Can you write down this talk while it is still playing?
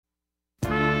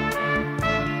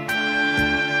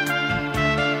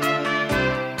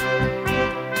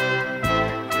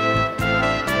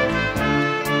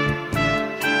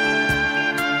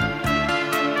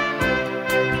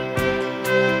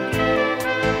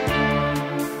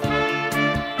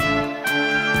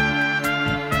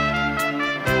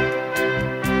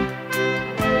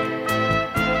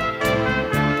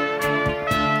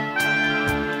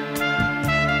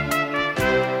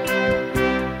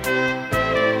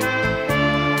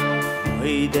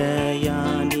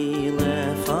Moideyani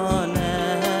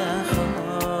lefanecha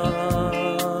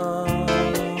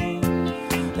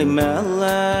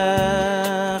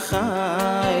Melech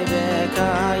Chai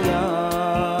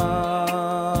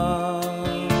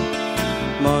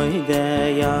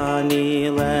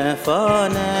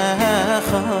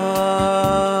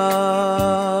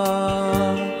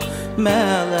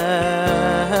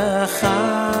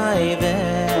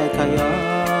v'Kayam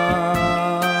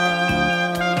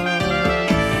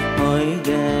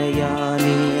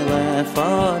Moideyani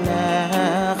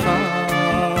lefanecha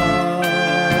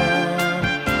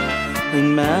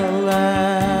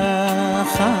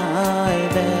Melech Chai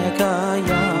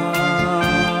v'Kayam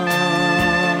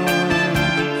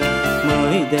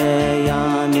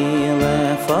Moideyani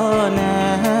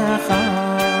lefanecha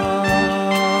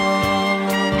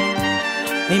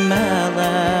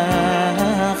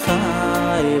Melech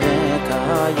Chai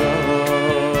v'Kayam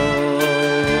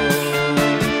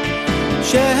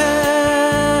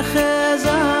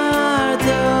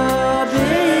Shechazarta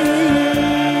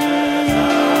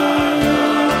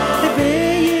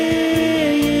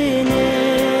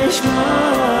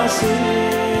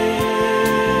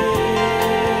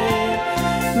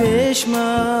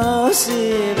Mishmasi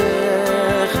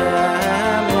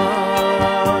b'chama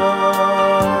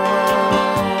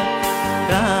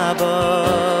Rabbi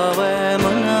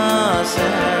v'munasecha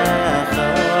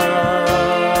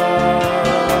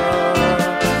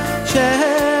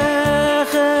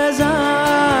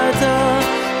Shechazarta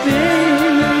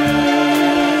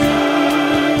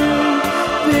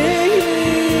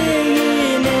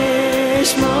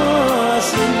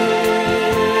b'nishmasi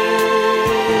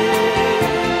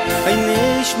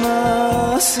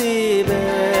Nishmasi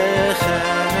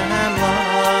b'chama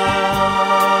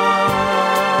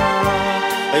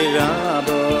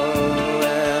Rabbi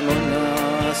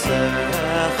v'munasecha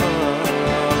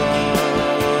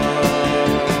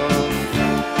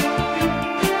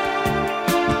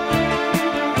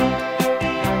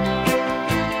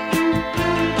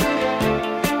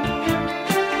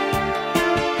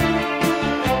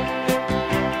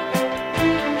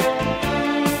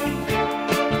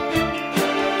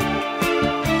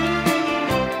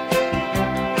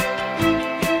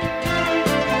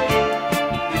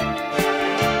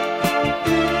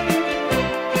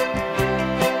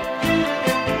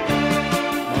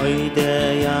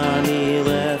Moideyani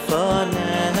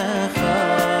lefanecha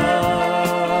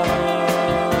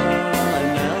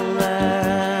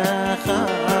Melech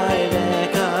Chai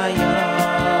v'Kayam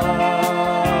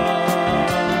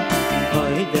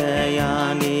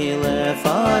Moideyani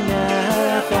lefanecha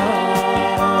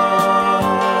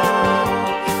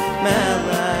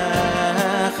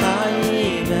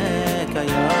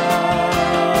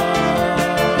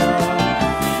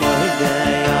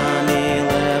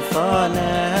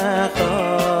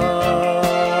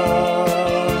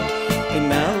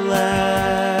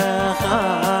Melech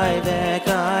Chai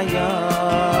v'Kayam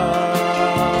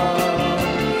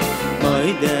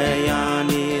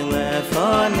Moideyani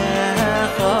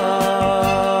lefanecha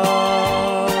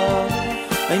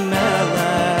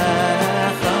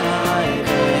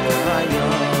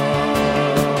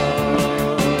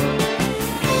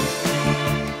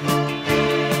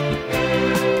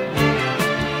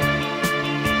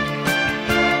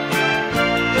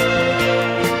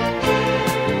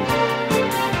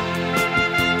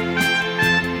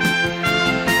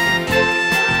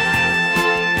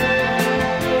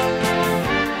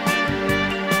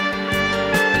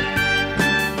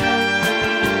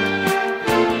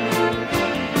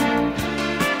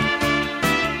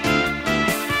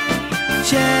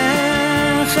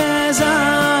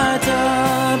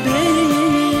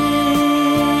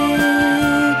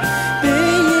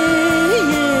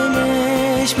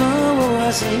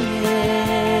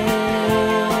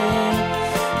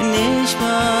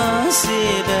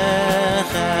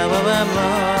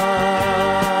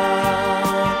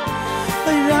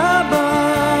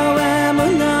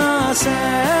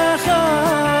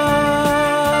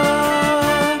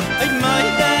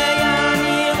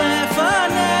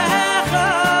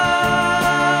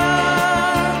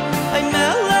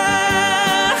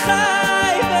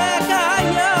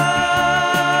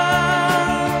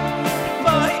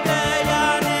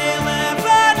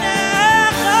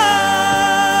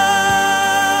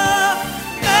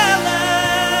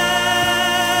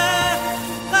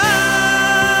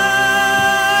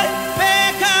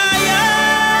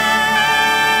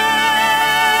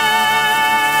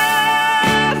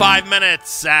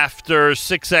Minutes after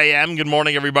 6 a.m. Good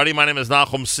morning, everybody. My name is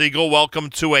Nachum Siegel. Welcome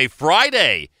to a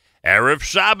Friday, Erev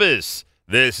Shabbos.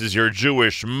 This is your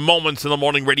Jewish Moments in the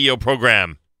Morning radio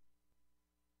program.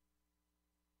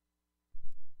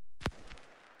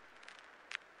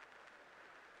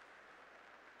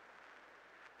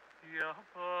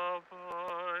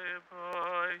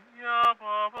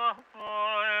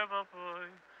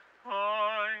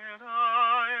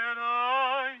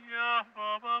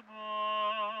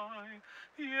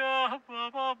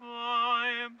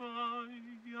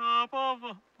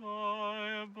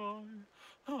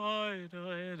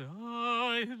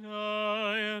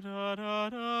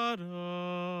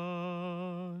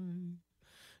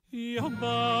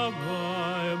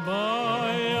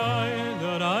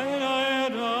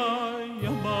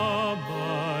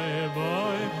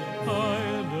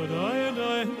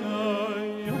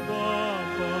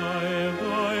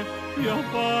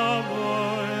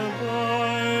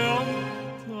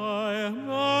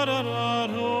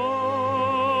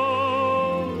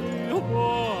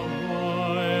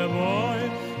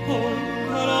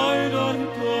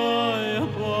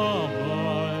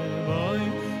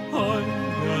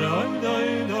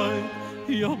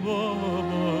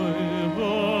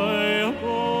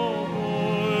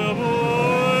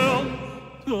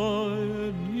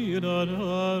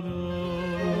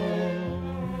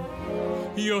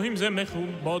 Yohim ze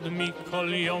mechubod mikol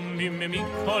yomim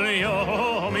mikol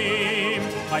yomim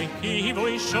Ay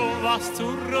kivoy shovas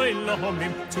turoi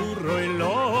lomim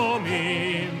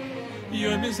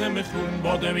Yohim ze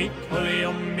mechubod mikol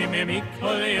yomim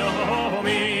mikol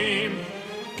yomim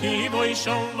Kivoy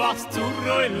shovas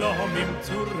turoi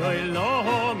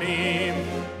lomim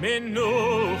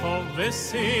Menucho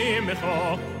vesimcho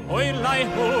oy lai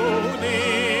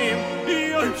hodim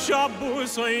Yoim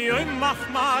Shabbos, Yoim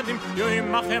Machmadim, Yoim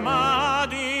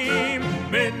Machemadim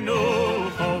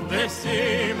Menucho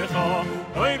v'simcha,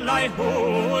 Oy lai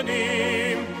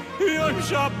hodim Yoim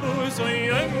Shabbos,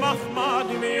 Yoim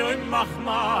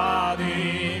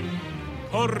Machmadim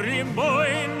Horim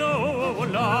boinu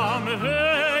olam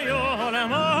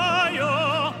ve'yolemayo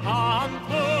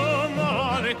Anto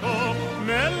Malko,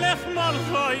 Melech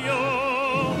Malchayo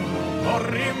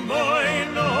Horim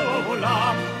boinu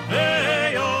olam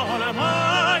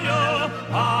ve'yolemayo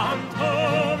Anto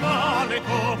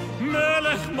Malko,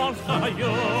 Melech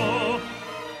Malchayo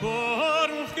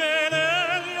Baruch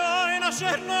Gelel Yoin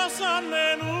Asher Nasan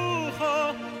Menucho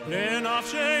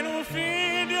Lenafshenu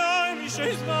Fid Yoim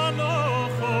Yishes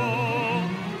Vanocho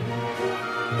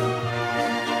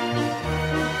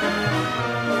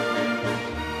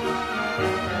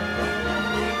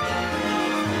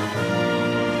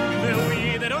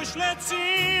Ve'uiderosh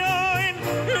Letzion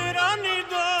Virani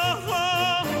Docho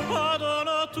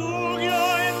Adonotug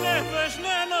Yoin Nefesh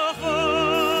Lenocho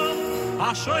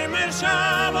Ashoimer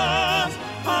Shabbos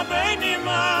Habenim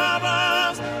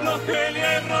Abbas Lo kel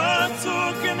yerotzu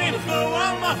K'mincho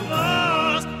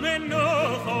Al-Machvos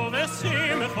Menucho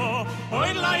V'simcho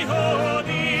Oy lai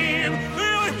hodim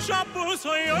Yoim Shabbos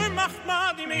Yoim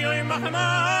Machmadim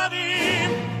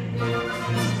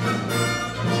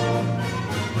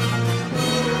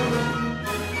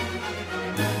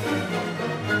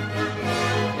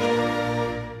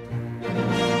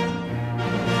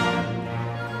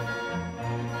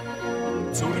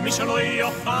מי שלא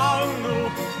יאכלנו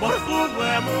ברכו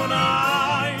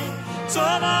באמוני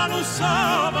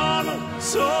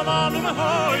סובנו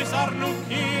מהוי זרנו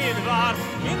כדבר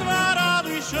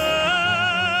אדוישם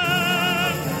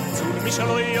צור מי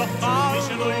שלא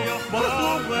יאכל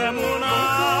ברכו באמוני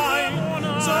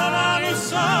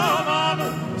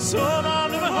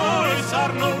סובנו מהוי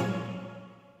זרנו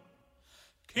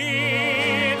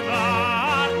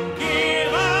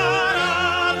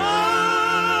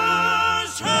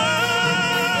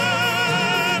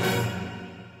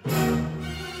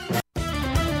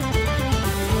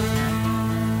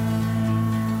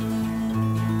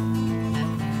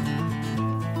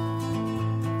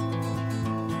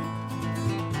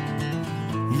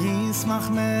ישמח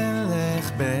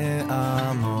מלך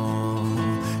בעמו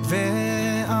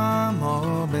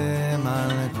ועמו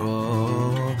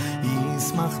במלכו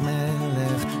ישמח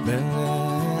מלך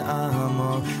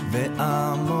בעמו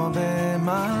ועמו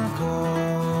במלכו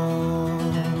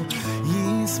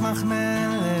ישמח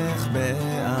מלך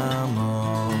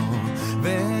בעמו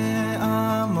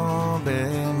ועמו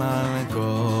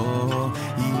במלכו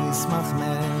ישמח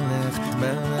מלך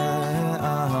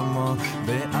בעמו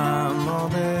ועמו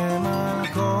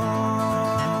במלכו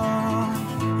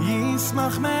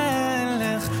ישמח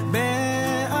מלך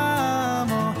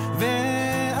בעמו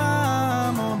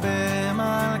ועמו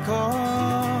במלכו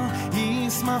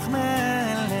ישמח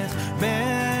מלך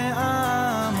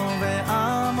בעמו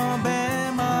ועמו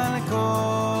במלכו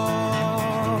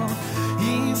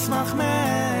ישמח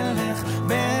מלך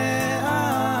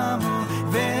בעמו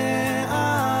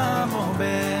ועמו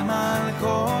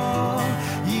במלכו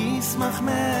ישמח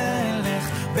מלך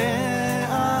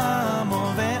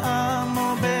בעמו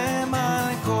ועמו במלכו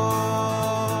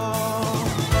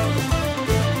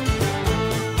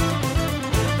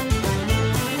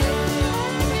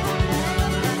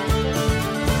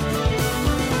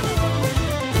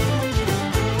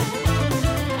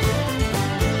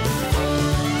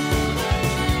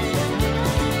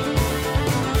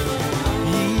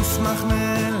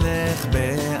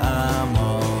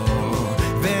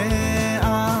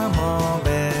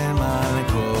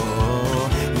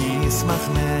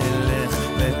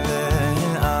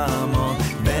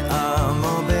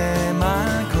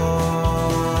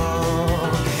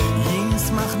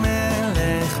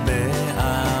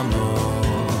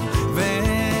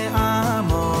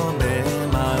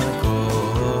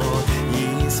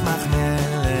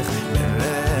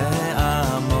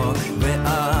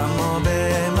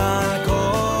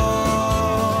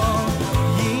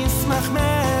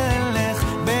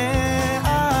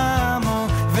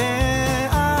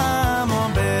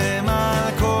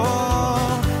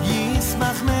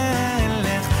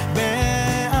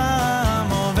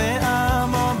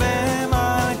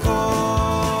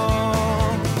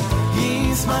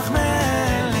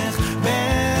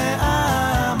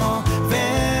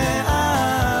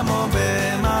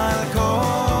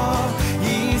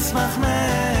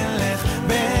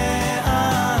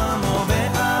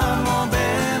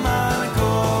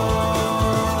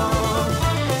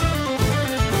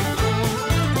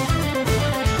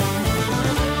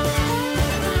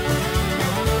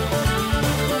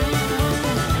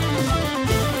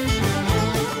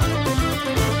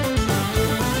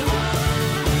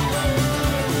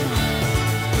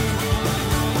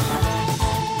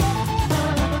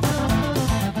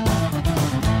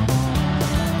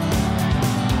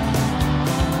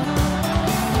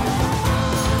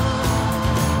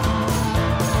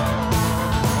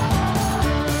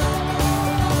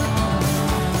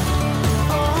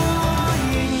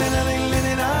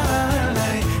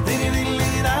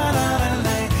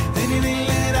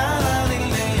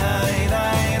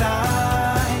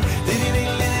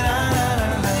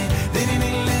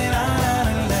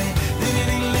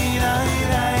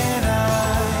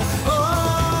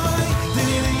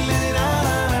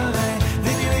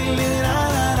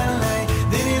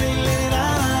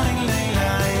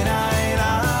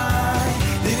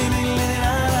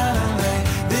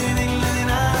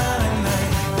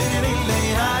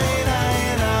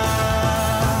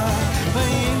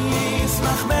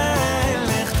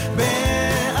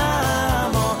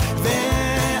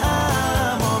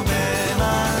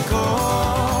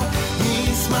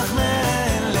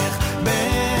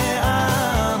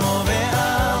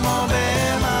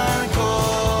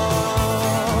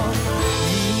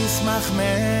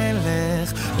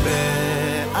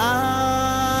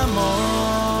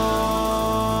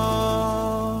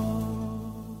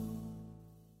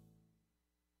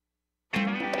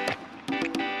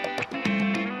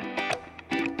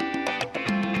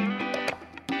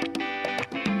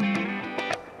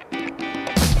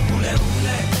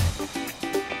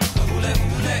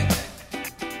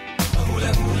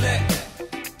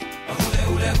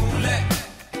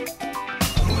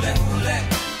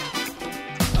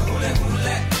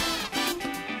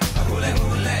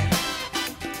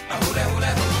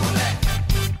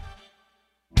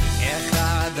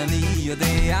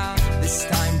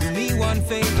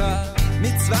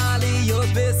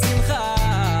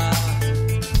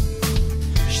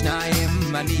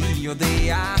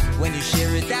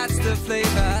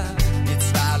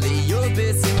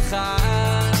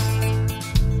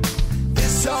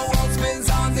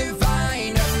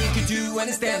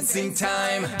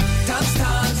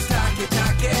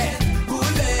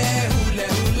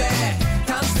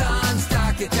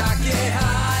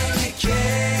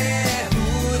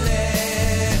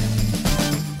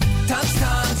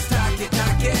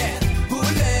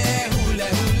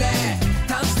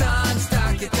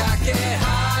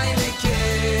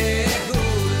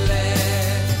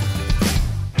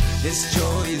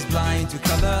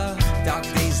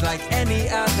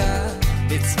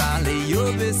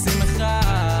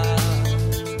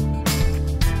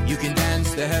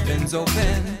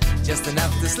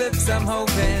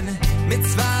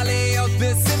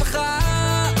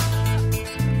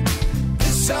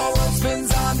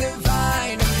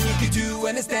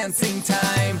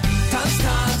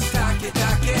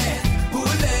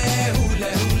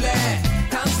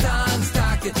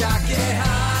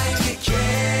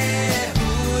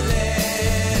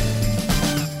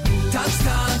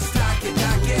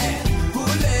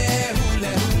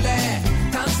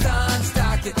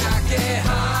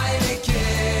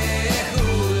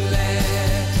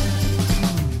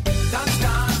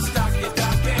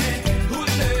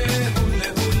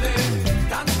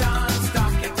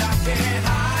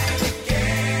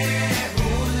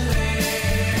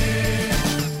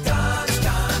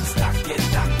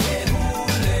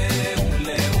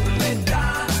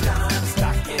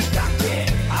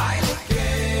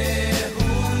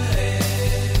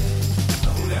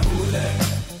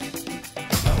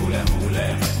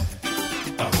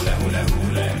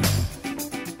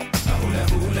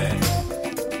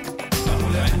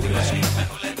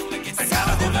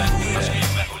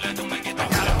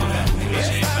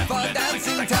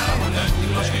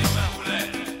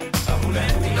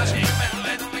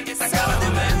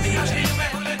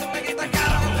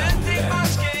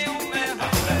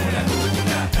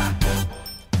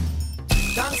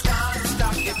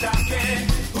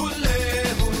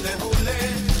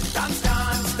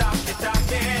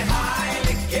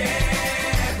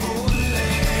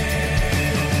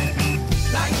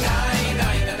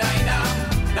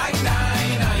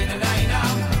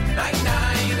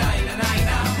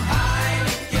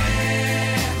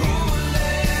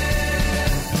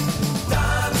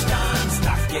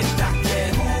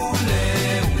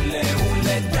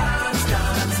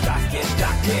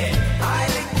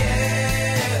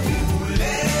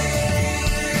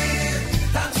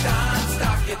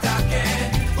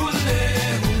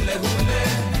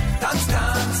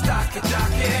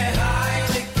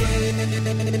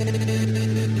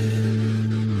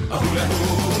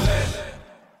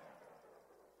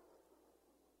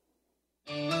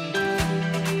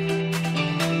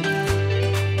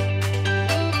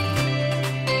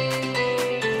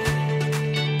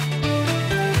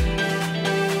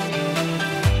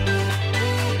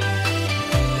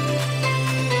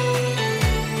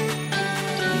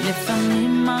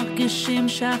מרגישים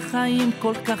שהחיים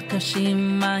כל כך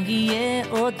קשים, מה יהיה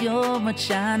עוד יום עד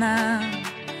שנה?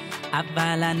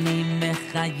 אבל אני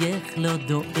מחייך, לא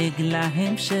דואג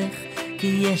להמשך,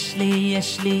 כי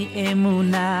יש לי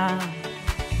אמונה.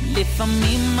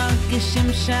 לפעמים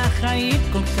מרגישים שהחיים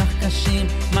כל כך קשים,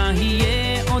 מה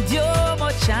יהיה עוד יום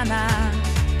עוד שנה?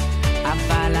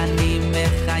 אבל אני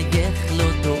מחייך, לא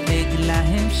דואג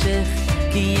להמשך,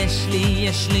 כי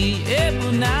יש לי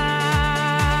אמונה.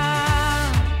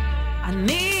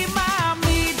 אני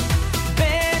מאמין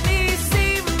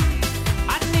בניסים,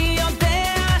 אני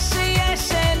יודע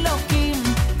שיש אלוקים,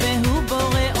 והוא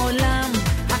בורא עולם,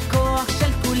 הכוח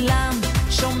של כולם,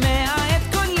 שומע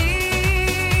את קולי.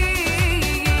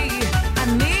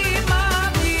 אני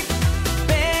מאמין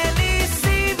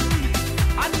בניסים,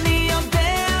 אני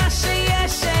יודע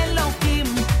שיש אלוקים,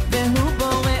 והוא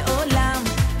בורא עולם,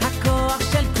 הכוח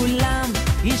של כולם,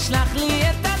 ישלח לי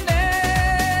את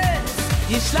הנס,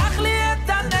 ישלח לי את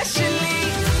הנס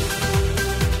שלי.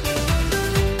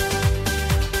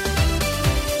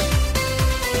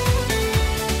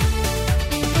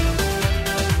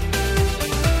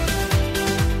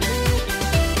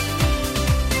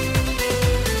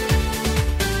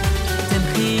 תן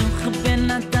חיוך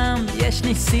בן אדם, יש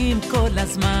ניסים כל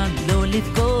הזמן, לא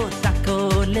לבכות,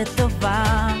 הכל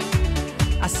לטובה.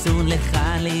 אסור לך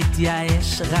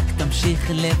להתייאש, רק תמשיך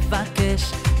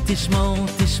לבקש,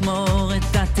 תשמור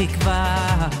את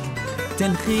התקווה.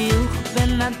 תן חיוך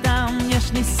בן אדם,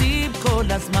 יש ניסים כל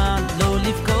הזמן, לא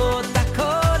לבכות,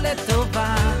 הכל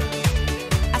לטובה.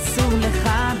 אסור לך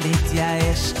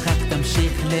להתייאש, רק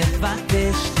תמשיך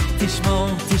לבקש,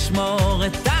 תשמור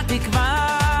את התקווה.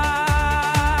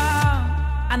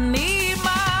 אני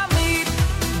מאמין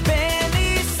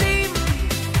בניסים,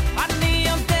 אני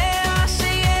יודע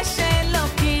שיש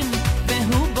אלוקים,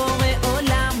 והוא בורא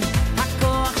עולם,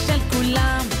 הכוח של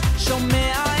כולם,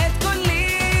 שומע את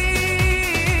קולי.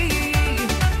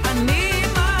 אני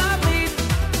מאמין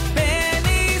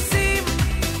בניסים,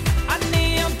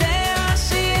 אני יודע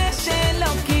שיש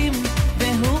אלוקים,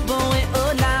 והוא בורא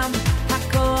עולם,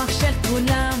 הכוח של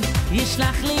כולם,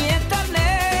 ישלח לי את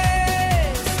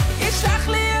הנס, ישלח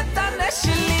לי את הנס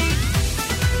שלי.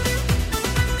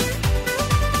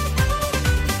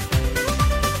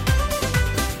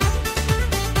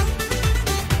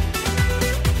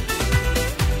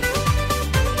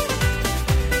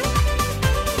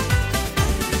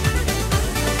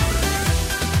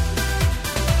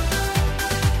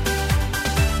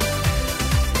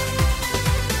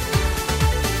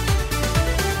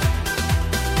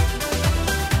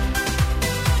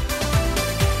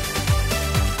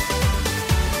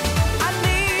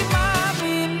 אני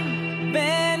מאמין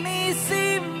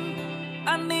בניסים,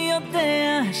 אני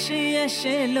יודע שיש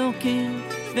אלוקים,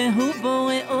 והוא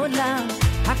בורא עולם,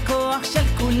 הכוח של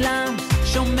כולם,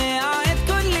 שומע את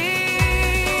קולי,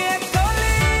 את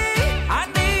קולי.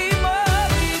 אני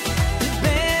מאמין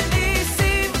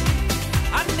בניסים,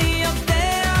 אני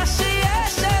יודע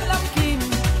שיש אלוקים,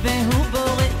 והוא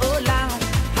בורא עולם,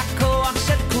 הכוח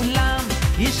של כולם,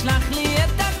 ישלח לי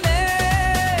את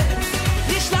הנס,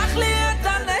 ישלח לי את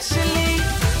הנס שלי.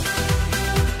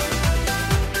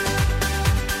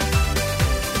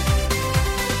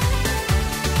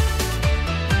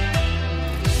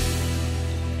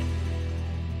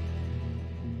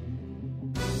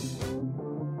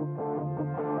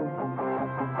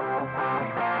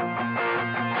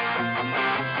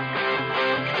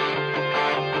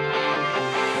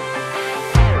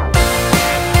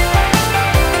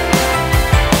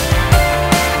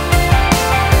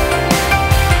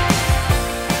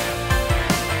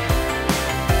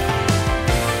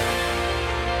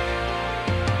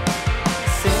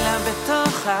 סלע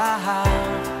בתוך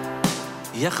ההר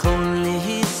יכול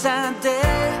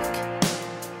להיסדק,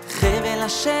 חבל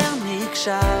אשר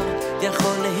נקשר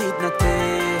יכול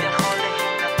להתנתק.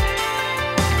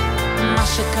 מה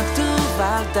שכתוב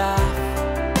על דף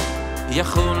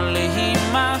יכול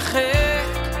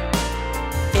להימחק,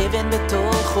 אבן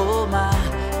בתוך חומה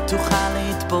תוכל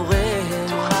להתפורר,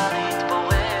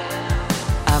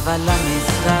 אבל עם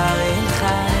ישראל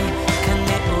חי כאן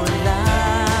לעולם,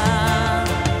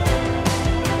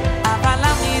 אבל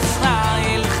עם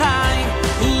ישראל חי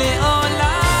לעולם.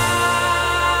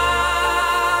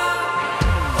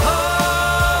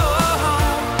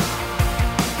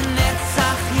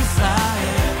 נצח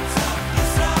ישראל,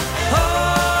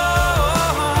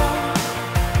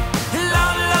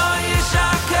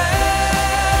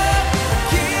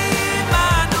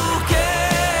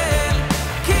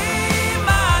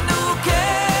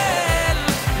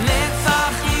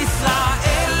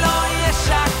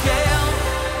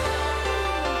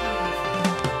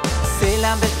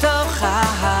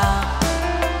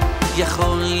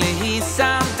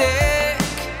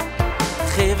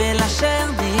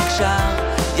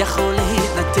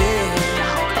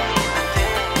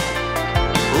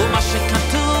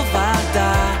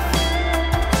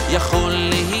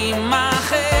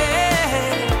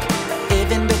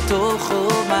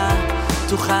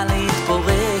 תוכל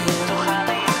להתפורר,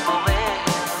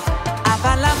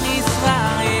 אבל עם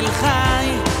ישראל חי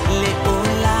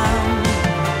לעולם,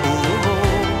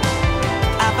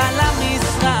 אבל עם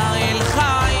ישראל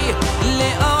חי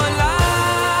לעולם.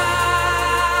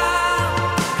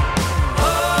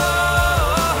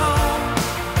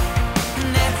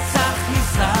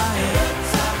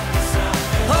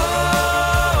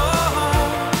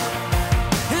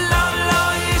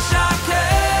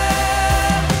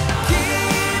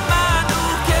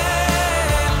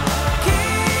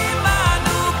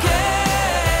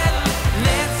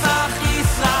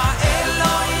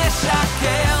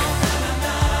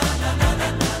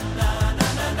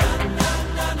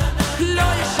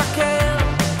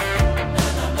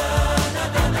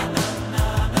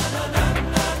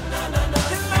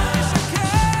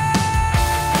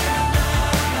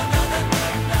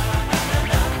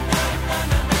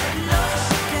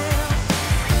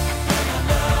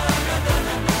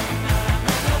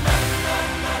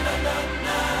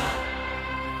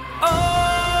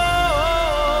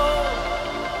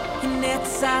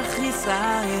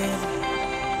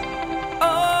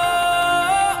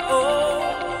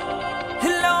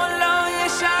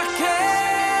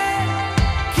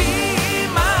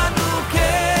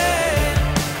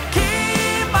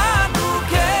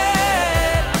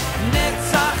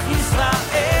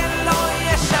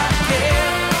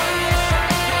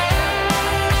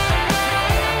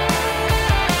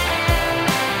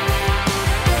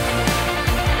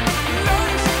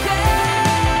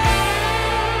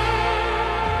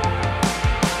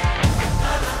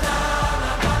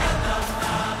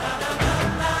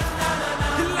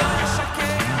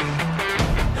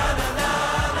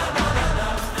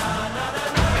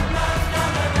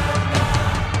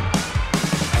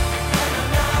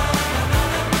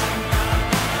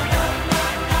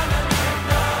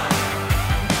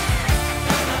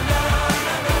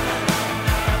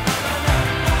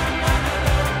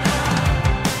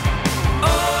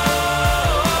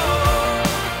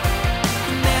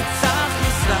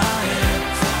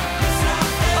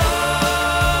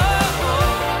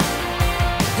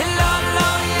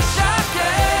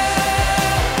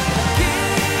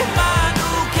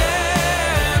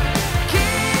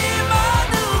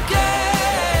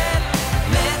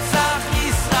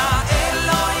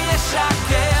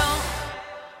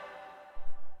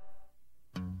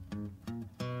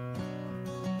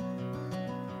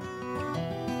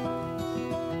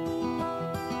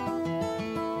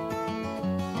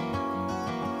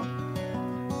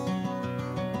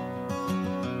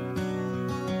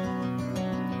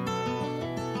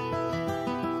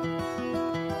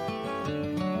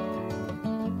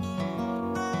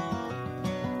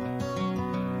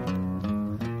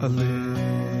 A little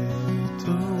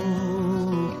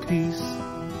peace,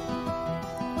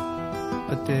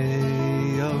 a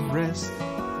day of rest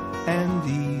and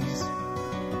ease,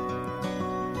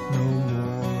 no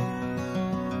more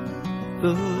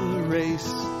the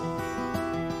race.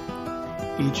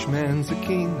 Each man's a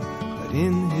king, but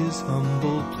in his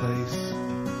humble place.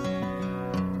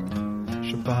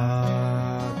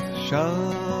 Shabbat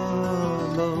Shalom,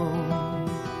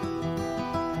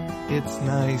 it's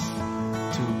nice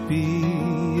to be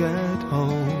at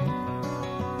home.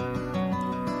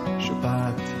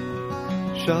 Shabbat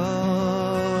Shalom,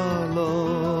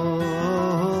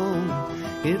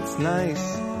 it's nice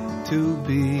to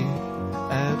be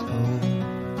at home.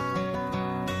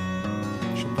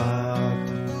 Shabbat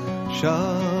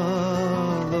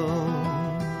Shalom,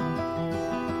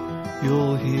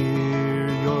 you'll hear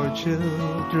your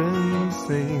children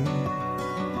sing.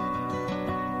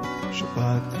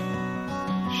 Shabbat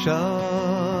Shalom,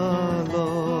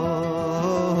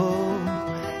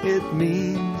 it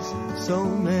means so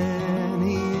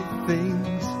many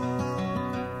things,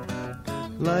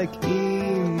 like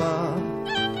Ima,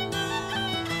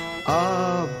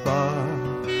 Abba,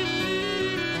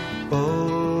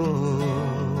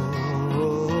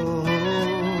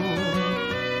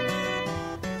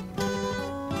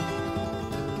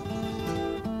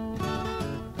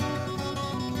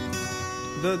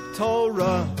 the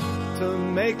Torah to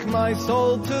make my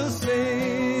soul to sing,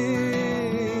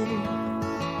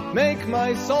 make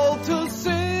my soul to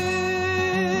sing.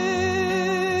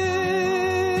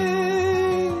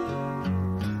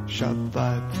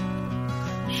 Shabbat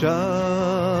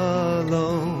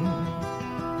Shalom,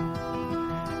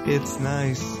 it's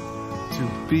nice to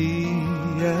be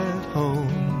at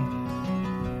home.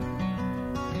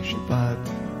 Shabbat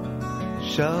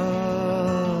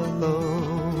Shalom,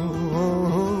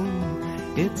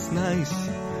 it's nice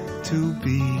to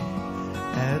be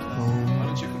at home. Why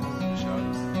don't you come over to the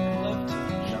shows? I'd love to.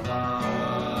 Shabbat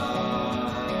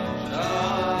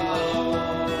Shalom.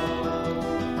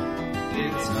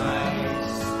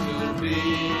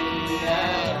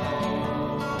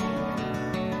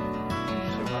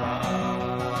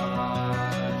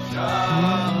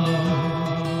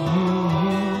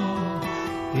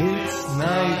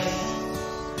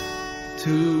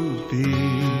 to be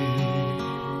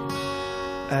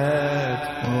at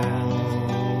home.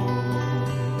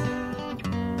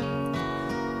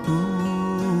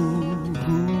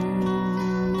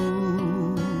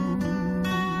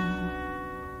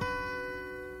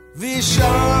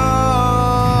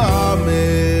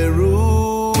 Vishameru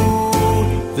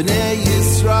Bnei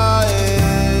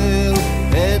Yisrael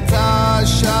et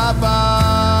HaShabbat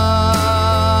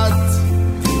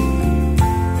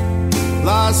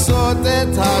Lasot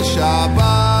et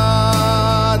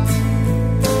HaShabbat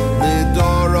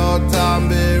Lidorotam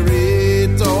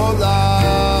berit olam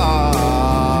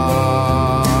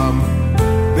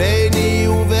Beini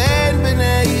uven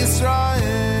Bnei Yisrael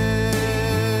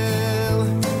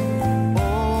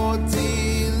Oti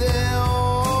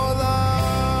leolam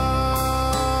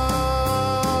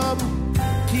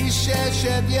Ki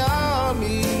sheshet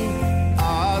yamim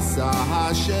asa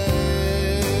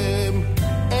Hashem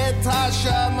Et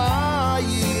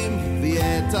hashamayim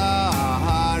v'et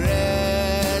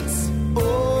haaretz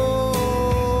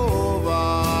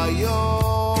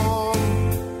Uvayom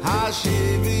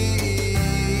hashivi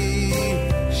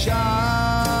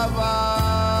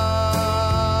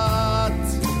Shabbat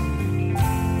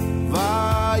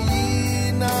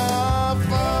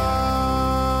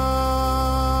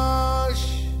Vayinafash.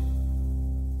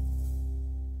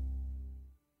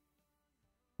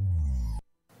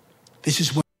 This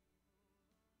is what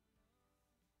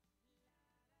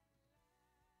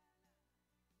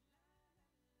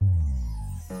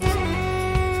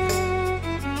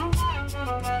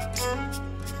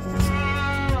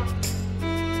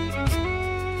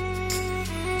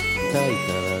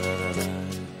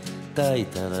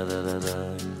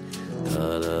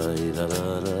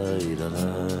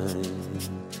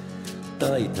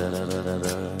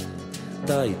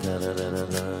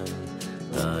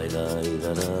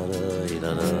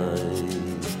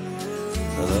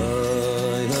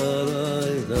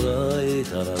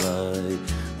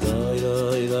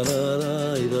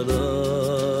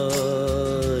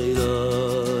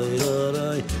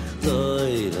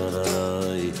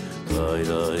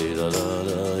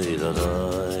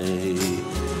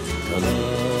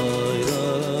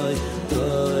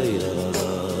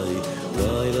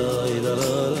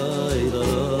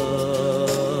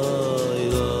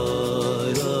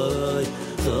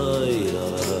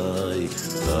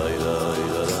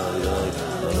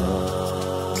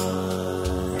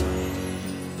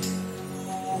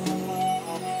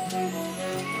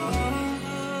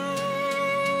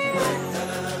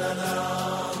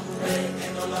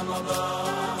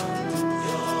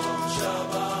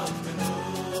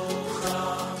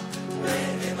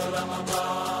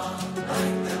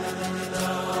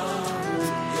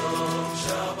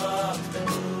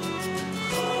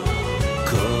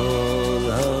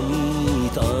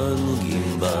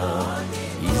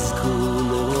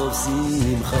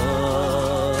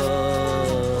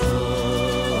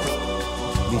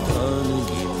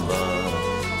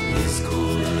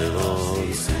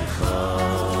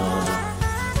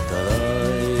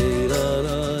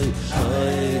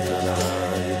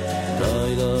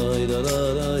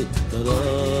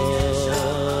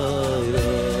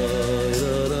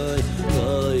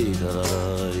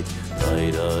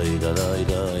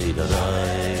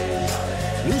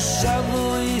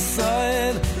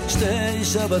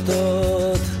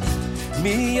שבתות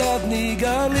מיד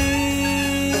ניגלים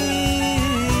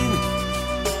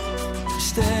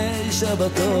שתי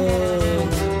שבתות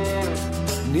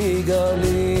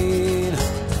ניגלים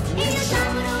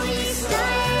נשמנו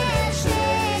ישראל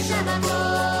שתי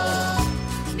שבתות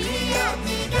מיד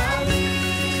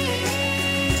ניגלים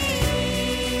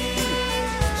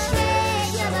שתי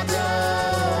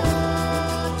שבתות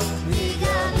ניגלים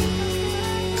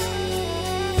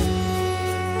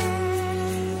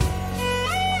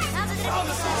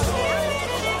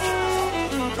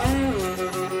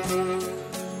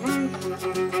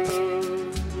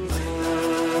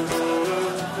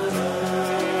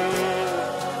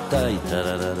די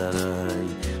טרררררי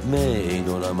מעין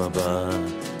עולם הבא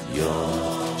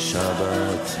יום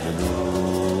שבת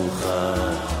מנוחה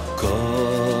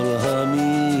כל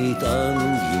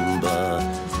המתענגים בה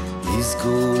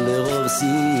יזכו לרוב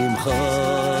שמחה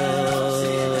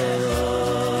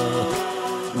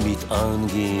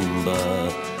מתענגים בה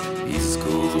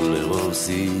יזכו לרוב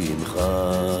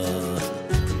שמחה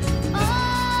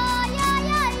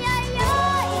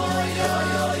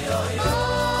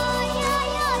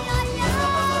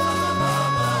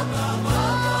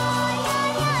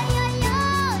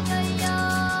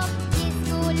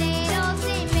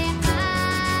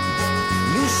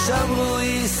שמרו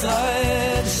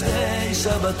ישראל שתי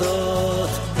שבתות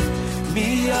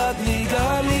מיד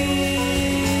ניגלים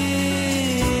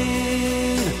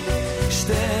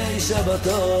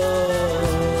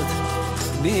שבתות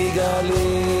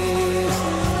מגלים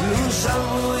לו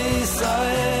שמרו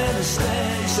ישראל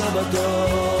שתי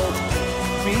שבתות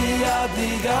מיד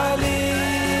נגלים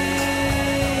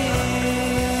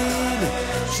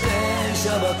שתי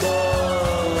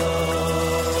שבתות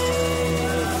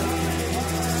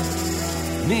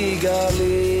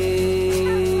מגלים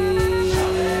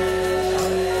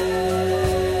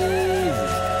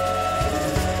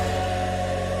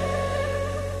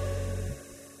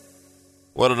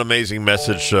What an amazing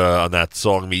message on that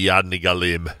song, Miyad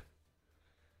Nigalim.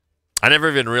 I never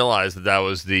even realized that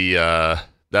was the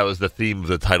theme of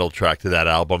the title track to that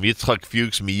album. Yitzchak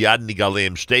Fuchs, Miyad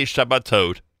Nigalim, Shtei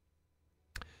Shabbatot.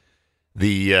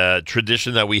 The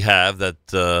tradition that we have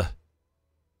that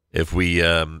if we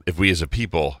as a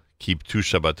people keep two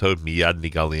Shabbatot, Miyad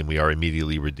Nigalim, we are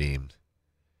immediately redeemed.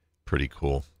 Pretty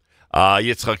cool.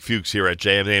 Yitzchak Fuchs here at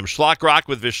JM. Shlak Rock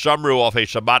with Vishamru off a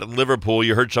Shabbat in Liverpool.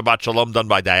 You heard Shabbat Shalom done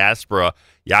by Diaspora.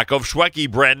 Yaakov Shweki,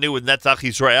 brand new with Netzach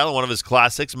Yisrael, one of his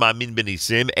classics, Ma'amin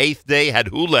B'Nisim. Eighth Day had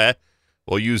Hule.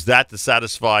 We'll use that to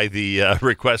satisfy the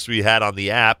request we had on the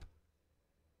app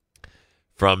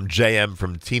from JM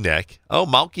from Teaneck. Oh,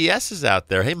 Malki S is out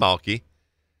there. Hey, Malki.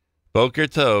 Boker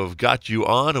Tov, got you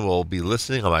on, and we'll be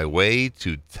listening on my way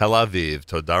to Tel Aviv.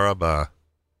 Toda Rabah.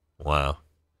 Wow.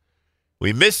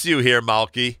 We miss you here,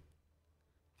 Malki.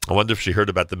 I wonder if she heard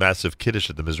about the massive Kiddush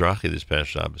at the Mizrahi this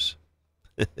past Shabbos.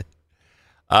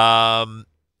 All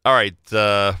right,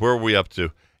 where are we up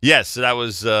to? Yes, that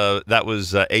was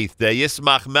Eighth Day.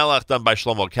 Yismach Melech done by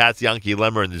Shlomo Katz, Yanki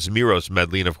Lemmer, and the Zmiros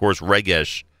medley, and of course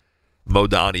Regesh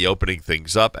Modani opening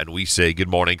things up. And we say good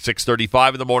morning.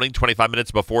 6:35 in the morning, 25 minutes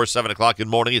before 7 o'clock in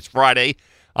the morning. It's Friday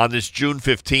on this June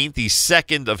 15th, the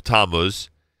 2nd of Tammuz.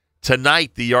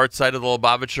 Tonight, the yard site of the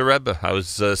Lubavitcher Rebbe. I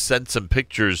was sent some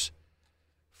pictures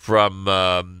from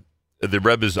the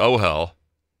Rebbe's Ohel,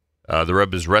 the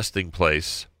Rebbe's resting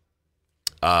place,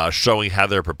 showing how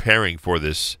they're preparing for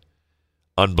this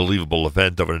unbelievable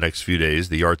event over the next few days,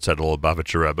 the yard site of the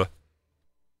Lubavitcher Rebbe.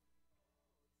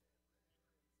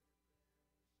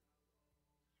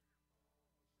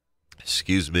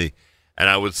 Excuse me. And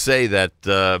I would say that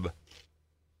it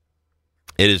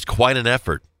is quite an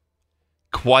effort.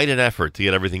 Quite an effort to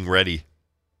get everything ready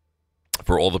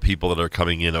for all the people that are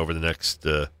coming in over the next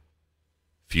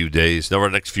few days, over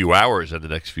the next few hours and the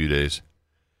next few days.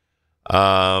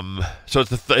 So it's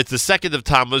the 2nd of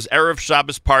Tammuz, Erev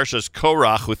Shabbos Parshas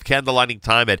Korach, with candlelighting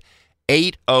time at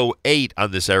 8:08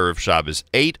 on this Erev Shabbos.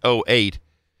 8:08,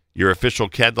 your official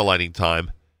candlelighting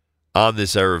time on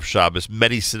this Erev Shabbos.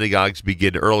 Many synagogues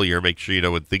begin earlier. Make sure you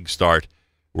know when things start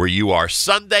where you are.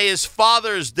 Sunday is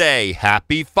Father's Day.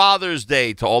 Happy Father's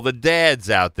Day to all the dads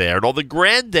out there and all the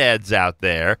granddads out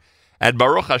there. And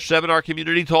Baruch Hashem in our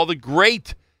community to all the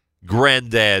great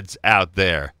granddads out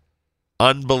there.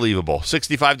 Unbelievable.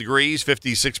 65 degrees,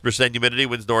 56% humidity,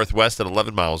 winds northwest at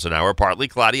 11 miles an hour. Partly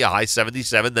cloudy, a high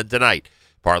 77. Then tonight,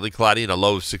 partly cloudy and a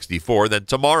low of 64. Then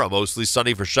tomorrow, mostly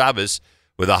sunny for Shabbos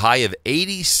with a high of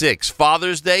 86.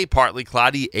 Father's Day, partly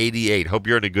cloudy, 88. Hope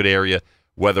you're in a good area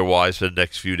weather-wise for the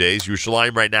next few days.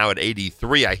 Yerushalayim right now at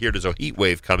 83. I hear there's a heat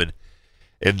wave coming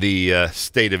in the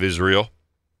state of Israel.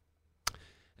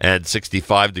 And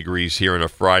 65 degrees here on a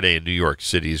Friday in New York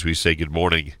City as we say good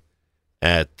morning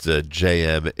at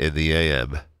JM in the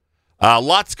AM.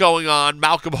 Lots going on.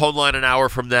 Malcolm Hoenlein an hour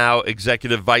from now,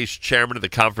 Executive Vice Chairman of the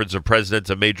Conference of Presidents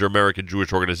of Major American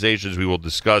Jewish Organizations. We will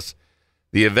discuss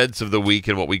the events of the week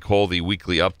and what we call the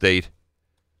weekly update.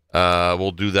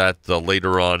 We'll do that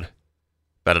later on.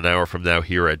 About an hour from now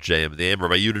here at JM. The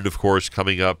Rabbi Yudin, of course,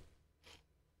 coming up.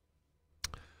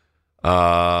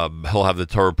 He'll have the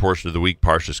Torah portion of the week,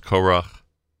 Parshas Korach.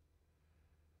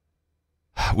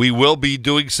 We will be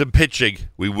doing some pitching.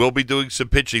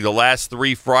 The last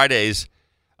 3 Fridays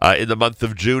in the month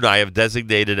of June I have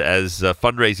designated as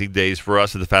fundraising days for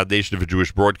us at the Foundation for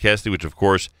Jewish Broadcasting, which, of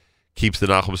course, keeps the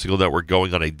Nachum Segal Network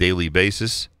going on a daily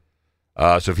basis.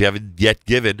 So if you haven't yet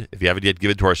given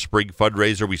to our spring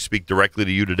fundraiser, we speak directly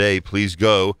to you today. Please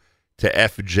go to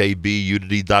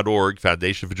fjbunity.org,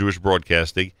 Foundation for Jewish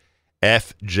Broadcasting,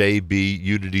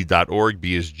 fjbunity.org.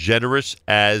 Be as generous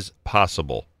as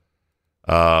possible.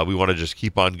 We want to just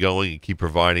keep on going and keep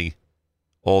providing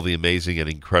all the amazing and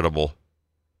incredible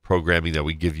programming that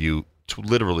we give you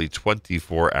literally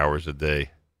 24 hours a day.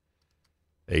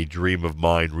 A dream of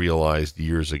mine realized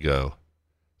years ago.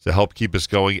 To help keep us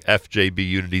going,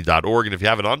 fjbunity.org. And if you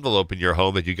have an envelope in your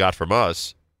home that you got from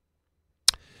us,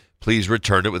 please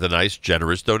return it with a nice,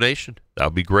 generous donation. That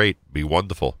would be great. Be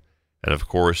wonderful. And, of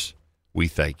course, we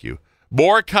thank you.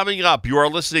 More coming up. You are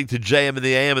listening to JM in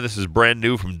the AM, and this is brand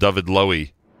new from David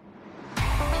Lowy.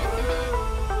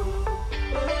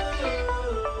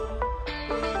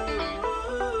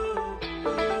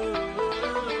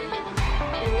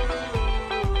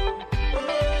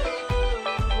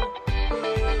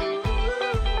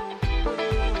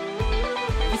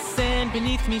 wind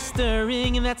beneath me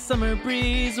stirring in that summer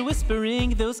breeze,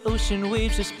 whispering those ocean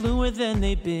waves just bluer than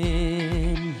they've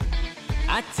been.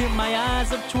 I tip my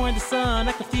eyes up toward the sun,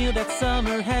 I can feel that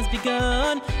summer has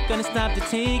begun. Gonna stop to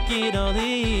take it all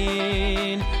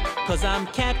in, 'cause I'm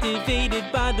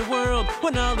captivated by the world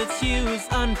when all its hues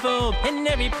unfold, and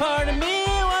every part of me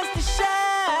wants to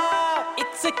shout.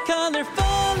 It's a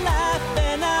colorful life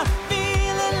and I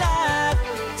feel alive.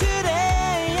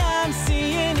 Today I'm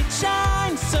seeing it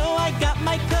shine, so I got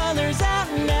my colors out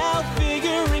now,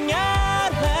 figuring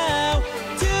out how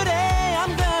today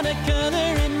I'm gonna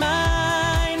color in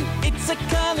mine. It's a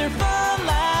colorful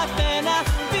life and I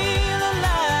feel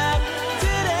alive.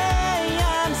 Today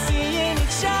I'm seeing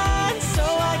it shine, so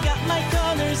I got my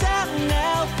colors out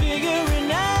now,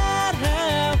 figuring out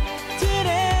how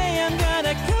today I'm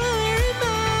gonna color in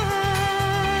mine.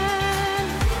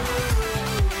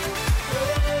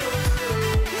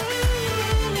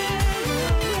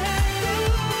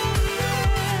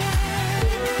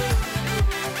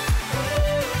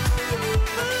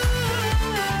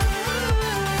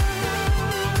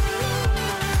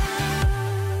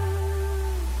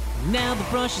 Now the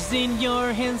brush is in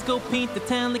your hands, go paint the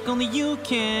town like only you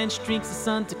can. Streaks the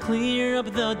sun to clear up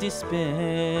the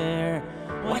despair.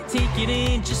 Why take it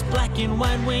in just black and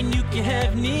white when you can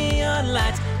have neon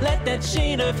lights? Let that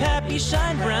shade of happy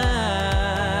shine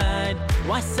bright.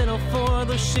 Why settle for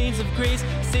those shades of grace?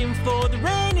 Save them for the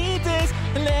rainy days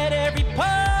and let every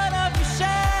part of you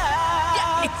shine.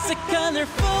 Yeah, it's a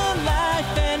colorful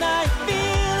life and I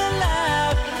feel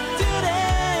alive.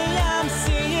 Today I'm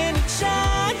seeing it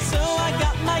shine, so I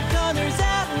got my colors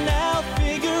out now,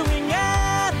 figuring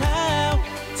out how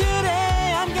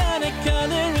today I'm gonna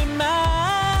color in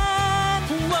mine.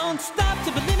 Won't stop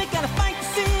to believe it, gotta fight to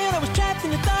see it. I was trapped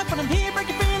in the dark, but I'm here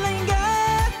breaking free, letting go.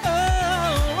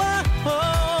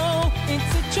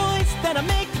 It's a choice that I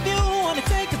make if you wanna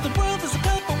take, 'cause the world is a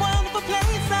colorful, wonderful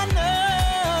place, I know.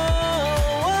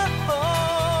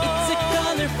 It's a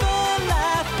colorful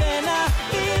life and I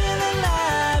feel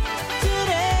alive.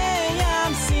 Today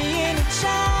I'm seeing it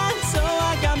shine, so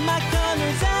I got my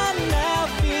colors out now,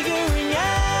 figuring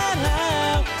out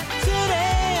how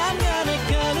today I'm gonna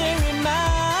color in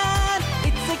mine.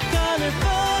 It's a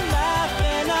colorful life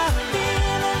and I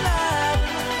feel alive.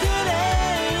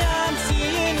 Today I'm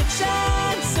seeing it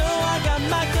shine, so I got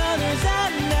my colors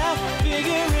out now,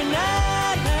 figuring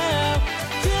out how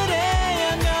today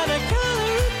I'm gonna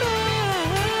color in mine.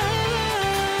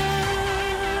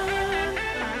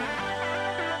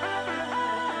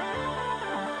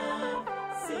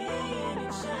 Seeing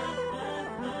it shine.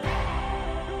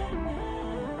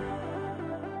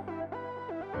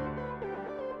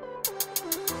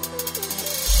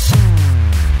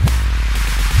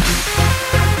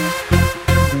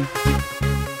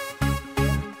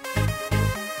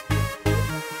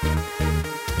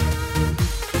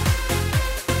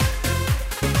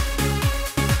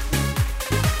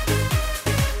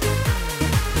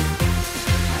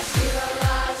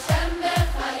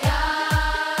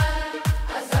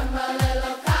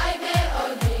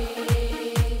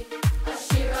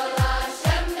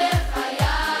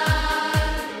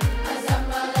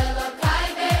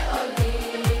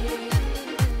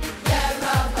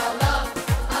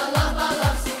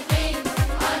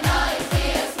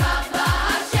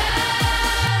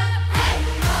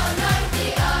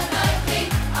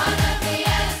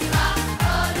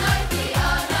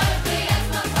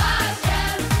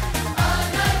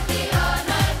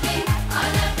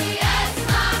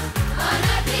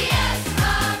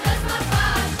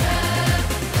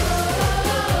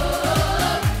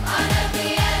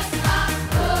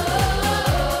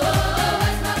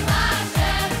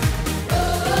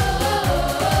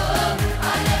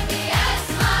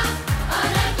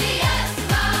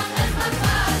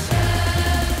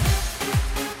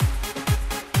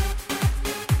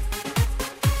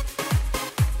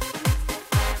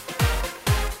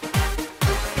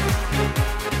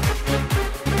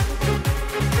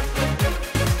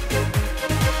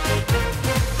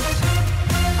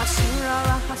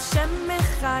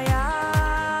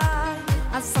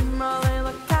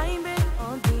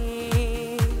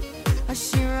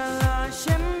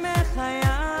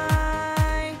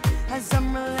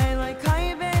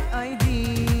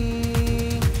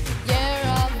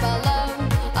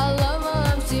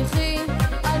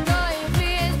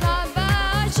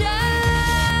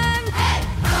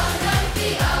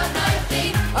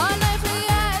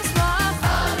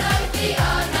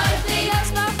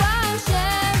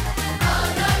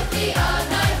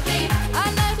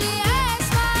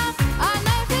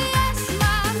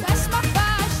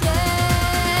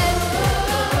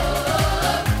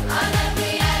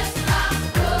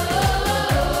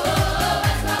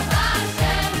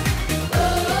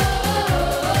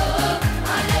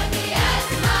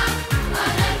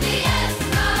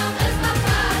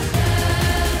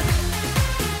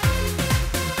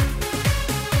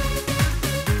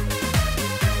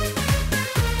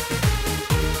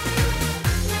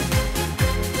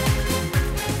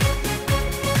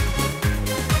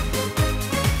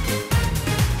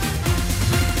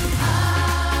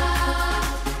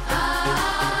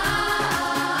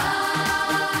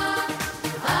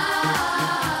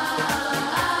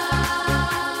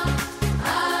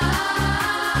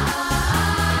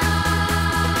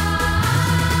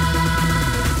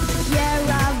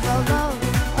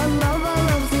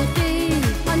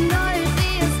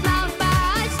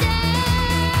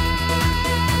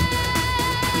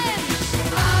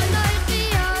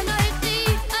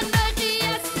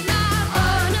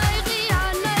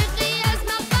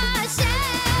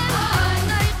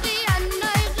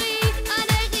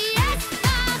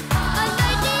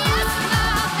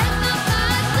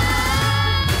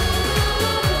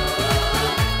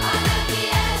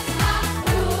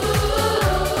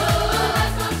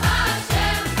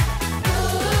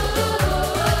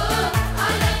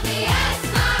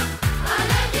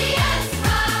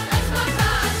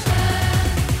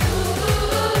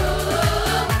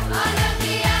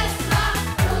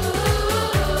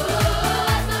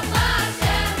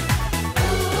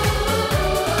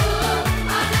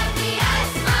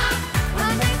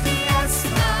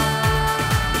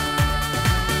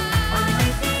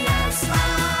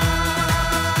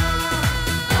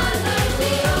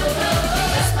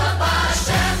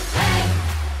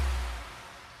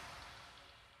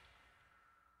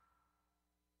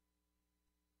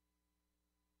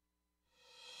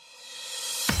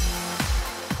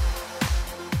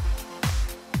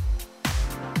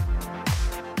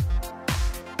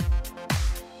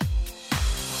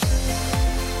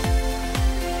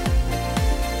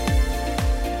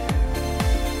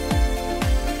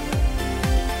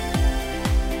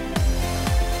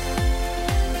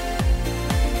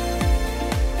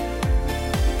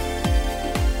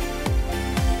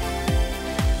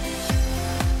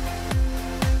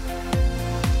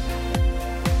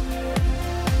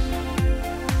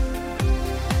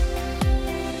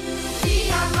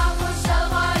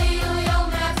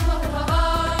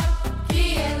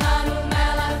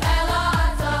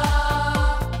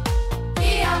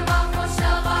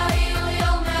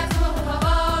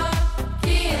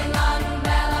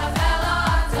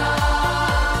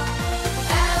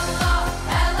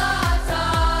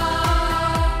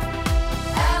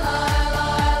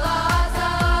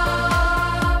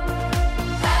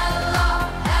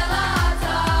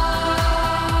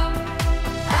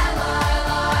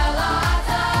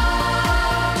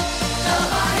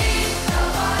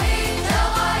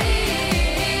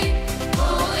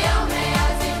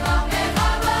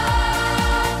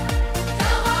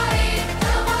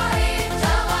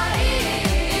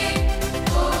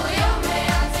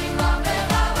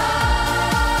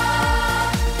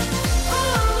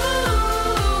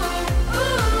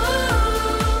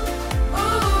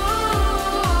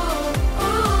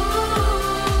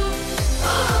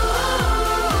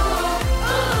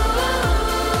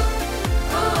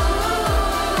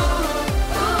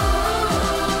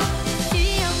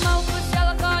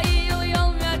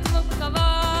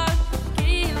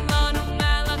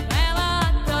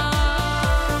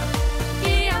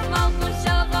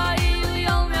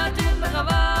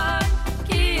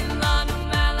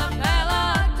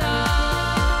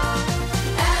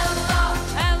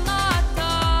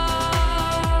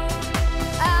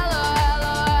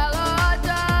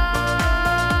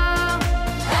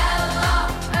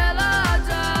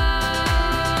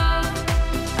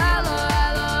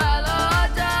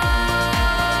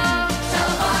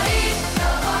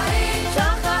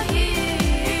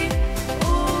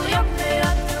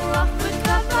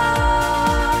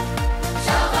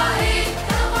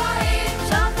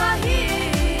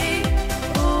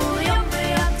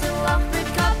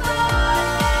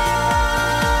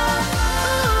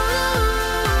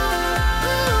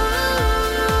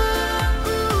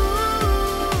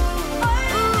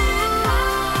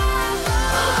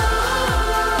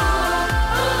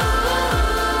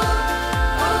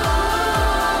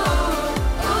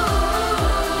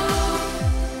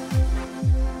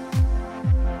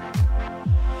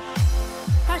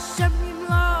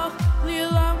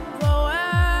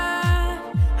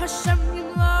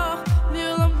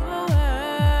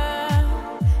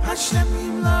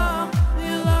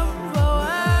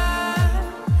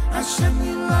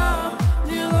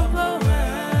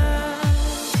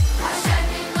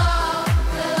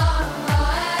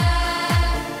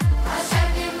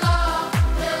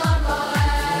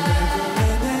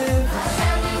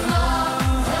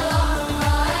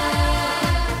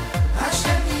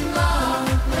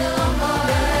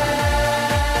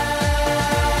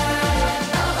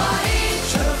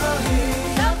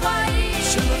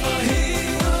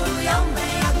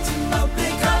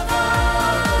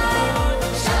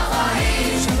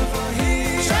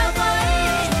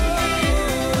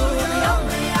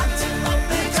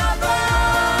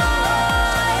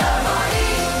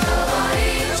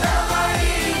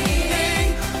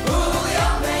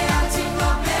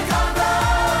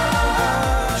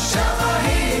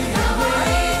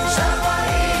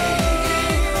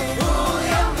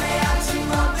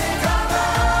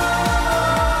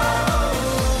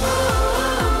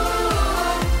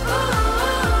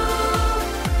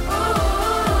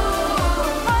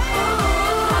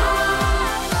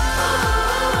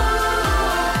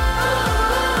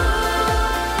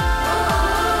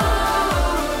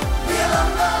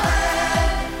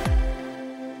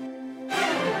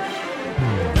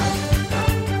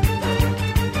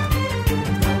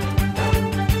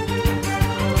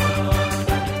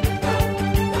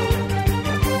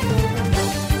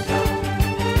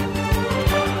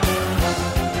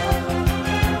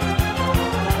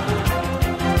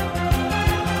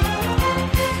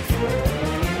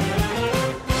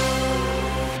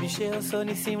 שעשו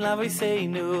ניסים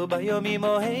לאבויסנו ביומים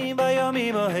ההם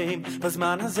ביומים ההם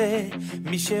בזמן הזה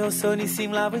מי שעשו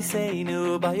ניסים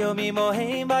לאבויסנו ביומים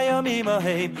ההם ביומים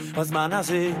ההם בזמן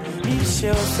הזה מי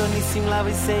שעשו ניסים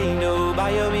לאבויסנו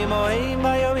ביומים ההם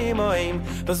ביומים ההם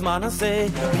בזמן הזה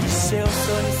מי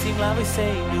שעשו ניסים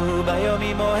לאבויסנו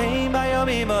ביומים ההם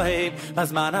ביומים ההם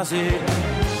בזמן הזה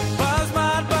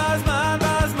בזמן בזמן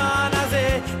בזמן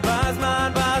הזה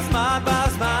בזמן בזמן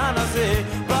בזמן הזה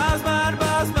בזמן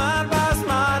בזמן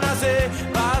בזמן הזה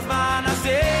בזמן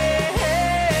הזה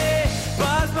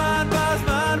בזמן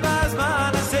בזמן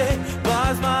בזמן הזה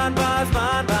בזמן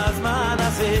בזמן בזמן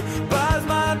הזה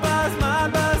בזמן בזמן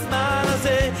בזמן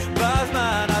הזה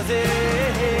בזמן הזה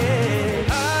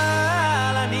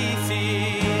על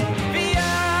הניסים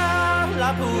ויעל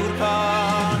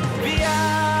לפורקן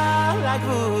ויעל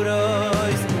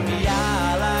לגבורוס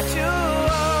ויעל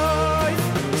התשובות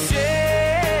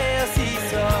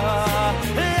שעשיסו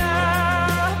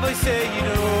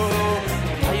לאבויסנו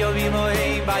ביומים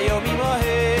ההם ביומים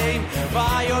ההם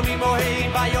ביומים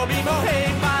ההם ביומים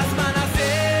ההם בזמן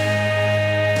הזה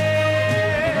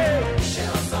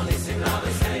שעשו ניסים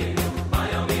לאבויסנו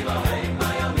ביומים ההם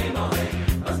ביומים ההם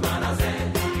בזמן הזה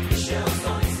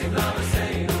שעשו ניסים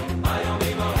לאבויסנו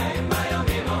ביומים ההם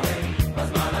ביומים ההם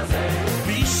בזמן הזה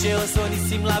שעשו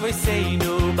ניסים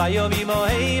לאבויסנו ביומים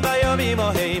ההם ביומים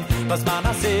ההם בזמן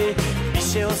הזה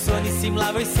שעשו ניסים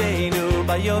לאבויסנו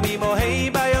ביומים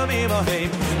ההם ביומים ההם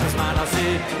בזמן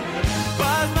הזה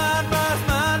בזמן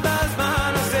בזמן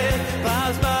בזמן הזה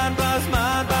בזמן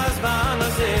בזמן בזמן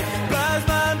הזה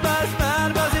בזמן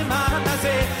בזמן בזמן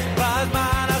הזה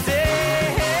בזמן הזה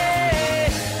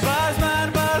בזמן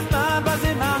בזמן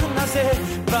בזמן הזה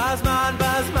בזמן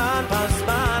בזמן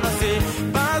בזמן הזה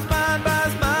בזמן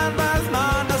בזמן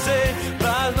בזמן הזה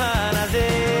בזמן הזה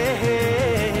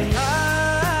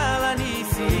על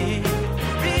הניסים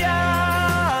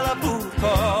ויעל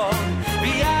הפורקן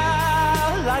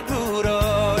ויעל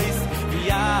הגבורוס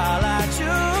ויעל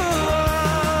התשובות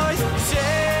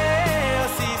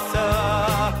שעשיסו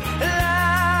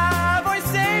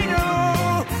לאבויסנו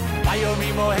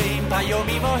ביומים ההם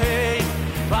ביומים ההם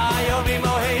ביומים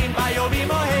ההם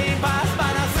ביומים ההם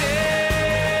בזמן הזה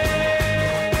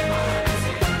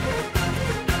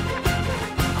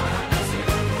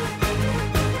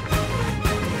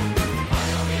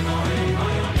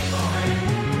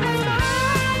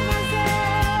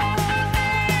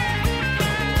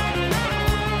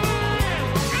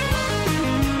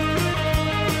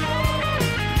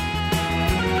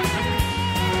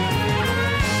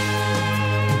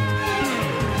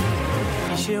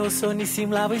שעשו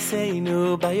ניסים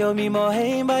לאבויסנו ביומים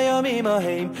ההם ביומים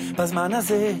ההם בזמן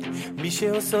הזה מי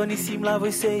שעשו ניסים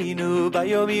לאבויסנו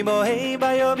ביומים ההם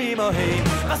ביומים ההם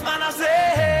בזמן הזה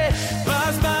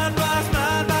בזמן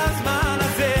בזמן בזמן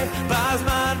הזה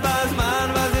בזמן בזמן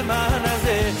בזמן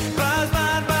הזה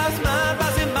בזמן בזמן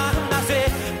בזמן הזה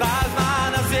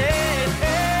בזמן הזה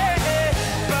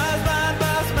בזמן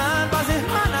בזמן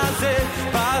בזמן הזה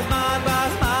בזמן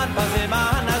בזמן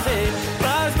בזמן הזה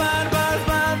בזמן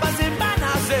בזמן בזמן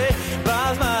הזה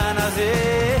בזמן הזה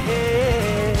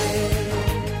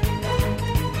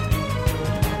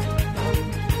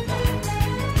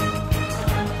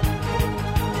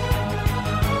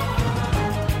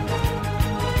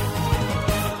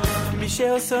מי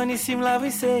שעשו ניסים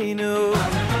לאבויסנו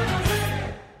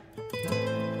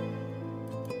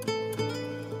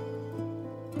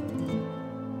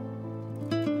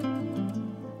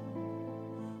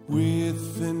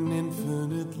With an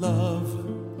infinite love,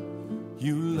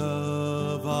 you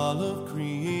love all of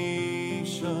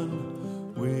creation.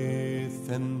 With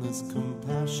endless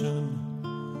compassion,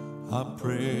 our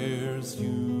prayers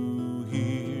you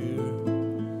hear.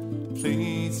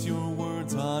 Place your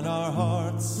words on our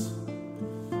hearts.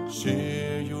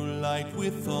 Share your light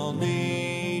with all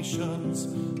nations.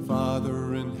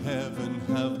 Father in heaven,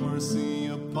 have mercy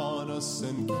upon us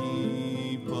and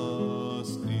keep us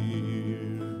near.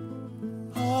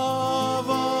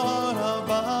 Avar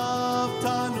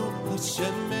Abavtanu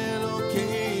Hashem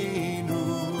Elokeinu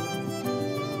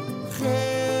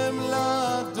Chemla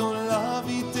Gdola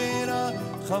V'Tera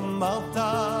Chamalta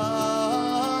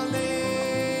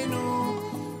Aleinu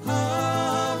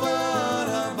Avar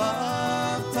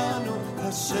Abavtanu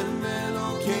Hashem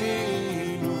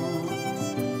Elokeinu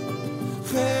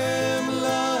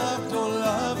Chemla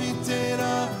Gdola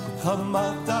V'Tera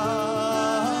Chamalta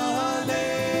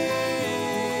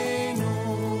Aleinu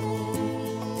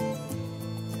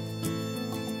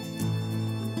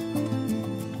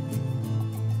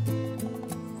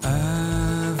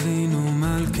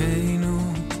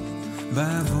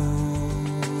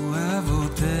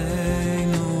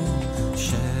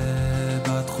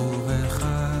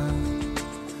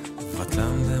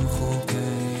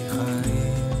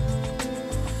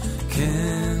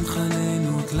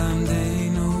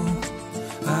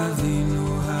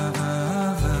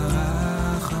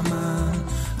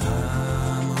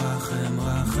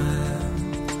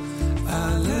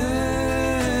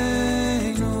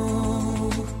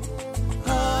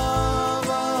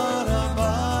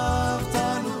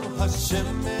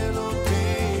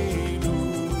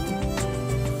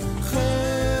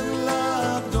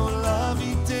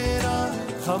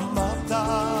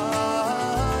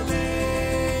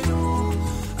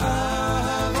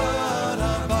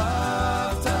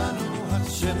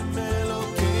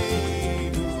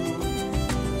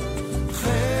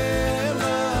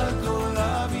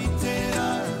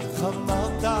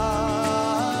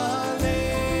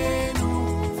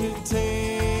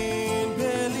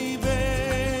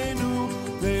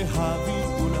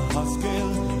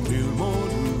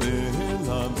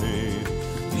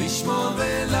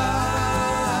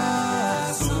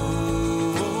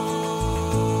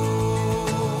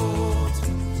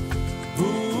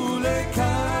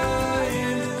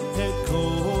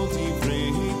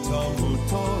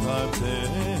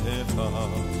אהבתך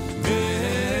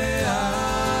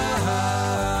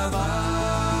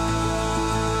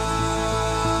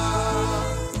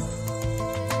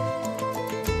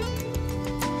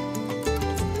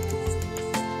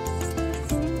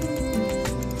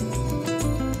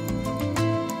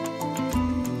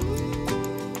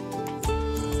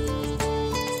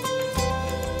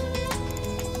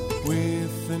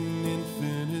With an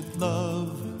infinite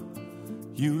love,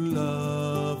 you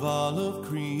love all of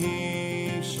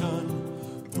creation.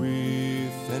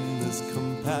 With endless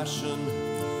compassion,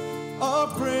 our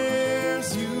prayers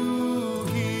you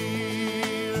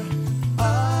hear.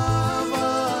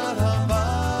 Avar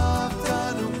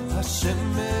ahavtanu, Hashem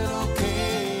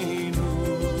Elokeinu.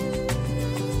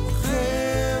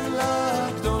 Chemla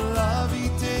gdola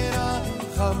v'tera,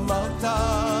 chamarta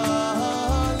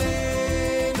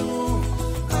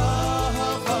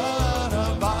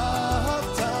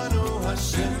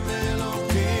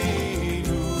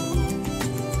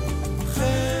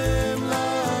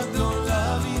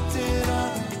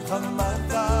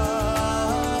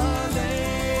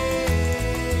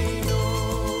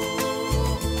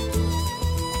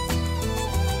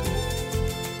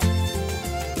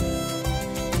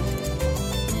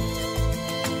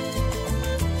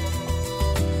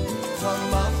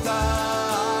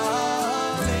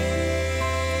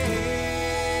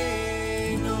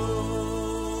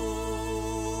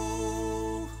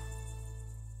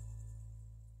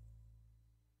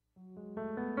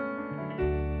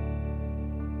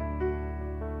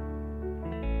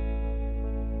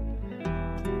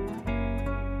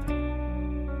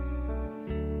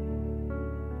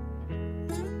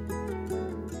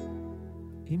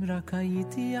אם רק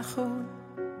הייתי יכול,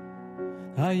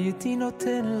 הייתי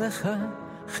נותן לך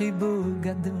חיבוק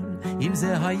גדול. אם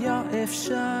זה היה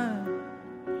אפשר,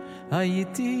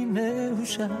 הייתי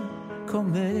מאושר, כה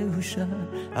מאושר.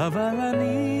 אבל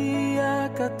אני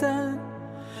הקטן,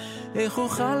 איך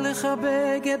אוכל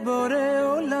לחבק את בורא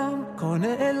עולם, כה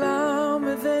נעלם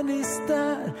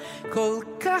ונסתר, כל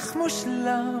כך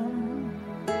מושלם.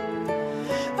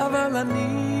 אבל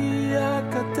אני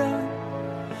הקטן,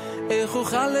 איך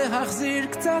אוכל להחזיר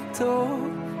קצת טוב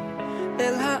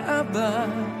אל האבא,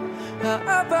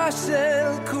 האבא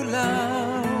של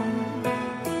כולם.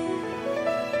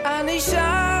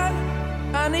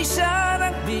 אני שר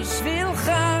רק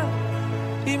בשבילך,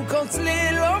 עם כל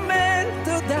צליל אומר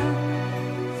תודה,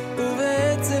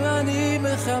 ובעצם אני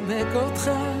מחבק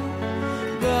אותך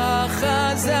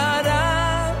בחזרה.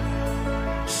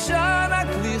 שר רק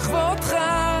לכבודך,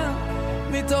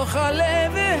 מתוך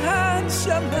הלב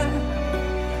והנשמה,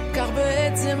 כך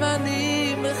בעצם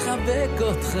אני מחבק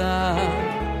אותך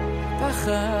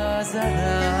בחזרה.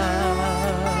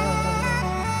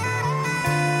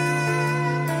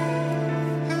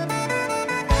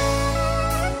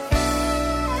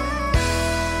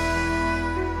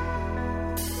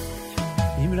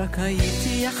 אם רק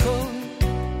הייתי יכול,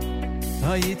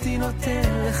 הייתי נותן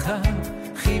לך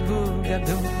חיבוק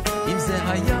גדול. אם זה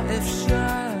היה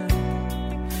אפשר,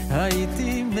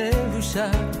 הייתי מאושר,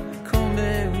 כה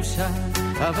מאושר.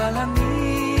 אבל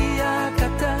אני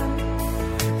הקטן,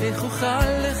 איך אוכל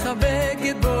לחבק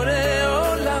את בורא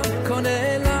עולם, כה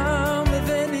נעלם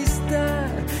ונסתר,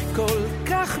 כל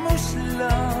כך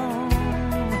מושלם.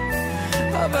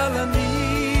 אבל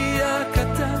אני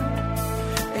הקטן,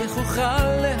 איך אוכל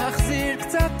להחזיר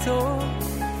קצת טוב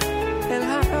אל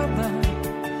האבא,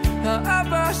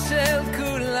 האבא של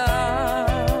כולם.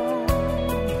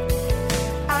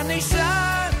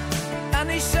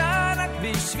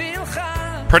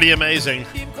 Pretty amazing.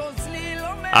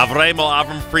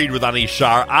 Avram Fried with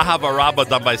Anishar. Ahava Rabba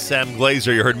done by Sam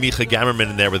Glazer. You heard Micha Gammerman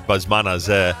in there with Bazman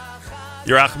Azeh.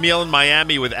 Yerachmiel in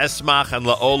Miami with Esmach and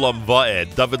La'olam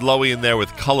Va'ed. David Lowy in there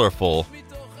with Colorful.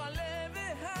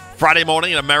 Friday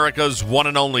morning in America's one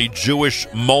and only Jewish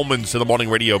Moments in the Morning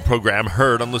radio program,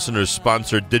 heard on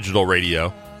listeners-sponsored digital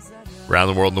radio. Around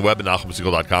the world on the web at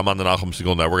NachumSegal.com, on the Nachum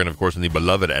Segal Network, and of course on the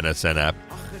beloved NSN app.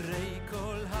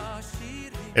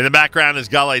 In the background is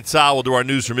Galei Tzahal. We'll do our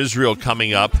news from Israel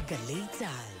coming up.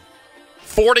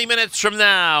 40 minutes from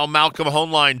now, Malcolm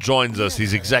Hoenlein joins us.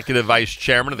 He's Executive Vice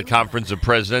Chairman of the Conference of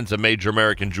Presidents of Major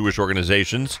American Jewish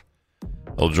Organizations.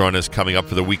 He'll join us coming up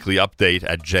for the weekly update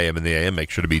at JM in the AM. Make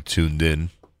sure to be tuned in.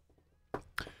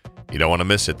 You don't want to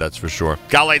miss it, that's for sure.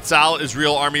 Galei Tzahal,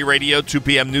 Israel Army Radio, 2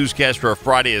 p.m. newscast for a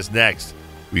Friday is next.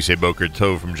 We say Boker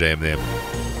Tov from JM in the AM.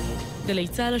 גלי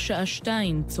צהל השעה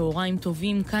 2, צהריים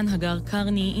טובים, כאן הגר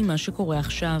קרני עם מה שקורה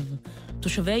עכשיו.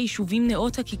 תושבי היישובים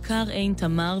נאות הכיכר עין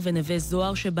תמר ונווה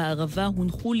זוהר שבערבה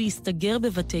הונחו להסתגר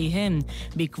בבתיהם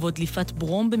בעקבות דליפת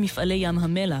ברום במפעלי ים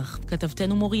המלח.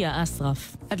 כתבתנו מוריה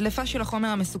אסרף. הדלפה של החומר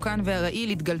המסוכן והרעיל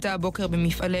התגלתה הבוקר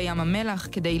במפעלי ים המלח.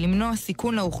 כדי למנוע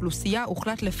סיכון לאוכלוסייה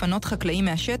הוחלט לפנות חקלאים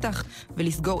מהשטח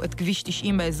ולסגור את כביש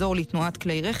 90 באזור לתנועת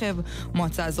כלי רכב.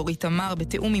 מועצה אזורית תמר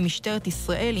בתיאום עם משטרת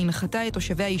ישראל הנחתה את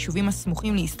תושבי היישובים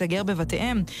הסמוכים להסתגר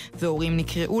בבתיהם, והורים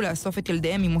נקראו לאסוף את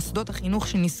ילדיהם ממוסדות החינוך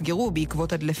שנסגרו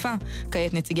בעקבות הדלפה.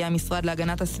 כעת נציגי המשרד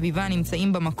להגנת הסביבה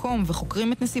נמצאים במקום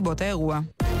וחוקרים את נסיבות האירוע.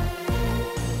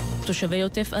 תושבי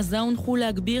עוטף עזה הונחו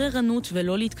להגביר ערנות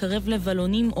ולא להתקרב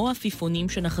לבלונים או עפיפונים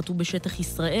שנחתו בשטח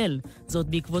ישראל. זאת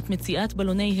בעקבות מציאת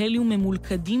בלוני הליום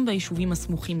ממולכדים ביישובים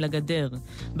הסמוכים לגדר.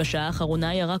 בשעה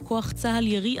האחרונה ירה כוח צהל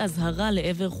ירי אזהרה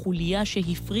לעבר חוליה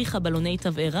שהפריחה בלוני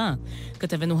תבערה.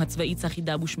 כתבנו הצבאי צחי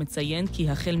דבוש מציין כי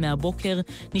החל מהבוקר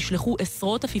נשלחו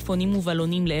עשרות עפיפונים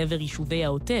ובלונים לעבר יישובי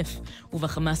העוטף,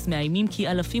 ובחמאס מאיימים כי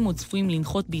אלפים עוד צפויים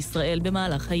לנחות בישראל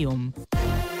במהלך היום.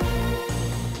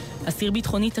 אסיר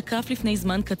ביטחוני תקף לפני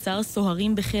זמן קצר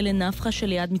סוהרים בכלא נפחה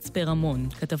שליד מצפה רמון.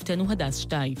 כתבתנו הדס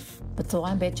שטייף.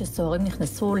 בצהריים בעת שסוהרים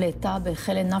נכנסו לתא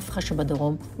בכלא נפחה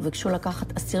שבדרום וביקשו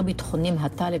לקחת אסיר ביטחוני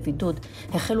מהתא לבידוד,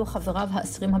 החלו חבריו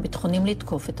האסירים הביטחונים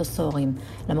לתקוף את הסוהרים.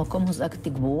 למקום הוזעק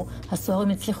תגבור, הסוהרים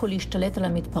הצליחו להשתלט על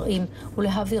המתפרעים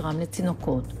ולהעבירם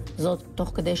לצינוקות. זאת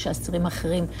תוך כדי שאסירים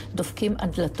אחרים דופקים על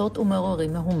דלתות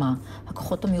ומעוררים מהומה.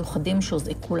 הכוחות המיוחדים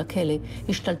שהוזעקו לכלא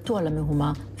השתלטו על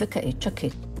המהומה וכעת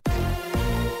שקט.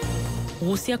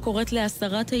 רוסיה קוראת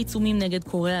להסרת העיצומים נגד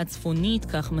קוריאה הצפונית,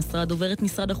 כך מסרה דוברת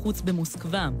משרד החוץ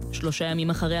במוסקבה. 3 ימים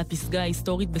אחרי הפסגה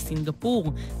ההיסטורית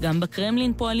בסינגפור, גם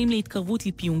בקרמלין פועלים להתקרבות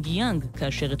לפיונגיאנג,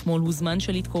 כאשר אתמול הוזמן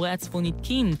שליט קוריאה הצפונית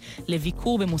קים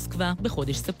לביקור במוסקבה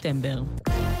בחודש ספטמבר.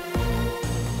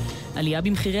 עלייה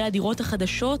במחירי הדירות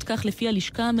החדשות, כך לפי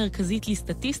הלשכה המרכזית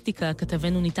לסטטיסטיקה,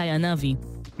 כתבנו ניתאי ענבי.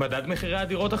 מדד מחירי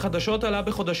הדירות החדשות עלה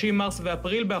בחודשים מרס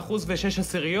ואפריל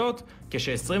ב1.6%,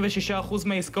 כש-26%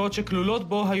 מהעסקאות שכלולות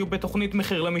בו היו בתוכנית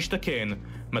מחיר למשתכן.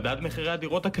 מדד מחירי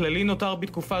הדירות הכללי נותר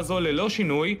בתקופה זו ללא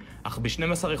שינוי, אך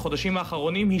ב-12 החודשים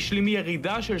האחרונים השלים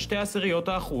ירידה של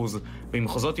 0.2%.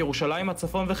 במחוזות ירושלים,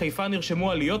 הצפון וחיפה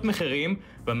נרשמו עליות מחירים,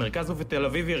 במרכז ובתל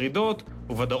אביב ירידות,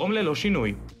 ובדרום ללא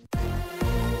שינוי.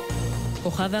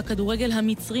 כוכב הכדורגל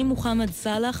המצרי מוחמד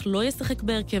סלאח לא ישחק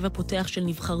בהרכב הפותח של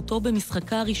נבחרתו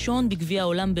במשחקה הראשון בגביע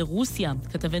העולם ברוסיה,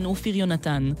 כתבנו אופיר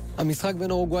יונתן. המשחק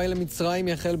בין אורוגוואי למצרים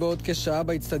יחל בעוד כשעה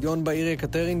באצטדיון בעיר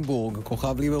יקטרינבורג.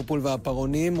 כוכב ליברפול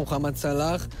והפרונים מוחמד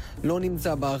סלאח לא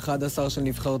נמצא ב-11 של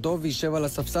נבחרתו וישב על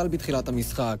הספסל בתחילת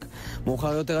המשחק.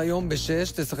 מאוחר יותר היום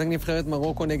ב-6 תשחק נבחרת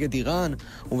מרוקו נגד איראן,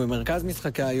 ובמרכז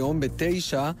משחקי היום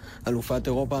ב-9 אלופת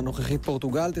אירופה הנוכחית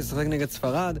פורטוגל תשחק נגד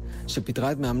ספרד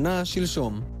שפיטרה את מאמנה שלשום.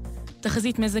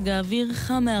 תחזית מזג האוויר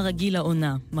חם מהרגיל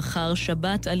לעונה. מחר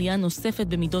שבת עלייה נוספת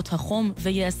במידות החום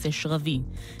ויעשה שרבי.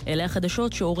 אלה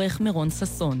החדשות שעורך מרון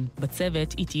ססון.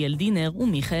 בצוות איטיאל דינר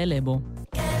ומיכאל לבו.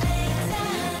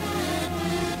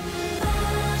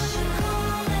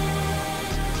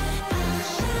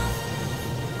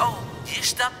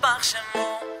 ישתבח שמו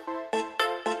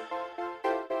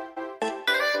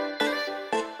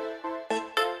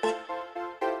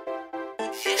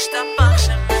ישתבח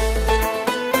שמו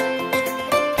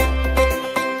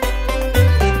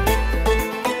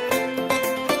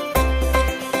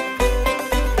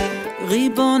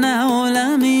ריבון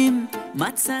העולמים,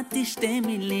 מצאתי 2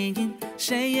 מילים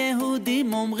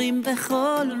שיהודים אומרים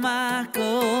בכל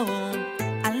מקום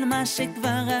על מה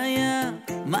שכבר היה,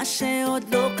 מה שעוד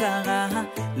לא קרה,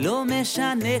 לא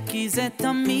משנה כי זה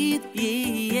תמיד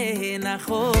יהיה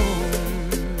נכון.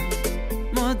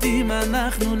 מודים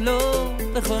אנחנו לא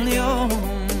בכל יום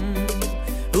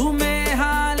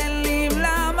ומהללים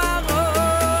למרום.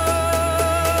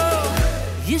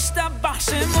 ישתבח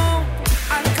שמו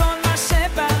על כל מה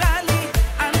שברא לי,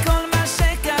 על כל מה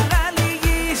שקרה לי.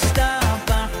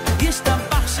 ישתבח,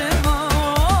 ישתבח שמו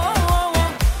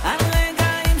על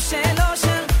רגעים של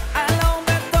אושר, על אור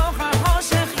בתוך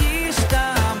החושך.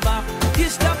 ישתבח,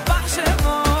 ישתבח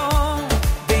שמו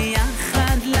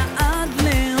ביחד לעד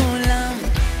לעולם.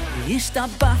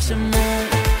 ישתבח שמו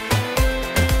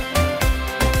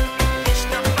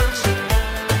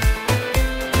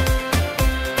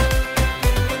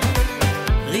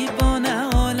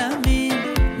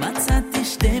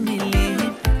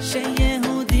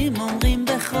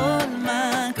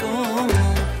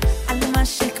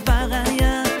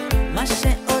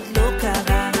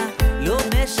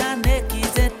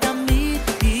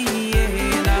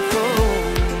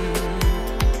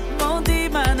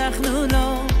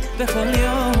בכל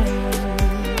יום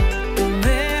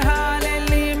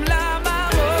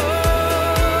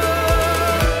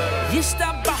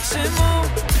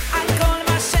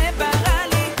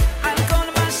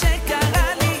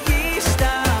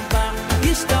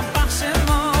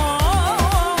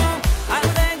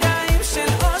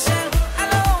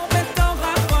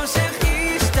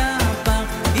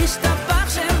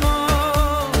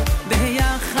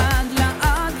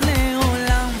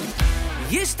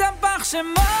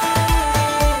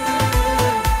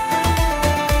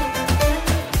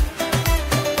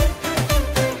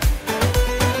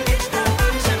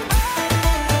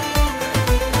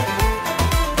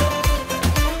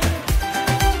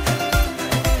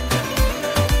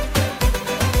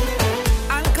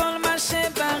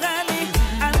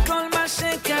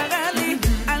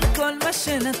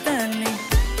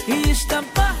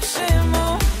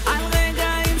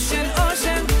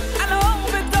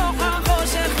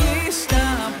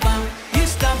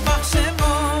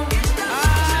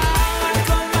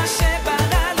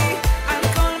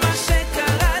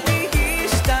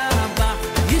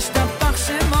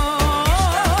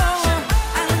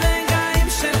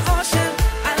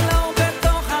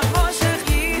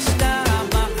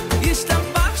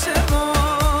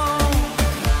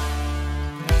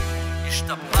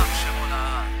ישתבח שמו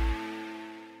לעד.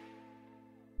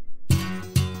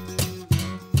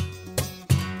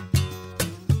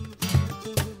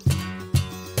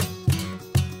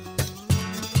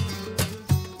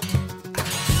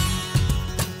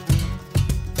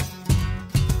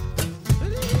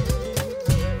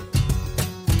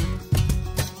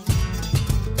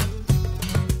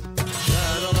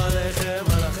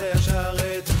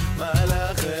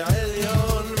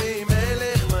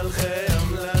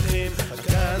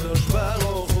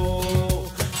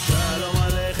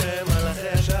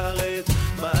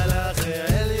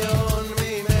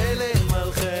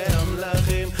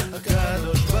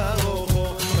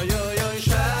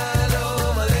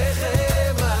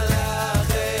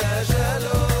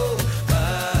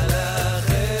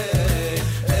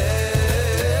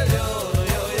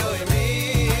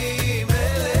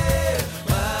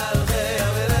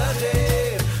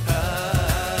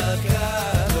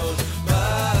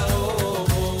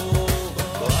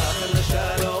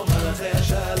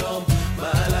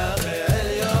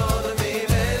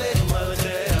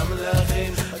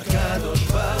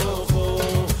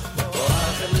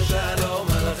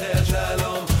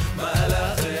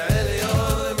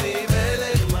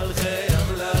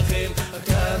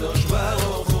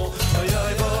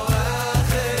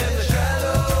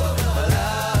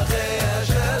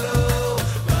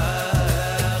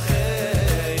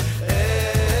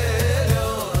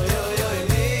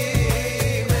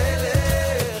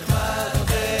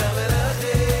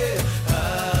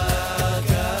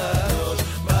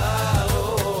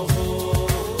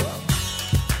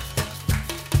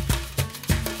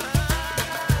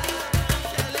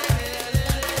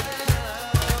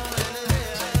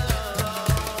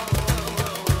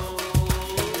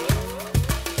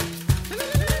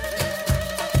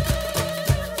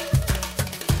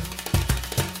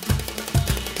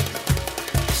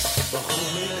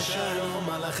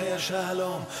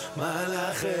 שלום,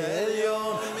 מלאך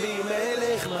עליון,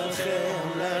 ממלך מלכי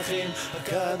המלכים,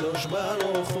 הקדוש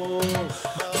ברוך הוא.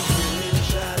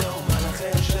 שלום,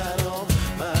 מלאכי שלום,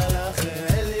 מלאך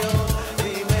עליון,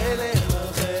 ממלך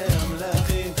מלכי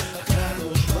המלכים,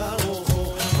 הקדוש ברוך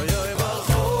הוא. אוי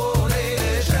ברכו לי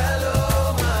לשלום,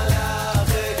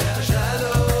 מלאכי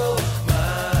שלום, מלאכי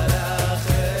עליון,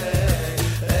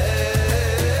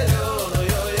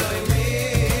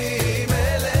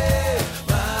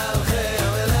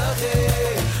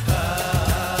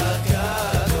 אוי ממלך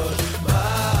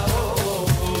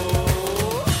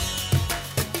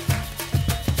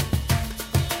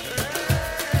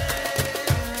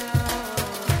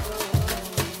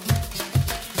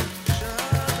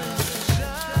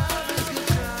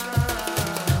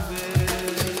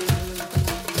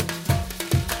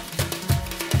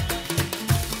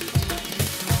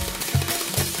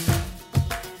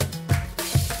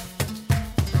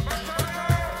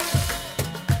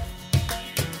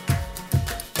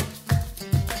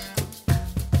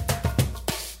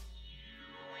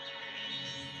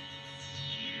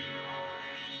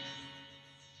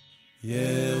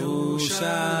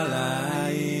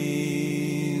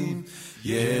ירושלים,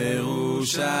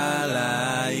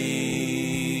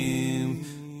 ירושלים,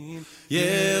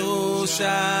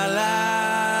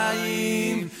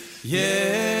 ירושלים,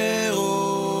 ירושלים.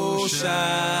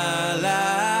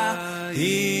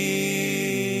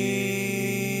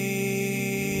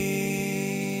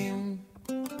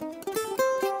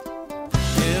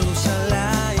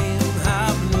 ירושלים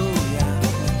הבנויה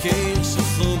כעיר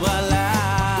שחוברה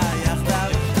לה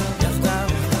יחדיו, יחדיו.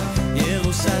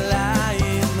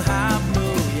 ירושלים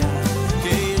הבנויה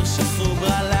כעיר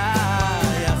שחוברה לה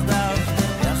יחדיו,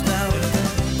 יחדיו.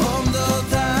 עומדות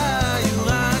היו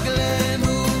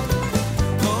רגלינו,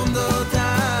 עומדות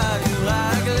היו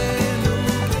רגלינו,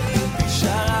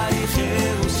 בשער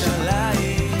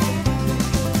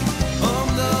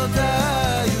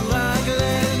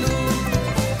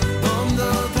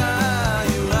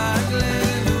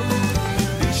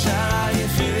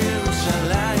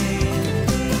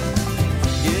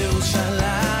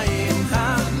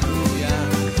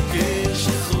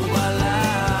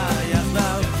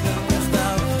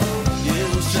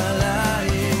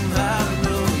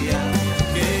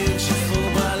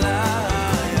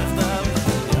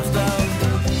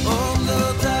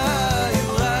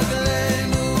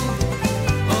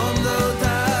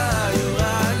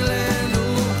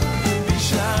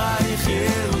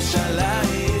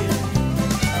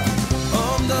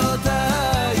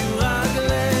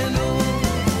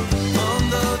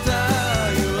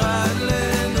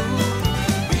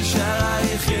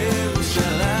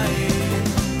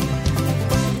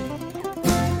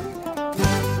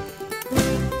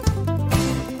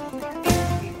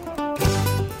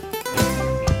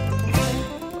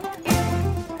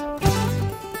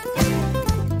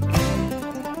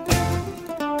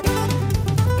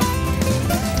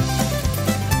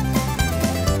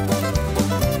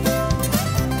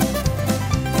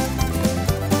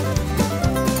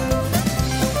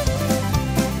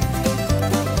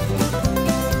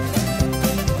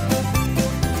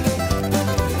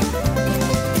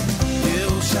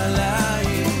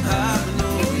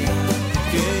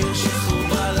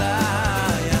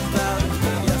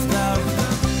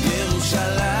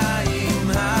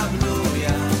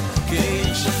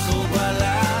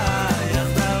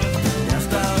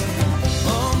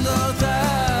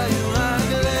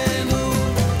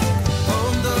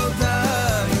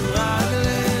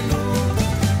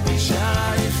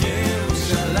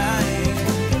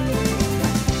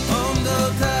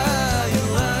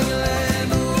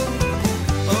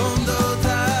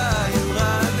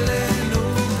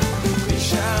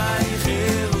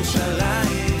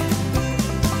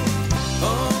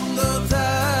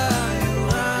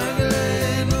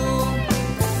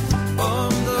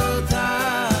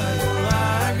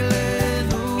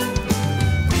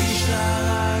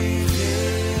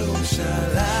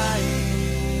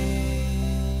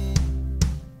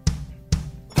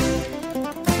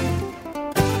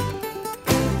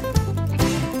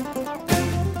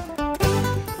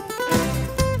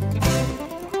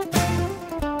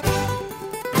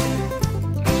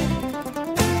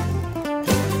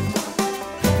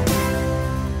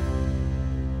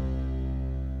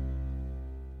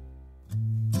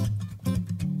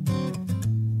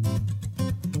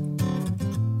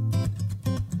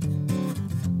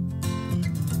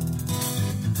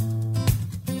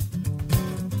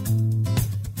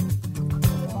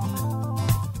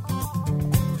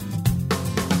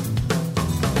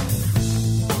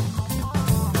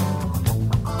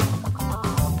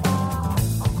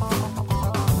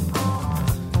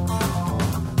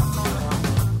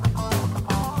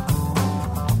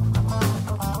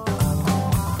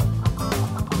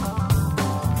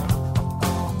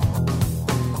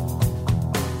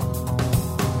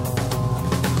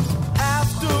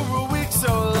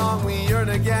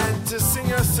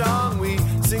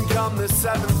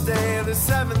the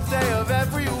seventh day of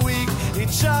every week.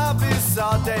 Each Shabbos,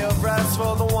 our day of rest.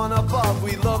 For the one above,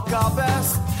 we look our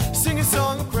best. Sing a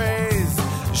song of praise.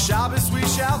 Shabbos we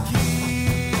shall keep.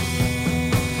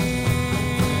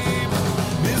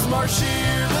 Mizmar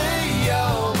Shir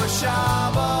Le'yom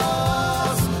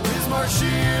HaShabbos. Mizmar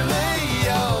Shir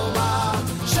Le'yom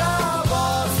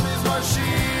HaShabbos. Mizmar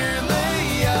Shir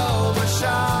Le'yom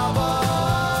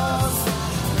HaShabbos.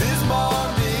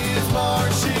 Mizmar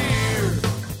Shir.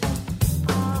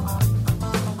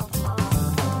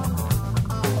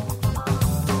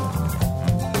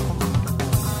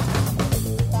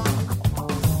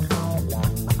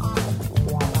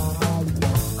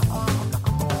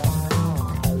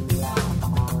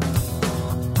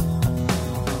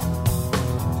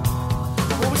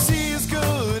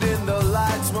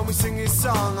 We sing his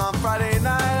song on Friday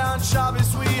night. On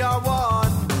Shabbos we are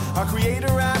one, our creator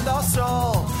and our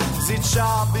soul. Zit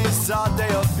Shabbos, our day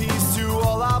of peace to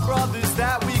all our brothers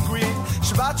that we greet.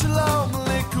 Shabbat Shalom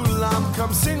Likulam,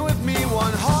 come sing with me,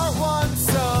 one heart, one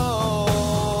soul.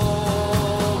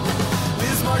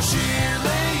 Mizmar Shir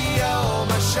Le'yom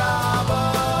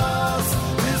HaShabbos.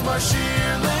 Mizmar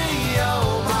Shir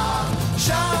Le'yom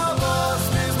HaShabbos.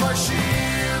 Mizmar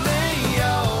Shir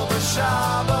Le'yom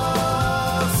HaShabbos.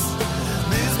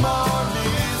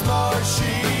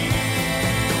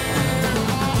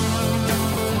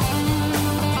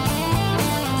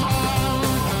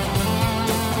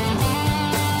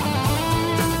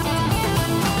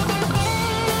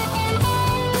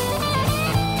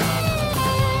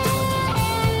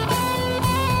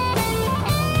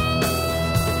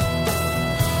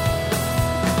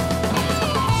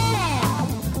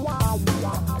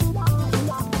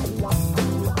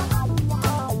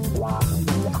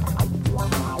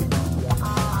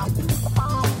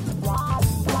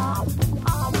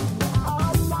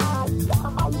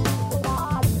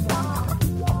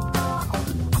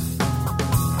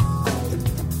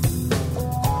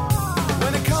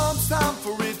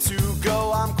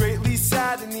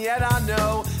 Yet I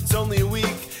know it's only a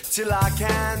week till I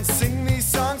can sing these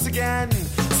songs again.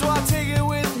 So I take it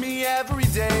with me every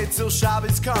day till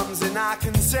Shabbos comes and I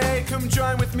can say, come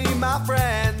join with me, my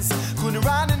friends.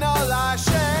 Hoenlein and all I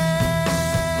share.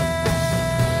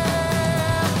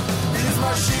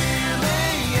 Mizmar Shir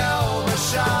Le'yom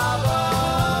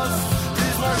HaShabbos.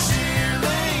 Mizmar Shir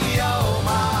Le'yom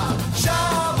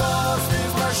HaShabbos.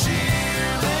 Mizmar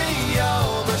Shir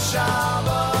Le'yom HaShabbos.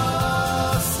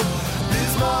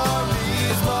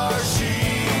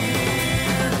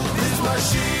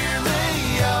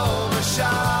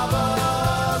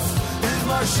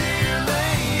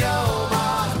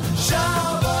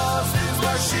 Shabbos,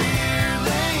 Mizmar Shir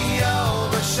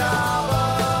Le'yom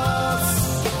HaShabbos.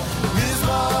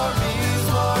 Mizmar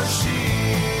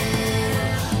Shir Le'yom HaShabbos.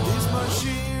 Mizmar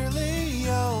Shir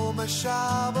Le'yom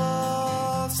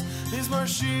HaShabbos. Mizmar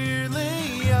Shir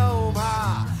Le'yom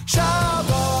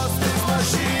HaShabbos. Mizmar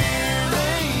Shir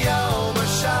Le'yom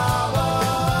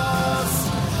HaShabbos.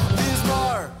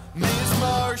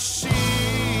 Mizmar Shir.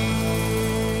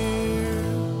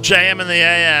 JM in the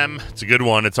AM. It's a good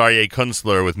one. It's Aryeh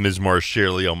Kunstler with Mizmar Shir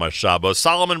Le'yom HaShabbos.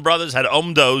 Solomon Brothers had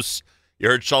Omdos. You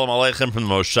heard Shalom Aleichem from the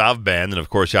Moshav Band. And, of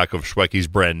course, Yaakov Shwekey's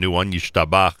brand new one,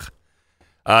 Yishtabach.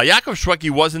 Yaakov Shwekey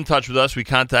was in touch with us. We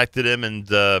contacted him,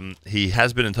 and he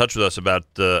has been in touch with us about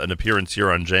an appearance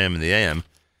here on JM in the AM.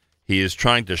 He is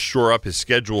trying to shore up his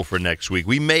schedule for next week.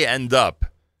 We may end up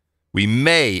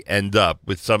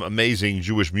with some amazing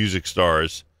Jewish music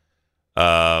stars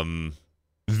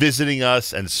visiting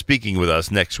us and speaking with us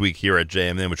next week here at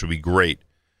JMN, which will be great.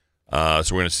 So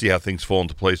we're going to see how things fall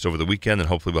into place over the weekend, and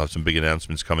hopefully we'll have some big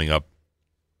announcements coming up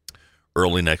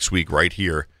early next week right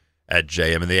here at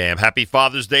JM in the AM. Happy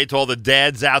Father's Day to all the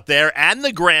dads out there and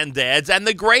the granddads and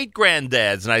the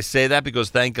great-granddads. And I say that because,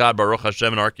 thank God, Baruch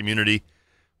Hashem, in our community,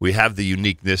 we have the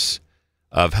uniqueness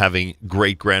of having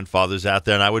great-grandfathers out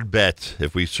there. And I would bet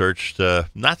if we searched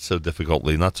not so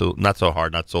difficultly, not so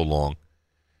hard, not so long,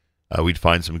 we'd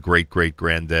find some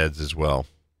great-great-granddads as well.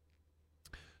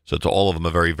 So to all of them,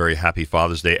 a very, very happy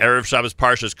Father's Day. Erev Shabbos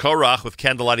Parshas Korach with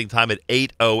candlelighting time at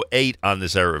 8:08 on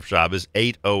this Erev Shabbos.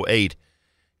 8:08,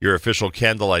 your official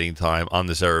candlelighting time on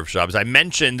this Erev Shabbos. I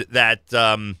mentioned that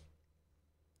the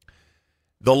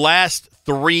last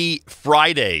 3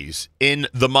 Fridays in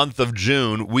the month of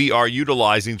June, we are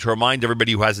utilizing to remind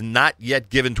everybody who has not yet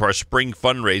given to our spring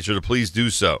fundraiser to please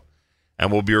do so.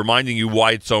 And we'll be reminding you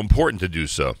why it's so important to do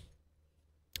so.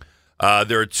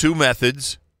 There are 2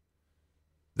 methods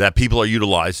that people are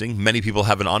utilizing. Many people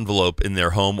have an envelope in their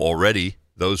home already.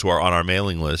 Those who are on our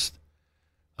mailing list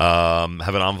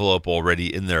have an envelope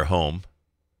already in their home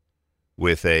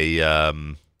with a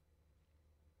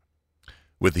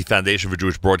with the Foundation for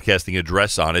Jewish Broadcasting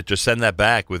address on it. Just send that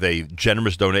back with a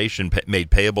generous donation made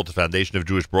payable to Foundation of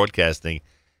Jewish Broadcasting,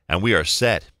 and we are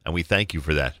set, and we thank you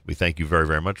for that. We thank you very,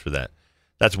 very much for that.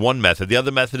 That's one method. The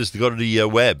other method is to go to the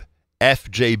web,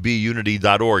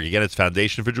 fjbunity.org. Again, it's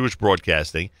Foundation for Jewish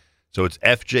Broadcasting, so it's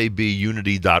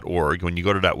fjbunity.org. When you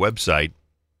go to that website,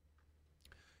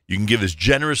 you can give as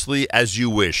generously as you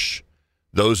wish.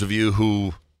 Those of you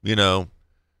who,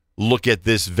 look at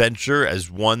this venture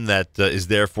as one that is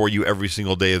there for you every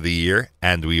single day of the year,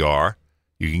 and we are,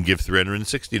 you can give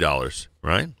 $360,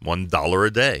 right? $1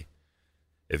 a day.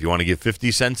 If you want to give 50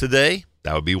 cents a day,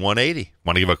 that would be $180.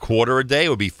 Want to give a quarter a day, it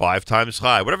would be 5 times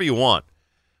high. Whatever you want.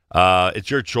 It's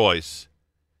your choice.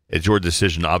 It's your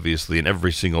decision, obviously, and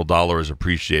every single dollar is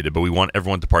appreciated, but we want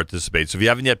everyone to participate. So if you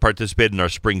haven't yet participated in our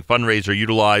spring fundraiser,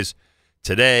 utilize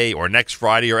today or next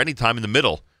Friday or any time in the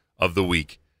middle of the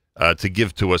week to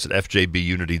give to us at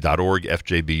fjbunity.org,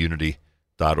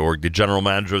 fjbunity.org. The general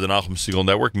manager of the Nachum Segal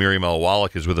Network, Miriam L.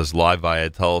 Wallach, is with us live via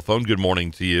telephone. Good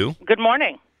morning to you. Good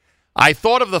morning. I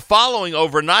thought of the following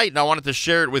overnight, and I wanted to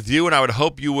share it with you, and I would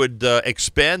hope you would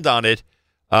expand on it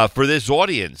for this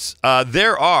audience.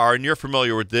 There are, and you're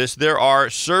familiar with this, there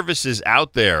are services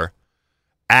out there,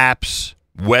 apps,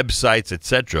 websites,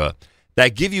 etc.,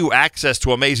 that give you access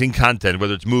to amazing content,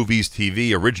 whether it's movies,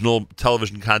 TV, original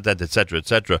television content, etc.,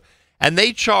 etc. And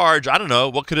they charge, I don't know,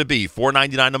 what could it be?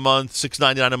 $4.99 a month,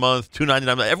 $6.99 a month, $2.99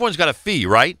 a month. Everyone's got a fee,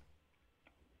 right?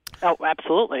 Oh,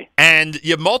 absolutely. And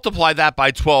you multiply that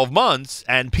by 12 months,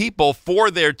 and people,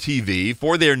 for their TV,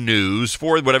 for their news,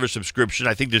 for whatever subscription,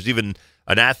 I think there's even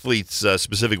an athlete's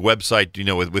specific website,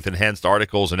 with enhanced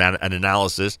articles and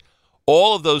analysis.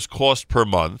 All of those cost per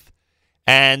month.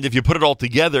 And if you put it all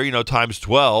together, times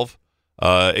 12,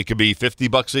 it could be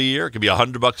 $50 a year. It could be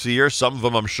 $100 a year. Some of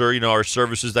them, I'm sure, are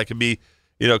services that can be,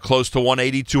 close to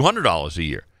 $180, $200 a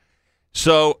year.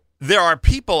 So there are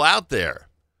people out there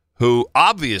who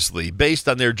obviously, based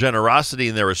on their generosity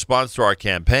and their response to our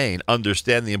campaign,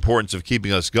 understand the importance of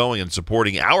keeping us going and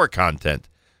supporting our content,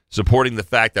 supporting the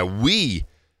fact that we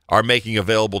are making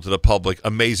available to the public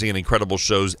amazing and incredible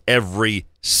shows every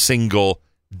single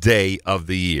day of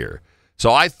the year.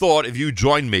 So I thought if you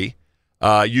joined me,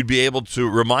 you'd be able to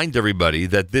remind everybody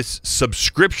that this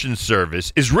subscription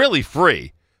service is really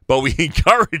free, but we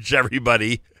encourage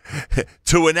everybody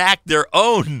to enact their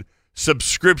own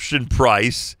subscription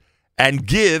price and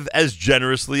give as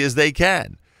generously as they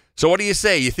can. So what do you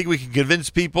say? You think we can convince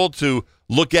people to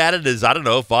look at it as, I don't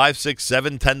know, $5,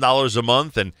 $6, $7, $10 a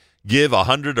month and give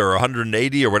 $100 or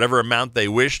 $180 or whatever amount they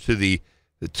wish to the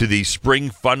spring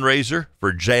fundraiser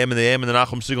for JM and the AM and the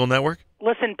Nachum Segal Network?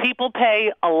 Listen, people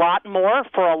pay a lot more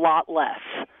for a lot less.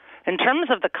 In terms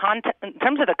of the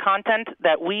content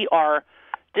that we are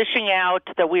dishing out,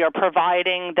 that we are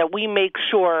providing, that we make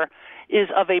sure is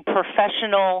of a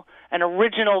professional and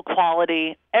original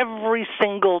quality every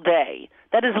single day.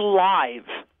 That is live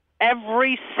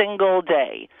every single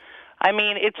day. I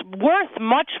mean, it's worth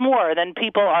much more than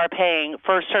people are paying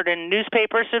for certain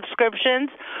newspaper subscriptions,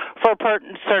 for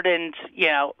certain,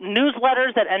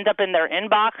 newsletters that end up in their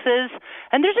inboxes.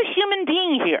 And there's a human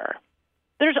being here.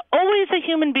 There's always a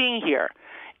human being here.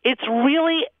 It's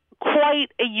really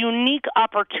quite a unique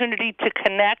opportunity to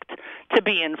connect, to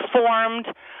be informed.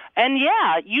 And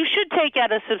yeah, you should take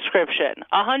out a subscription,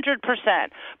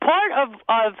 100%. Part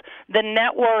of the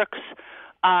network's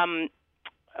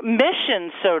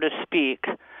mission, so to speak,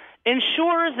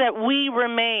 ensures that we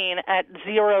remain at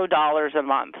 $0 a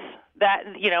month. That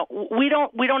we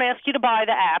don't ask you to buy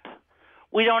the app.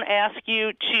 We don't ask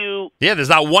you to. Yeah, there's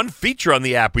not one feature on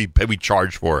the app we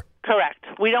charge for. Correct.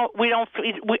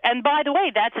 And by the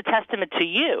way, that's a testament to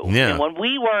you. Yeah. And when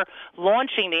we were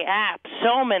launching the app,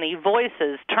 so many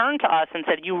voices turned to us and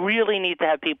said, "You really need to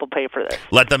have people pay for this.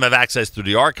 Let them have access to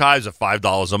the archives at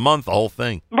 $5 a month, the whole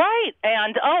thing." Right.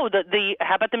 And the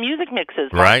how about the music mixes?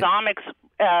 Right. Balsamic's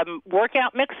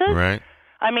workout mixes. Right.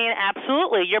 I mean,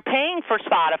 absolutely. You're paying for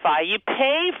Spotify. You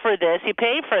pay for this. You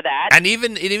pay for that. And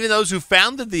even those who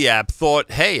founded the app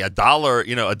thought, hey,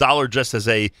 $1 just as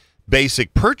a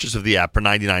basic purchase of the app for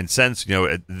 99 cents,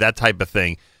 that type of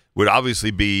thing would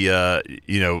obviously be, a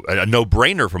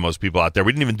no-brainer for most people out there.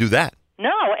 We didn't even do that. No,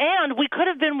 and we could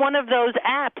have been one of those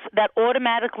apps that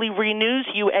automatically renews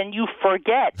you and you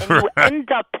forget, and you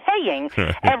end up paying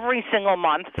every single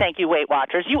month. Thank you, Weight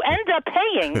Watchers. You end up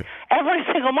paying every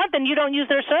single month, and you don't use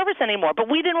their service anymore. But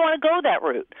we didn't want to go that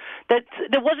route.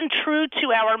 That wasn't true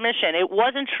to our mission. It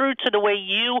wasn't true to the way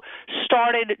you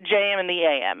started JM and the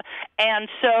AM. And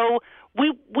so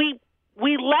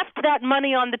we left that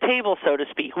money on the table, so to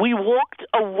speak. We walked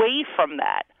away from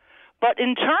that. But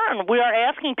in turn, we are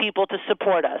asking people to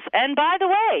support us. And by the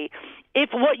way,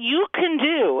 if what you can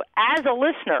do as a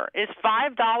listener is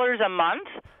 $5 a month,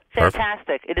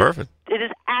 fantastic. Perfect. It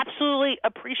is absolutely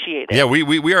appreciated. Yeah,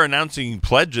 we are announcing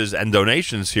pledges and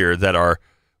donations here that are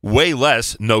way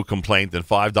less, no complaint, than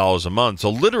 $5 a month.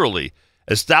 So literally,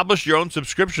 establish your own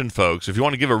subscription, folks. If you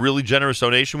want to give a really generous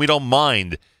donation, we don't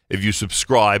mind if you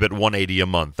subscribe at $180 a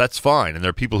month. That's fine, and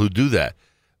there are people who do that.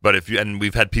 But if you, and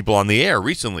we've had people on the air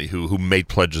recently who made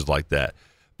pledges like that.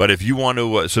 But if you want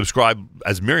to subscribe,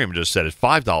 as Miriam just said, at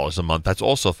 $5 a month, that's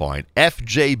also fine.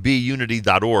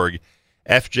 FJBunity.org,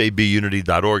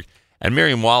 FJBunity.org. And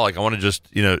Miriam Wallach, I want to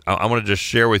just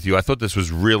share with you. I thought this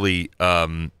was really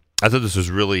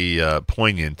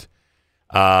poignant.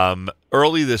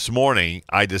 Early this morning,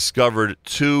 I discovered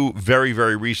two very,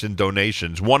 very recent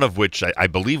donations. One of which I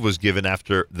believe was given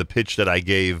after the pitch that I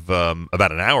gave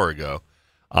about an hour ago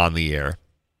on the air.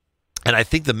 And I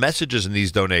think the messages in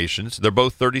these donations, they're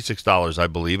both $36, I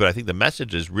believe, but I think the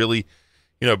messages really,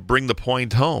 bring the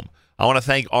point home. I want to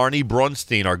thank Arnie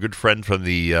Bronstein, our good friend from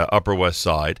the Upper West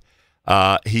Side.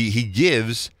 He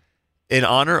gives in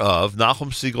honor of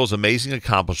Nachum Siegel's amazing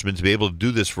accomplishment to be able to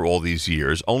do this for all these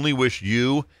years. Only wish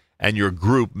you and your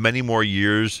group many more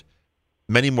years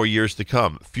to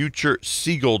come. Future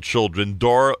Siegel children,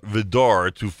 Dor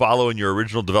Vidor, to follow in your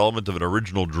original development of an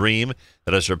original dream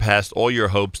that has surpassed all your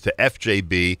hopes. To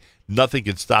FJB, nothing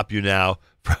can stop you now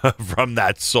from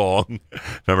that song.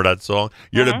 Remember that song?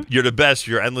 You're the best.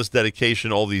 Your endless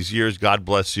dedication all these years. God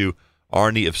bless you,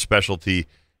 Arnie of Specialty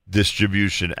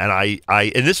Distribution. And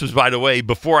and this was, by the way,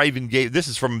 before I even gave, this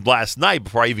is from last night,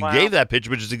 before I even gave that pitch,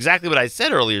 which is exactly what I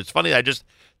said earlier. It's funny, I just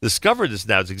discovered this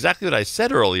now. It's exactly what I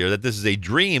said earlier, that this is a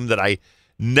dream that I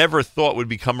never thought would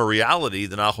become a reality,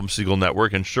 the Nachum Siegel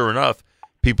Network. And sure enough,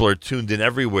 people are tuned in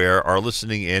everywhere, are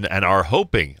listening in, and are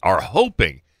hoping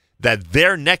that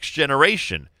their next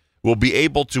generation will be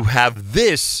able to have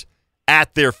this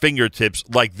at their fingertips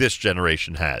like this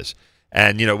generation has.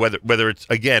 And, whether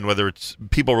it's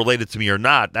people related to me or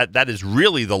not, that is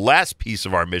really the last piece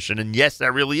of our mission. And yes,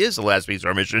 that really is the last piece of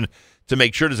our mission, to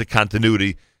make sure there's a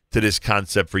continuity to this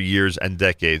concept for years and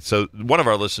decades. So one of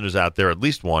our listeners out there, at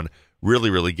least one, really,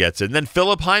 really gets it. And then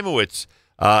Philip Heimowitz,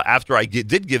 after I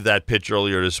did give that pitch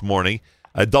earlier this morning,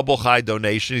 a double high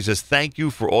donation. He says, thank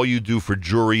you for all you do for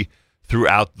Jewry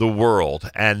throughout the world.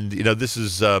 And, this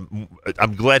is, I'm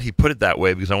glad he put it that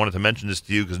way, because I wanted to mention this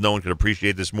to you because no one could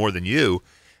appreciate this more than you.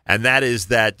 And that is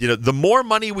that, the more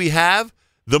money we have,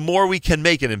 the more we can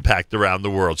make an impact around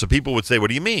the world. So people would say, what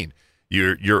do you mean?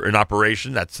 You're an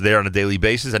operation that's there on a daily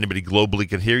basis. Anybody globally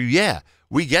can hear you. Yeah,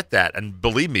 we get that. And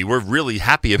believe me, we're really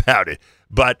happy about it.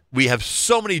 But we have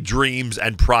so many dreams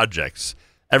and projects.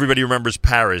 Everybody remembers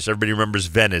Paris. Everybody remembers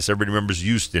Venice. Everybody remembers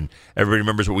Houston. Everybody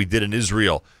remembers what we did in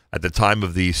Israel at the time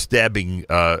of the stabbing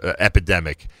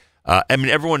epidemic.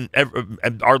 Everyone,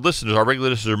 our listeners, our regular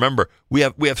listeners, remember, we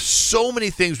have so many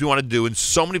things we want to do in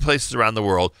so many places around the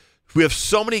world. We have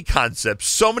so many concepts,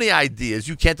 so many ideas.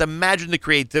 You can't imagine the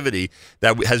creativity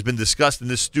that has been discussed in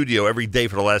this studio every day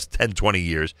for the last 10, 20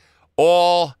 years.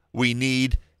 All we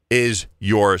need is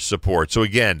your support. So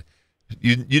again,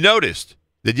 you noticed.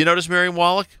 Did you notice, Miriam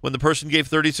Wallach, when the person gave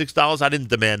 $36? I didn't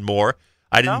demand more.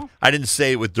 I didn't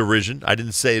say it with derision. I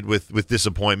didn't say it with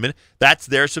disappointment. That's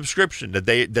their subscription that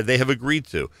they have agreed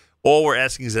to. All we're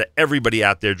asking is that everybody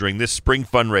out there during this spring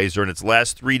fundraiser in its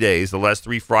last 3 days, the last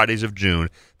 3 Fridays of June,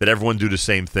 that everyone do the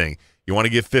same thing. You want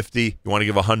to give 50, you want to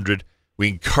give 100, we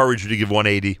encourage you to give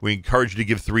 180, we encourage you to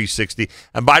give 360.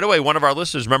 And by the way, one of our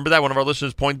listeners, remember that? One of our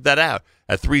listeners pointed that out.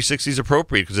 At 360 is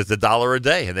appropriate because it's $1 a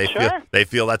day, and they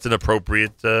feel that's an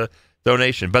appropriate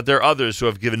donation. But there are others who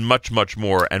have given much, much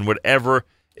more, and whatever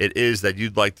it is that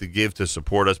you'd like to give to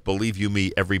support us, believe you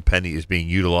me, every penny is being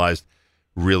utilized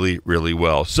really, really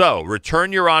well. So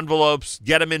return your envelopes,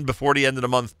 get them in before the end of the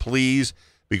month, please,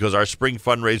 because our spring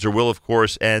fundraiser will, of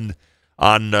course, end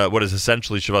on what is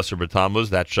essentially Shavuos B'Tammuz,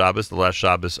 that Shabbos, the last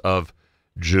Shabbos of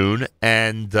June,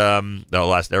 and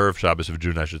last Erev Shabbos of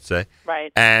June, I should say.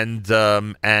 Right. And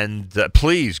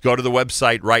please go to the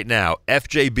website right now,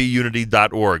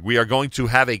 fjbunity.org. We are going to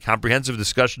have a comprehensive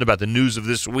discussion about the news of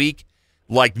this week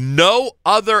like no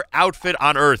other outfit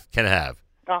on earth can have.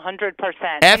 100%.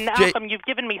 And Malcolm, you've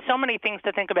given me so many things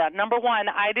to think about. Number one,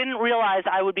 I didn't realize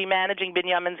I would be managing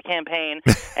Binyamin's campaign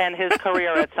and his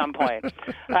career at some point.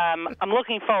 I'm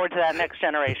looking forward to that next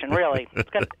generation, really. It's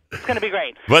going to be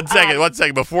great. One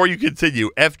second. Before you continue,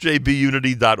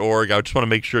 fjbunity.org. I just want to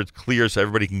make sure it's clear so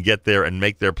everybody can get there and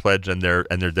make their pledge and their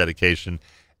dedication.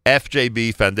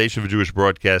 FJB, Foundation for Jewish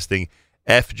Broadcasting,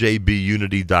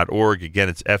 fjbunity.org. Again,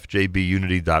 it's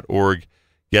fjbunity.org.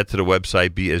 get to the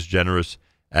website, be as generous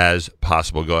as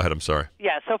possible. Go ahead. I'm sorry.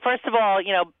 Yeah, so first of all,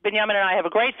 Binyamin and I have a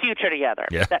great future together.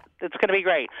 Yeah. It's going to be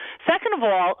great. Second of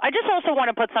all, I just also want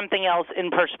to put something else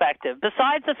in perspective.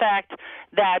 Besides the fact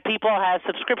that people have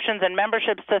subscriptions and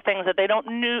memberships to things that they don't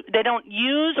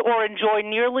use or enjoy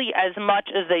nearly as much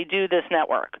as they do this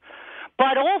network.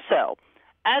 But also,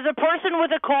 as a person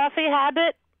with a coffee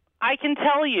habit, I can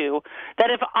tell you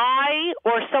that if I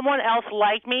or someone else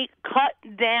like me cut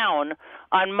down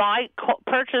on my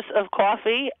purchase of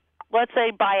coffee, let's say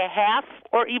by a half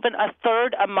or even a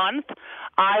third a month,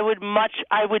 I would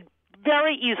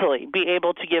very easily be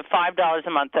able to give $5 a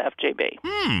month to FJB.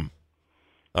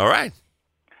 All right.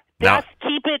 Just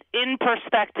keep it in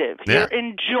perspective. Yeah. You're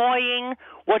enjoying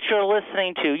what you're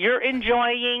listening to. You're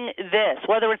enjoying this,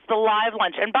 whether it's the live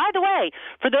lunch. And by the way,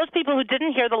 for those people who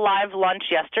didn't hear the live lunch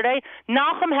yesterday,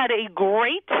 Nachum had a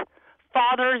great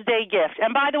Father's Day gift.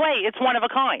 And by the way, it's one of a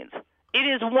kind. It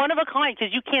is one of a kind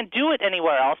because you can't do it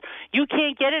anywhere else. You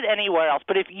can't get it anywhere else.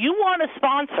 But if you want to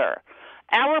sponsor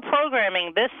our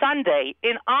programming this Sunday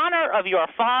in honor of your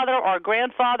father or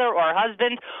grandfather or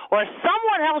husband or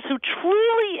someone else who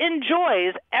truly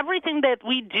enjoys everything that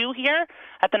we do here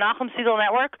at the Nachum Segal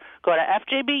Network, go to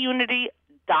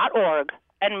fjbunity.org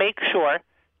and make sure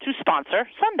to sponsor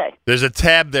Sunday. There's a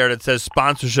tab there that says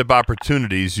sponsorship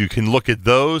opportunities. You can look at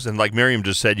those, and like Miriam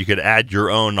just said, you could add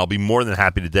your own. I'll be more than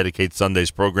happy to dedicate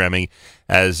Sunday's programming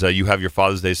as you have your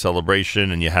Father's Day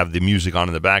celebration and you have the music on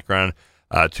in the background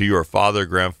to your father,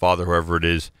 grandfather, whoever it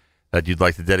is that you'd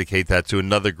like to dedicate that to.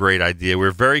 Another great idea.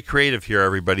 We're very creative here,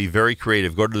 everybody, very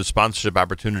creative. Go to the sponsorship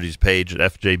opportunities page at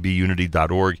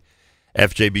fjbunity.org.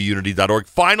 fjbunity.org.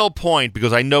 Final point,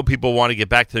 because I know people want to get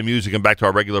back to the music and back to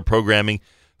our regular programming.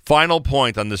 Final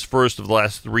point on this first of the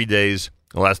last 3 days,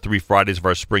 the last 3 Fridays of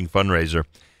our spring fundraiser,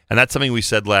 and that's something we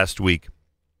said last week.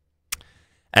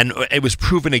 And it was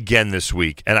proven again this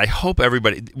week. And I hope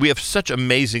everybody, we have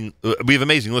amazing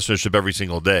listenership every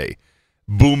single day.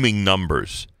 Booming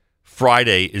numbers.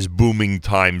 Friday is booming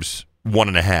times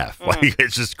 1.5. Like,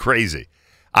 it's just crazy.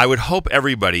 I would hope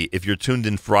everybody, if you're tuned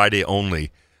in Friday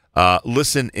only,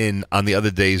 listen in on the other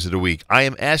days of the week. I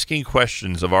am asking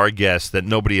questions of our guests that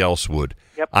nobody else would.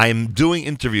 Yep. I am doing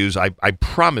interviews. I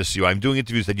promise you, I'm doing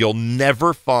interviews that you'll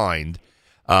never find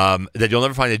a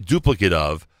duplicate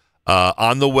of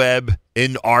on the web,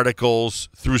 in articles,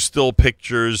 through still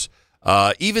pictures,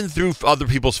 even through other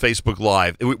people's Facebook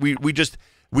Live.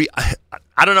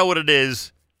 I don't know what it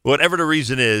is. Whatever the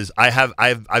reason is,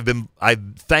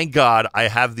 thank God I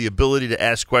have the ability to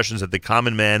ask questions that the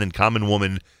common man and common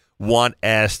woman want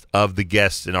asked of the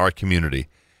guests in our community.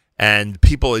 And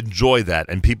people enjoy that,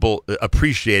 and people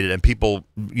appreciate it, and people,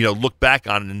 look back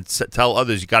on it and tell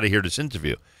others, you got to hear this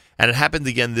interview. And it happened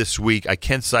again this week. I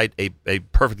can't cite a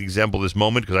perfect example this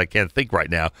moment because I can't think right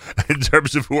now in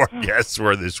terms of who our guests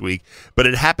were this week. But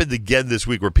it happened again this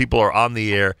week where people are on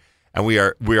the air, and we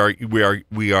are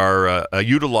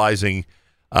utilizing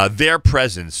their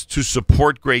presence to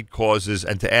support great causes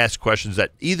and to ask questions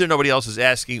that either nobody else is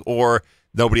asking or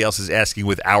nobody else is asking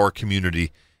with our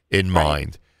community in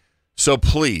mind. So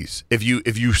please, if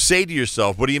you say to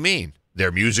yourself, what do you mean? There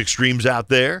are music streams out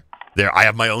there. I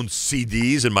have my own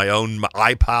CDs and my own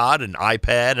iPod and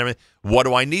iPad. I mean, what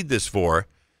do I need this for?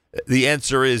 The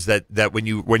answer is that when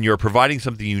you're providing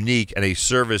something unique and a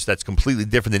service that's completely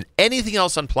different than anything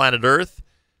else on planet Earth,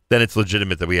 then it's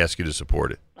legitimate that we ask you to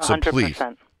support it. So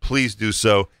 100%. please do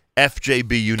so.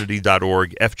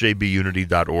 fjbunity.org,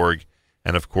 fjbunity.org,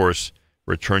 and of course,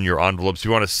 return your envelopes. If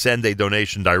you want to send a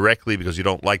donation directly because you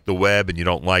don't like the web and you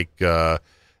don't like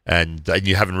and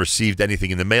you haven't received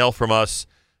anything in the mail from us,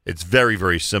 it's very,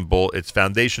 very simple. It's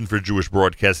Foundation for Jewish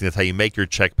Broadcasting. That's how you make your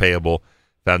check payable.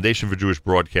 Foundation for Jewish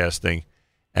Broadcasting.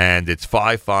 And it's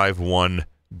 551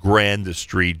 Grand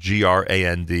Street,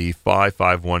 Grand,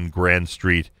 551 Grand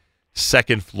Street,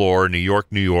 2nd floor, New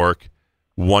York,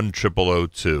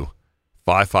 10002.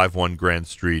 551 Grand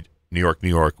Street, New York,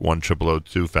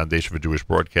 10002. Foundation for Jewish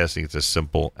Broadcasting. It's as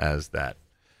simple as that.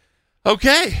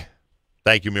 Okay.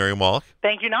 Thank you, Miriam Wallach.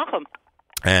 Thank you, Nachum.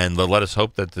 And let us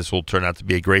hope that this will turn out to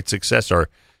be a great success, our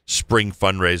spring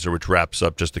fundraiser, which wraps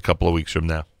up just a couple of weeks from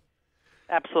now.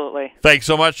 Absolutely. Thanks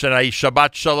so much, and a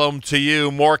Shabbat Shalom to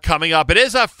you. More coming up. It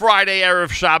is a Friday,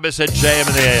 Erev Shabbos at JM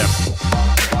in the AM.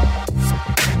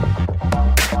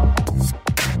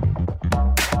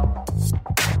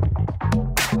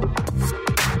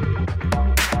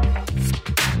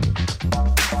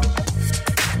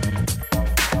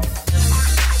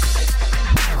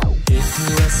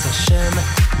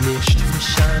 Nicht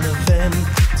mishan ven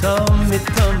Tomit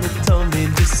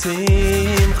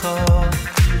besimcha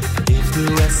If du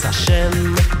es es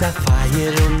Hashem mit der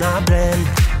Feier und der Brenn.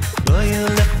 Lo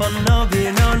Yulefano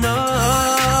Binono.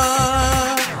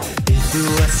 Du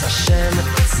es Hashem,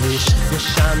 nicht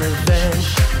Mishane Ben.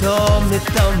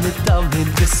 Tomit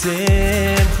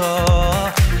besimcho.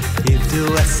 If du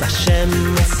es Hashem,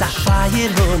 es a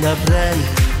Feier und der Brenn.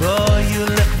 Lo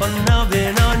Yulefano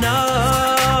Binono.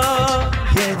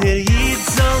 Jeder Jid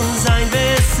soll sein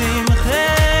besimche.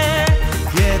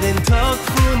 Jeden Tag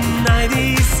von Neidi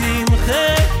Simche.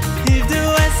 If du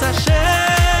es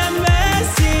Hashem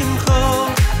besimcho.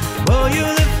 Lo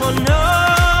Yulefano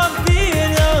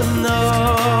Binono.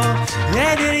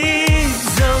 Jeder Jid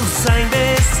soll sein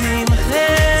besimche.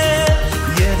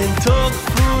 Jeden Tag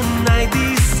von Neidi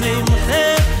Simche.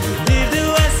 If du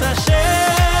es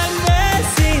Hashem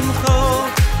besimcho.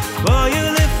 Lo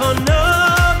Yulefano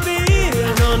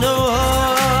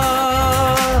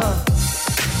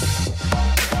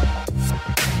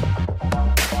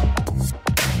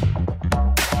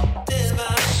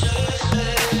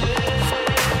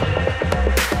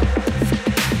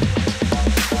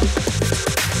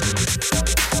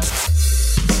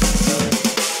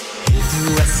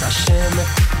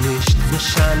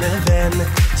Mishane ben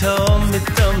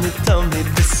Tomit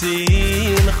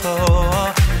besimcho.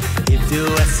 If du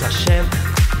es Hashem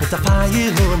mit der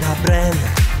Feier und der Brenn.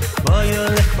 Boy, you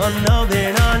live on no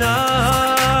Binono.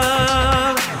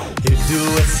 If du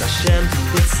es Hashem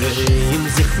mit Zerim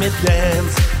sich mit dem.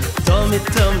 Tomit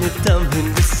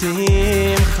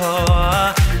besimcho.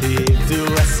 If du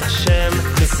es Hashem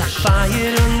mit der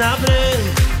Feier und der Brenn.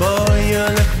 Boy, you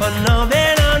live on no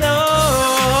Binono.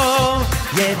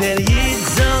 Jeder Jid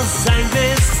soll sein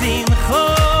besimcho.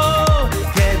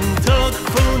 Jeden Tag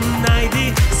von Neidi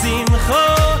Simcho.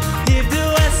 If du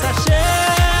es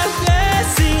Hashem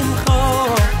besimcho.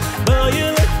 Bo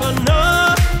Yulefano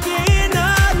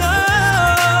Binono.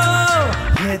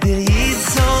 Jeder Jid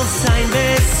soll sein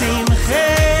besimche.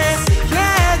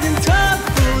 Jeden Tag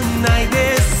von Neidi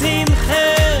Simche.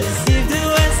 If du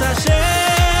es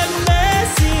Hashem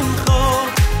besimcho.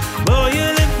 Bo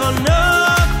Yulefano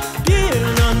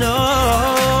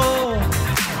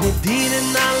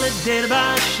der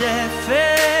Bashefe,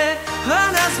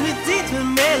 und das mit dit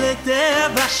Melech der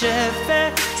Bashefe,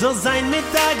 soll sein mit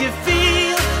der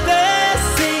Gefühl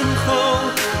besimcho,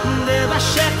 der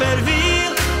Bashefer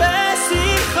will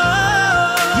besimcho.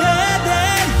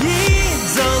 Jeder Jid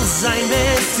soll sein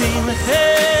besimche,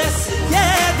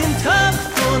 jeden Tag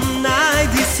von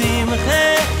Neidi Simche.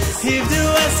 If du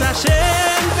es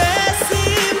Hashem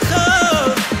besimcho.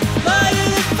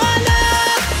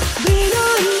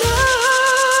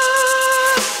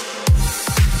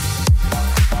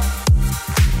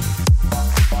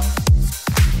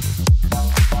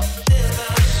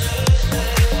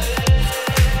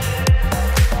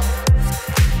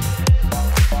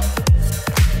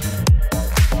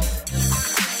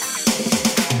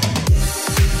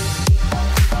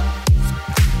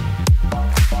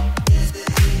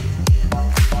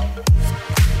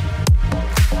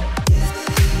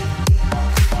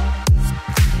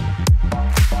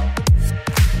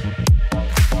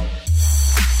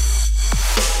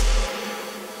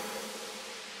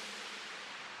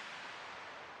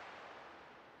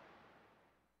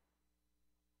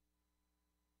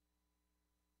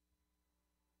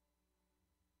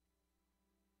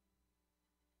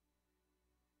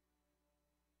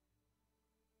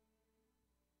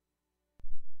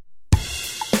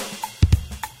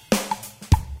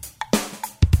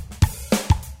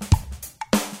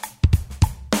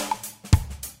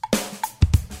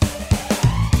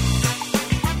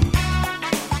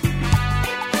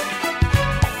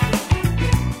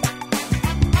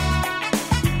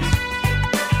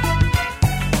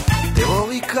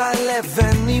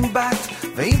 לבנים בת,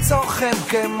 ואם צורכם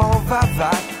כמו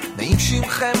בבת, ואם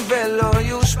שמכם ולא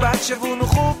יושבת,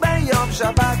 שבונכו ביום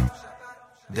שבת.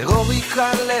 דרור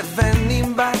יקרא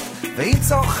לבנים בת, ואם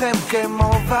צורכם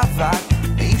כמו בבת,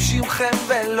 ואם שמכם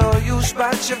ולא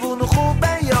יושבת, שבונכו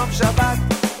ביום שבת.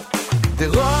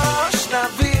 דרוש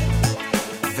נביא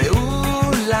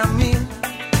ואולמים,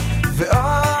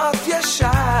 ואות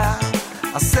ישר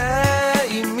עשה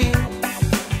אימים,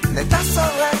 נטע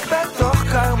סורק בתוך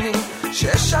קרמים,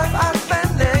 ששבת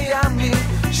בני ימים,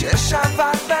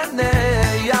 ששבת בני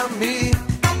ימים.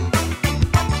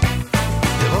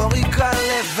 דרור יקרא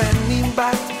לבנים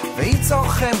בת, ואם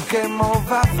צורכם כמו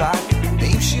בבת,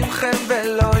 ואם שמכם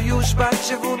ולא יושבת,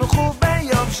 שבונכו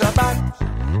ביום שבת.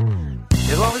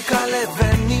 דרור יקרא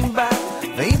לבנים בת,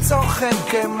 ואם צורכם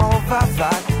כמו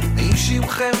בבת, ואם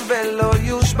שמכם ולא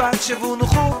יושבת,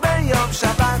 שבונכו ביום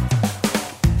שבת.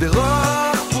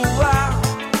 דרוך פורה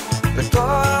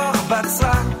בתוך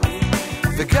בצרה,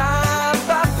 וגם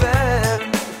בבת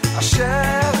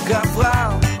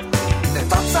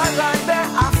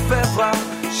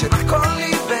שמכל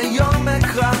לי ביום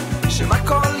אקרא,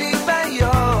 שמכל לי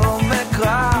ביום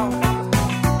אקרא.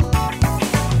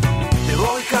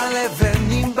 דרוריקה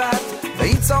לבנים בת,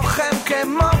 ואם צורכם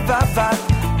כמו בבת,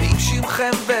 ואם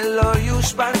שמכם ולא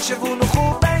יושבת,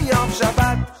 שבונוכו ביום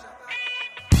שבת.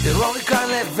 דרוריקה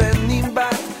לבנים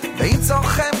בת, ואם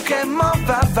צורכם כמו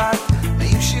בבת,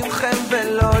 ואם שמכם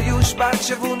ולא יושבת,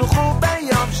 שבונוכו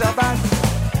ביום שבת.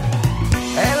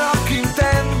 אלוקים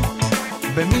תן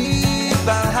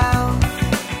במדבר,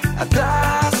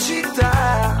 הדס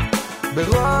שיטה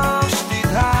בראש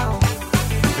תדהר,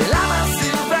 ולמה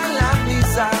סיר ולמה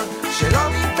נזהר, שלא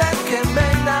ניתן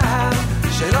כמי נהר,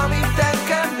 שלא ניתן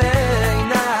כמי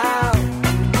נהר.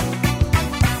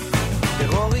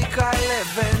 דרוריקה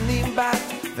לבנים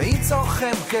בת, ואם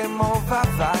צורכם כמו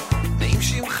בבת, ואם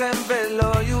שמכם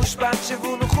ולא יושבת,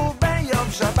 שבונוכו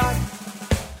ביום שבת.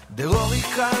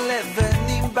 דרוריקה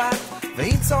לבנים בת,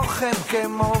 ואם צורכם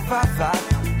כמו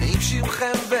בבת, ואם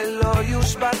שמכם ולא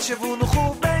יושבת,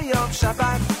 שבונוכו ביום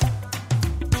שבת.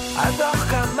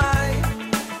 הדוח קמי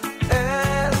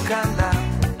אל קנה,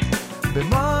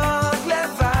 במוד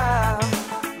לבב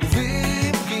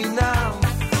ובפגינה,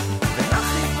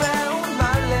 ונחי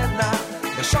ואומלנה,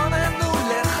 לשוננו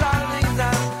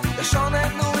לחרינה,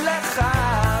 לשוננו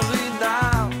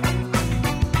לחרינה.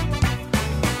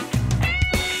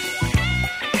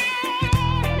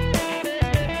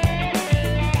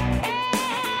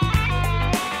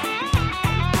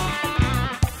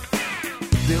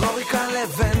 דרוריקה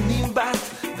לבנים בת,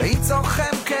 ואם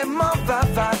צורכם כמו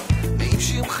בבת, ואם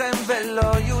שמכם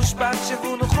ולא יושבת,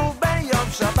 שבונוכו ביום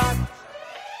שבת.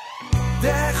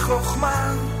 דרך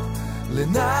חוכמה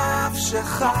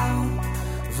לנפשך,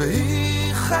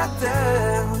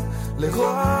 ויחתר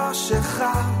לראשך,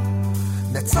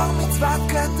 נצור מצוות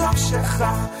קדושך,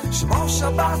 שמור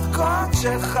שבת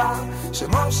קודשך,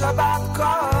 שמור שבת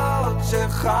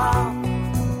קודשך.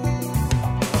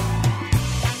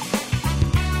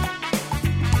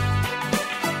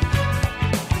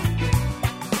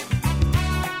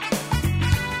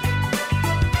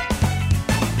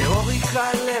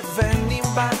 לבנים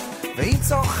בת, ואם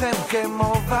צורכם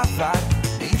כמו בבת,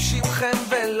 ואם שמכם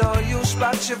ולא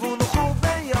יושבת, שבונוכו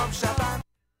ביום שבת.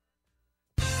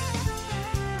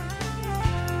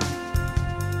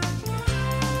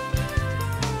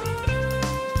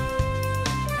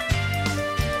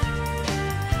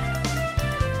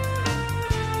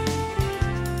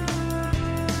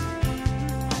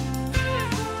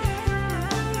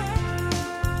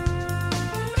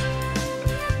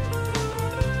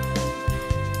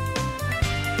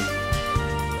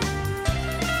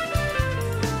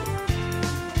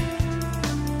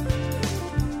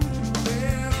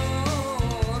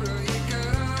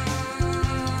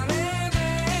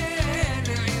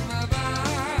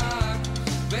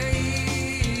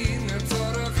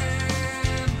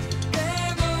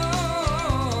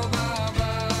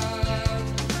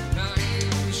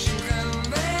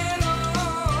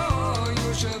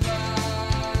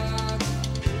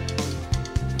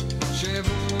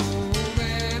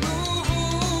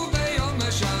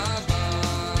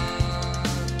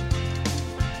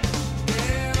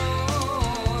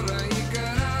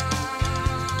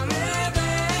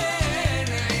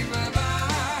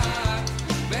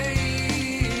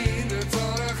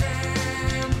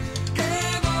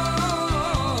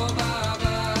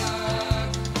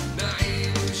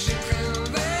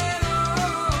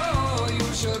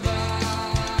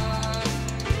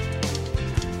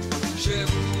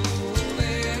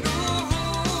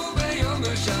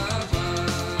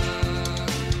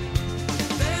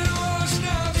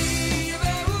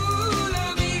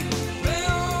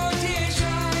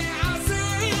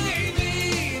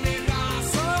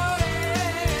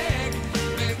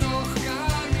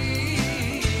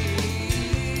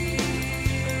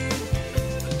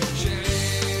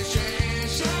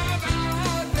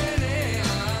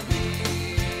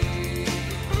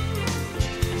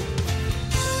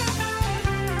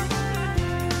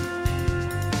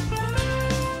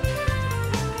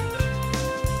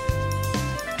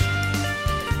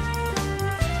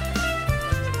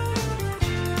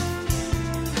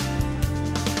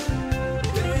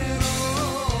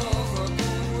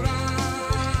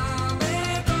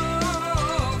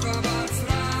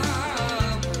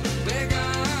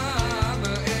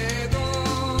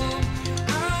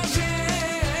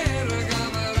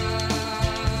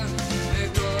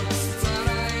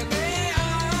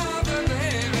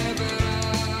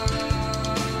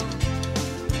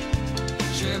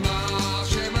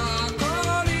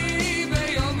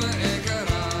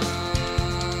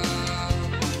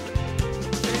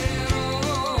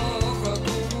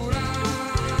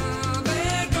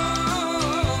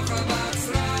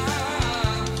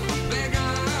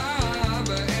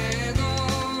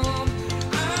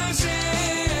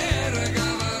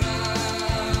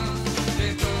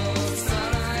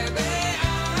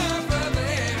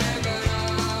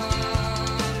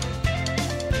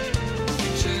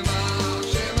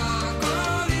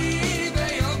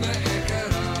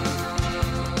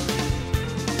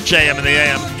 JM in the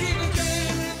AM.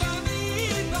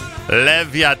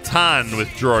 Leviathan with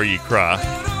Dror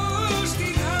Yikra.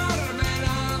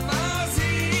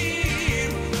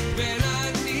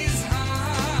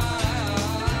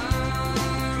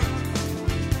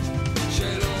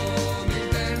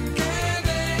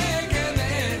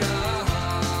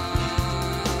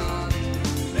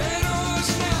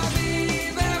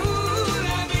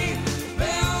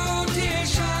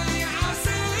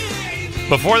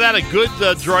 Before that,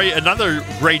 another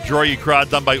great Dror Yikra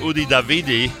done by Udi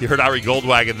Davidi. You heard Ari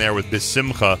Goldwagon there with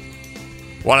Bisimcha.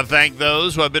 Want to thank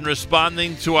those who have been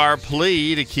responding to our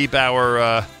plea to keep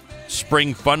our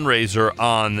spring fundraiser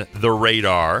on the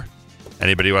radar.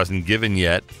 Anybody who hasn't given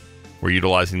yet, we're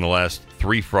utilizing the last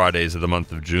 3 Fridays of the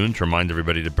month of June to remind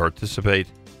everybody to participate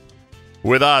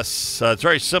with us. It's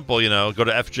very simple, Go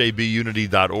to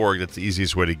fjbunity.org. That's the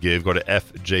easiest way to give. Go to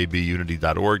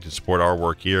fjbunity.org to support our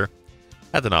work here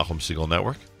at the Nachum Segal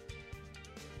Network.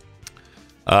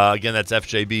 Again, that's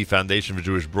FJB, Foundation for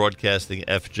Jewish Broadcasting,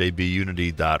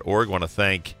 fjbunity.org. Want to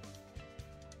thank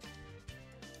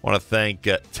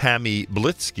Tammy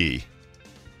Blitzky,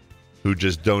 who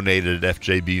just donated at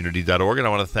fjbunity.org, and I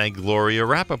want to thank Gloria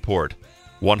Rappaport,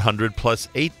 $100 plus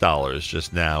 $8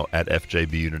 just now at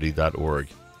fjbunity.org.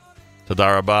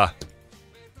 Toda Rabah.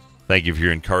 Thank you for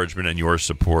your encouragement and your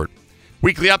support.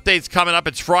 Weekly updates coming up.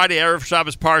 It's Friday, Erev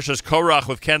Shabbos Parshas Korach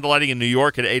with candlelighting in New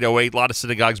York at 8:08. A lot of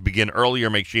synagogues begin earlier.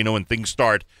 Make sure you know when things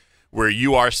start where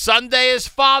you are. Sunday is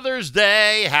Father's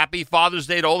Day. Happy Father's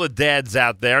Day to all the dads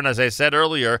out there. And as I said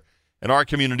earlier, in our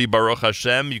community, Baruch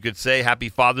Hashem, you could say Happy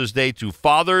Father's Day to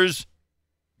fathers,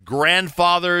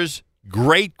 grandfathers,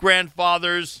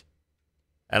 great-grandfathers.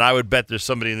 And I would bet there's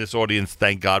somebody in this audience,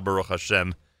 thank God, Baruch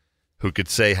Hashem, who could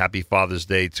say Happy Father's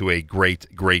Day to a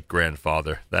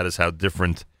great-great-grandfather. That is how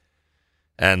different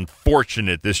and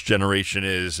fortunate this generation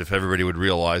is. If everybody would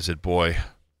realize it, boy,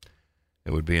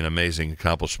 it would be an amazing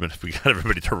accomplishment if we got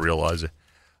everybody to realize it.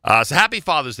 So happy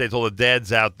Father's Day to all the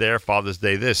dads out there. Father's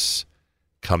Day this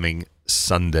coming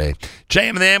Sunday. JM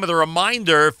and the AM with a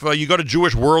reminder, if you go to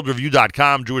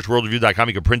JewishWorldReview.com, JewishWorldReview.com,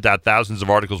 you can print out thousands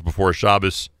of articles before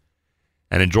Shabbos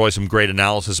and enjoy some great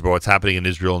analysis about what's happening in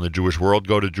Israel and the Jewish world.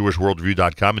 Go to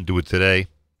JewishWorldReview.com and do it today.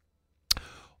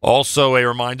 Also, a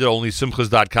reminder,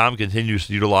 OnlySimchas.com continues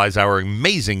to utilize our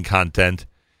amazing content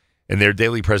in their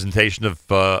daily presentation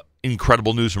of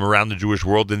incredible news from around the Jewish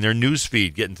world in their news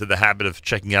feed. Get into the habit of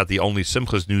checking out the Only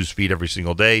Simchas news feed every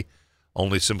single day.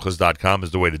 OnlySimchas.com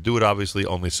is the way to do it, obviously.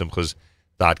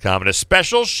 OnlySimchas.com. And a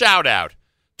special shout-out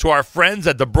to our friends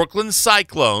at the Brooklyn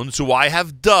Cyclones, who I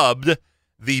have dubbed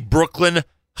the Brooklyn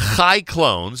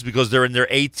Cyclones because they're in their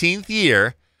 18th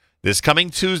year. This coming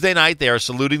Tuesday night, they are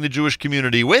saluting the Jewish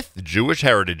community with Jewish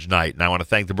Heritage Night. And I want to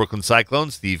thank the Brooklyn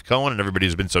Cyclones, Steve Cohen, and everybody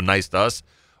who's been so nice to us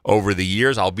over the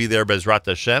years. I'll be there, Bezrat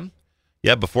Hashem.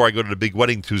 Yeah, before I go to the big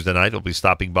wedding Tuesday night, I'll be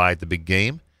stopping by at the big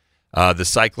game. The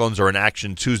Cyclones are in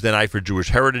action Tuesday night for Jewish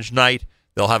Heritage Night.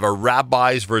 They'll have a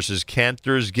Rabbis versus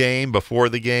Cantors game before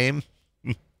the game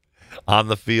on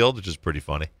the field, which is pretty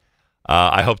funny.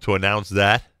 I hope to announce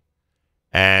that.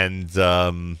 And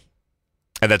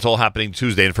that's all happening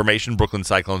Tuesday. Information,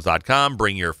 brooklyncyclones.com.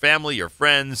 Bring your family, your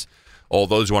friends, all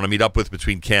those you want to meet up with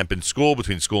between camp and school,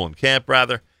 between school and camp,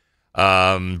 rather.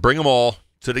 Bring them all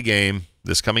to the game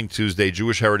this coming Tuesday,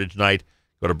 Jewish Heritage Night.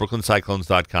 Go to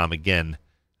brooklyncyclones.com. Again,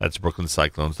 that's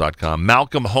brooklyncyclones.com.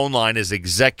 Malcolm Hoenlein is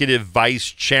Executive Vice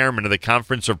Chairman of the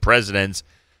Conference of Presidents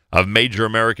of Major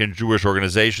American Jewish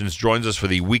Organizations. Joins us for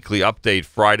the weekly update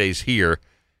Fridays here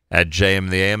at JM in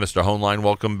the AM. Mr. Hoenlein,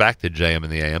 welcome back to JM in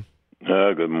the AM.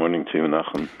 Good morning to you,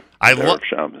 Nachum. Erev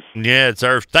Shabbos. Yeah, it's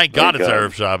Erev. Thank God it's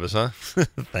Erev Shabbos, huh?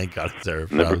 Thank God it's Erev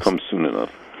Shabbos. Never comes soon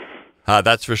enough.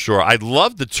 That's for sure. I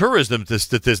love the tourism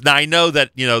statistics. Now, I know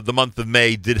that, the month of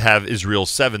May did have Israel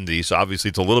 70, so obviously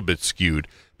it's a little bit skewed.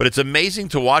 But it's amazing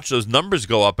to watch those numbers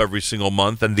go up every single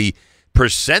month, and the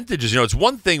percentages. It's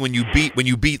one thing when you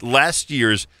beat last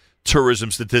year's tourism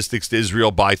statistics to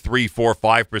Israel by 3%, 4%,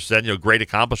 5%, great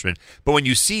accomplishment. But when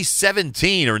you see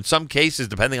 17, or in some cases,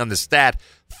 depending on the stat,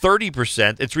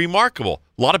 30%, it's remarkable.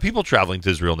 A lot of people traveling to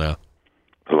Israel now.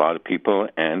 A lot of people,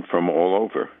 and from all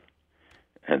over.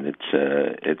 And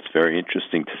it's very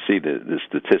interesting to see the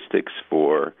statistics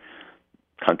for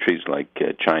countries like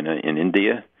China and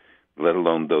India, let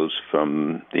alone those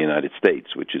from the United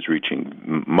States, which is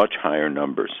reaching much higher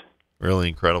numbers. Really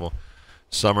incredible.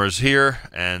 Summer's here,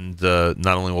 and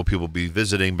not only will people be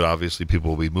visiting, but obviously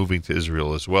people will be moving to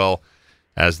Israel as well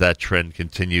as that trend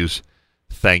continues.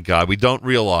 Thank God. We don't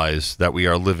realize that we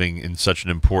are living in such an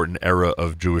important era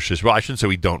of Jewish history. Well, I shouldn't say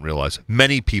we don't realize.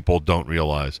 Many people don't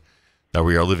realize that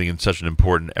we are living in such an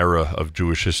important era of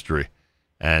Jewish history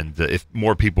And if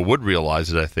more people would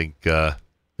realize it, I think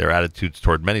their attitudes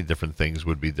toward many different things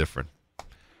would be different.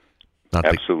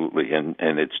 Absolutely, and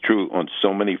it's true on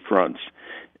so many fronts,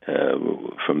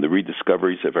 from the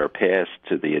rediscoveries of our past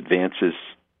to the advances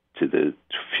to the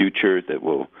future that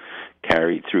will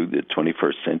carry through the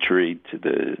 21st century, to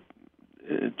the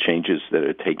changes that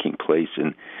are taking place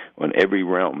on every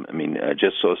realm. I mean, I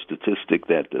just saw a statistic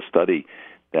that a study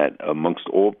that amongst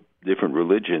all different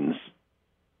religions,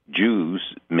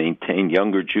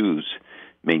 younger Jews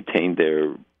maintain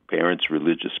their parents'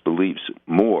 religious beliefs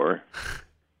more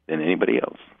than anybody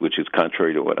else, which is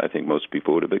contrary to what I think most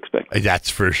people would have expected. That's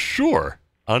for sure.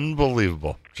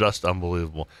 Unbelievable. Just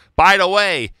unbelievable. By the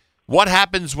way, what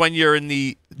happens when you're in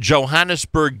the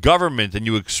Johannesburg government and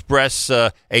you express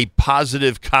a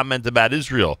positive comment about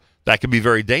Israel? That can be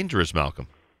very dangerous, Malcolm.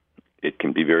 It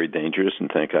can be very dangerous, and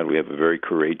thank God we have a very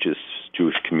courageous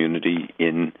Jewish community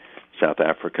in South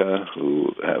Africa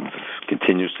who have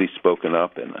continuously spoken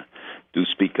up and do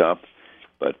speak up.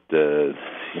 But,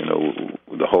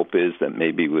 the hope is that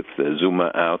maybe with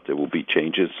Zuma out, there will be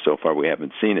changes. So far we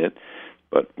haven't seen it,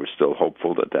 but we're still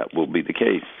hopeful that will be the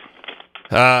case.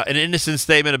 An innocent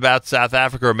statement about South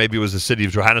Africa, or maybe it was the city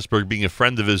of Johannesburg being a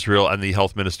friend of Israel, and the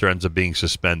health minister ends up being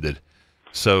suspended.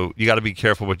 So you got to be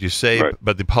careful what you say, right.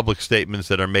 But the public statements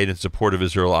that are made in support of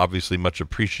Israel are obviously much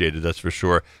appreciated, that's for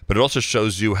sure. But it also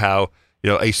shows you how,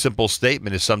 a simple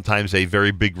statement is sometimes a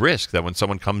very big risk, that when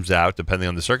someone comes out, depending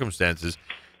on the circumstances,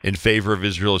 in favor of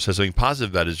Israel or says something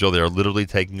positive about Israel, they are literally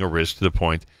taking a risk to the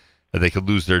point that they could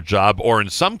lose their job, or in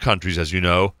some countries, as you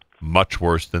know, much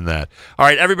worse than that. All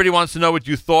right, everybody wants to know what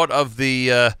you thought of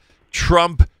the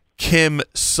Trump-Kim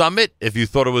summit, if you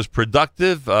thought it was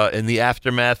productive in the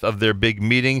aftermath of their big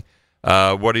meeting.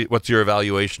 What's your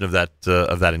evaluation of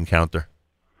that encounter?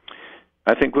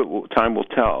 I think time will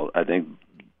tell. I think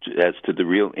as to the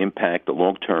real impact, the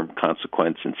long-term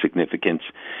consequence and significance,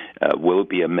 will it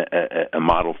be a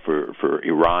model for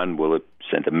Iran? Will it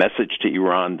send a message to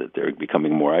Iran that they're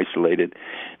becoming more isolated?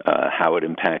 How it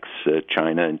impacts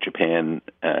China and Japan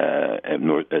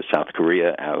and South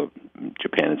Korea, how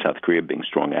Japan and South Korea being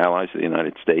strong allies of the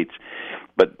United States.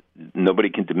 But nobody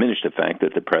can diminish the fact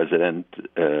that the president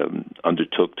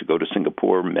undertook to go to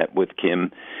Singapore, met with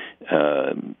Kim.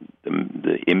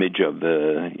 The image of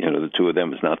the two of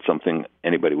them is not something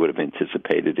anybody would have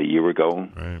anticipated a year ago.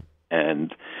 Right.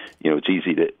 And, it's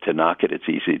easy to knock it. It's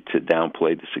easy to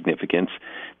downplay the significance.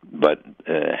 But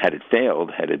had it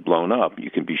failed, had it blown up,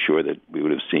 you can be sure that we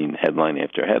would have seen headline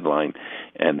after headline.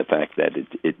 And the fact that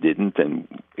it didn't, and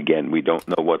again, we don't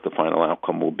know what the final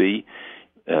outcome will be.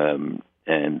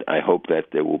 And I hope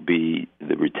that there will be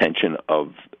the retention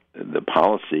of the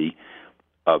policy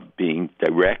of being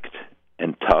direct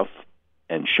and tough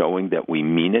and showing that we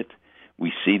mean it.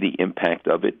 We see the impact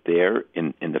of it there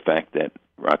in the fact that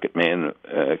Rocket Man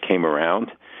came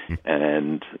around,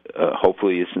 and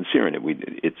hopefully is sincere in it.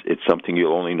 It's something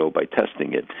you'll only know by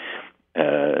testing it.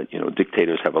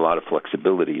 Dictators have a lot of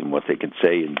flexibility in what they can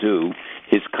say and do.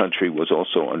 His country was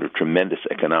also under tremendous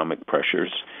economic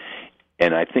pressures,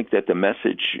 and I think that the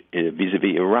message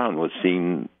vis-a-vis Iran was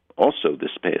seen also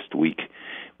this past week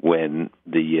when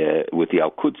with the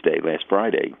Al-Quds Day last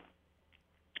Friday,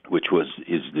 which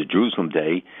is the Jerusalem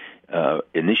Day,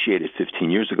 initiated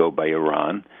 15 years ago by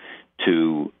Iran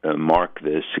to mark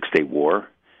the Six-Day War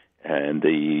and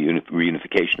the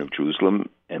reunification of Jerusalem,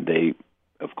 and they,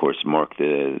 of course, marked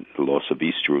the loss of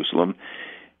East Jerusalem.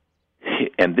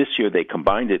 And this year they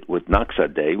combined it with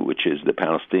Nakba Day, which is the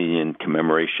Palestinian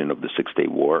commemoration of the Six-Day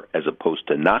War, as opposed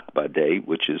to Nakba Day,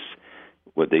 which is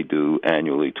what they do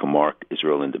annually to mark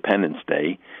Israel Independence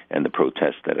Day and the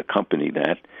protests that accompany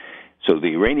that. So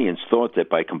the Iranians thought that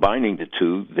by combining the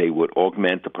two, they would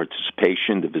augment the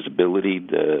participation, the visibility,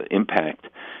 the impact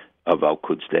of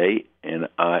Al-Quds Day. And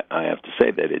I have to say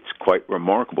that it's quite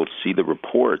remarkable to see the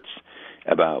reports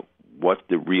about what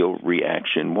the real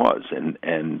reaction was.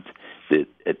 And the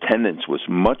attendance was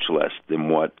much less than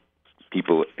what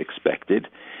people expected.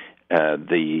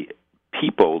 The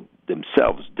people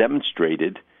themselves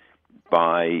demonstrated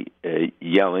by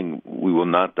yelling, "We will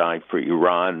not die for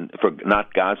Iran, for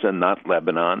not Gaza, not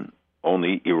Lebanon,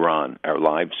 only Iran, our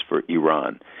lives for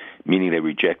Iran," meaning they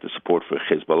reject the support for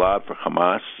Hezbollah, for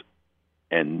Hamas,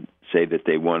 and say that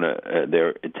they want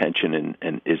their attention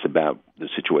and is about the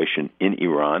situation in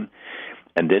Iran.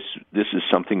 And this is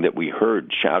something that we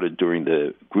heard shouted during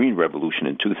the Green Revolution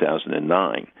in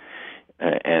 2009.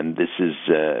 And this is,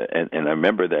 and I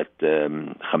remember that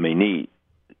Khamenei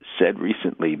said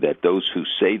recently that those who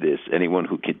say this, anyone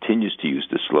who continues to use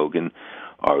the slogan,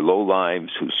 are lowlives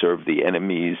who serve the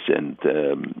enemies, and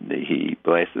he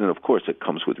blasted. And of course, it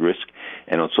comes with risk.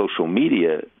 And on social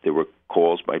media, there were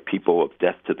calls by people of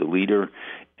death to the leader,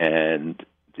 and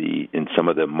in some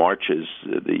of the marches,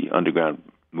 the underground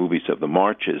movies of the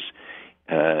marches,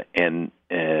 and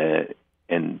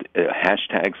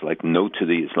hashtags like "No to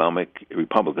the Islamic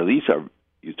Republic." Now, these are,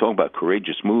 you talk about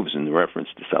courageous moves in reference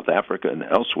to South Africa and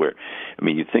elsewhere. I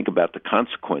mean, you think about the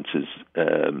consequences.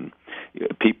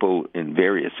 People in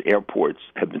various airports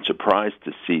have been surprised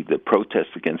to see the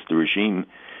protests against the regime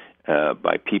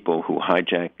by people who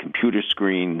hijack computer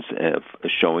screens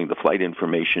showing the flight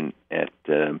information at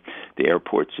the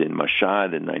airports in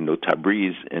Mashhad and I know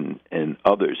Tabriz and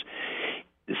others.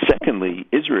 Secondly,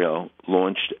 Israel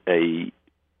launched a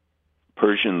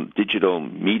Persian digital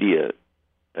media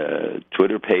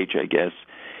Twitter page, I guess,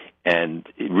 and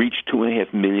it reached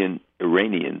 2.5 million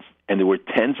Iranians, and there were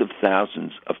tens of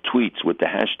thousands of tweets with the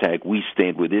hashtag "We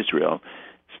Stand with Israel,"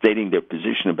 stating their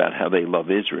position about how they love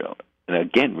Israel. And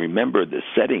again, remember the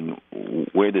setting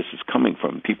where this is coming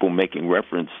from, people making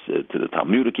reference to the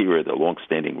Talmudic era, the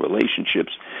long-standing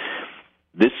relationships.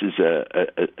 This is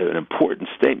an important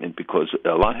statement because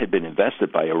a lot had been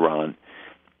invested by Iran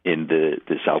in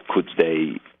this Al-Quds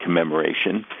Day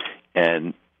commemoration,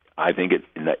 and I think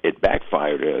it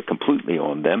backfired completely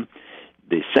on them.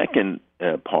 The second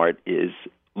part is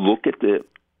look at the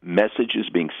messages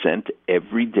being sent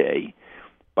every day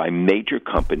by major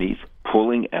companies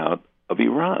pulling out of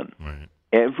Iran. Right.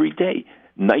 Every day.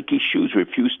 Nike shoes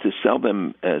refused to sell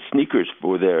them sneakers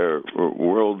for their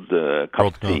World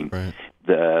Cup team. Right.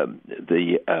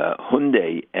 The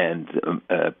Hyundai and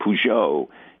Peugeot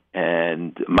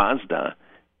and Mazda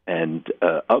and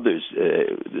others.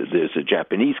 There's a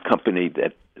Japanese company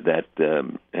that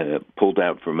pulled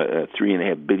out from a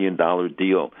 $3.5 billion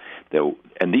deal.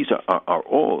 And these are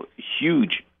all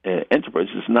huge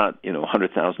enterprises. It's not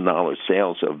 $100,000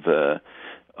 sales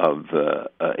of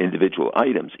individual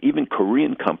items. Even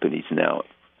Korean companies now,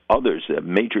 others,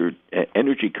 major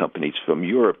energy companies from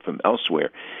Europe, from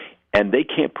elsewhere, and they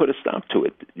can't put a stop to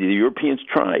it. The Europeans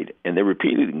tried, and they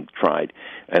repeatedly tried,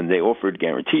 and they offered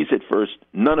guarantees at first,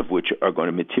 none of which are going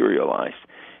to materialize.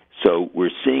 So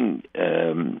we're seeing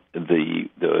the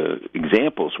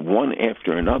examples, one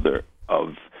after another,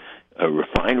 of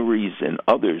refineries and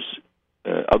others,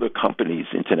 other companies,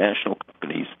 international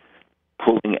companies,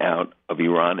 pulling out of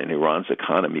Iran and Iran's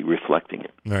economy, reflecting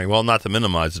it. All right. Well, not to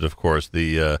minimize it, of course.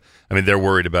 They're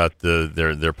worried about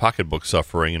their pocketbook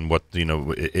suffering and what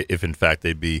if in fact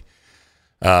they'd be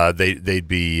in any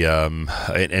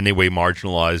way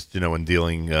marginalized, in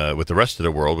dealing with the rest of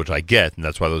the world, which I get, and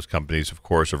that's why those companies, of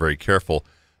course, are very careful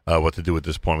what to do at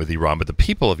this point with Iran. But the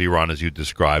people of Iran, as you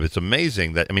describe, it's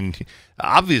amazing that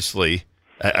obviously.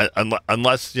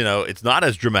 Unless it's not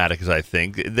as dramatic as I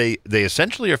think, they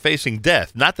essentially are facing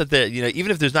death. Not that they,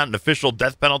 even if there's not an official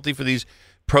death penalty for these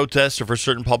protests or for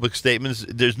certain public statements,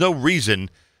 there's no reason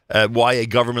why a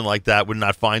government like that would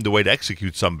not find a way to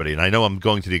execute somebody. And I know I'm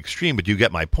going to the extreme, but you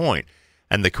get my point.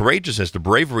 And the courageousness, the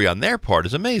bravery on their part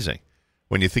is amazing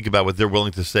when you think about what they're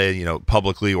willing to say,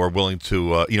 publicly, or willing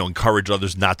to, encourage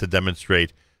others not to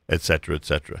demonstrate, et cetera, et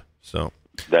cetera. So.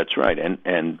 That's right, and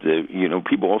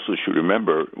people also should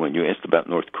remember when you asked about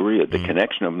North Korea, the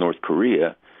connection of North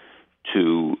Korea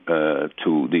to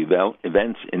the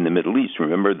events in the Middle East.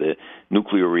 Remember, the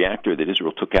nuclear reactor that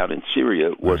Israel took out in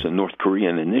Syria was a North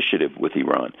Korean initiative with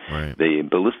Iran. Right. The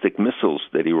ballistic missiles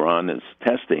that Iran is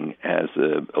testing has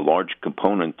a large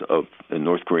component of the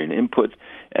North Korean input,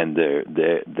 and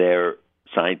their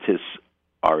scientists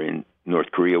are in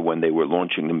North Korea when they were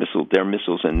launching their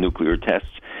missiles and nuclear tests,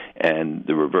 and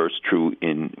the reverse true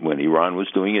when Iran was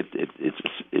doing it.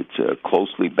 It's a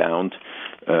closely bound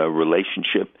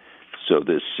relationship. So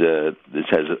this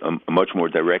has a much more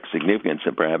direct significance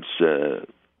than perhaps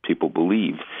people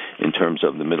believe in terms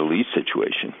of the Middle East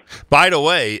situation. By the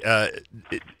way,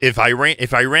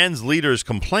 if Iran's leaders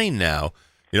complain now,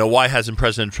 why hasn't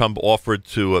President Trump offered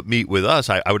to meet with us?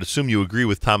 I would assume you agree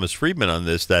with Thomas Friedman on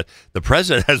this, that the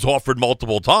president has offered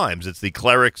multiple times. It's the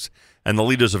clerics and the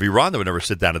leaders of Iran that would never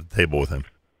sit down at the table with him.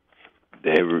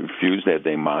 They refuse that.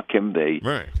 They mock him. They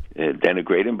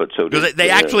denigrate him. But so they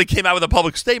actually came out with a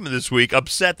public statement this week,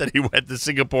 upset that he went to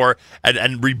Singapore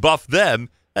and rebuffed them.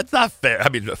 That's not fair.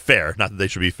 Fair. Not that they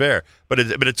should be fair, but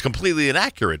it's completely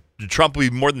inaccurate. Trump would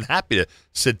be more than happy to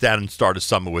sit down and start a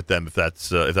summit with them if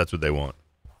that's what they want.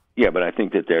 Yeah, but I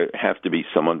think that there have to be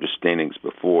some understandings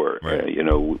before. Right.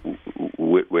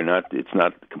 We're not. It's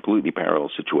not completely parallel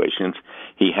situations.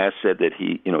 He has said that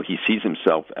he sees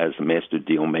himself as a master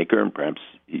deal maker, and perhaps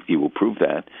he will prove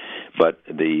that. But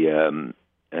the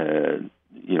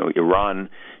Iran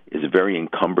is a very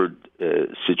encumbered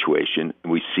situation.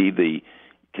 We see the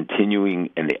continuing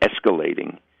and the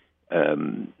escalating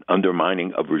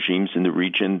undermining of regimes in the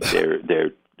region.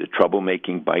 The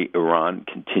troublemaking by Iran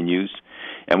continues,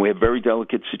 and we have very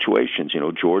delicate situations.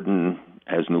 Jordan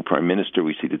has new prime minister.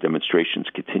 We see the demonstrations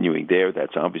continuing there.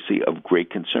 That's obviously of great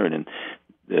concern. And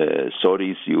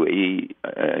Saudis, UAE,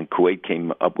 and Kuwait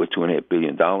came up with $2.5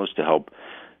 billion to help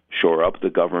shore up the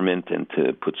government and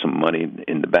to put some money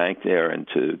in the bank there and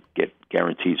to get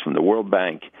guarantees from the World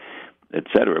Bank, et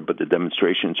cetera. But the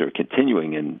demonstrations are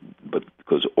continuing, but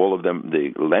because all of them,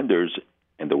 the lenders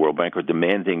and the World Bank, are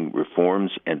demanding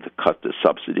reforms and to cut the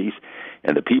subsidies,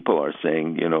 and the people are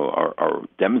saying, are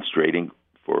demonstrating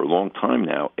for a long time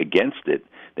now against it.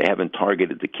 They haven't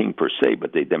targeted the king per se,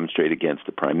 but they demonstrate against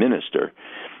the prime minister.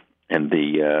 And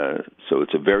so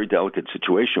it's a very delicate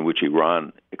situation which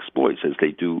Iran exploits, as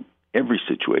they do every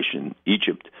situation.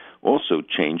 Egypt also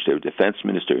changed their defense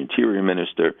minister, interior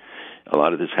minister. A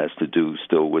lot of this has to do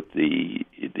still with the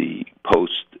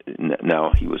post.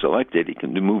 Now he was elected, he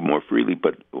can move more freely,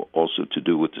 but also to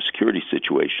do with the security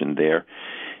situation there.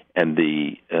 And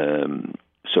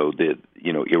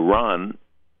Iran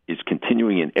is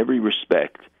continuing in every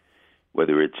respect,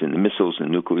 whether it's in the missiles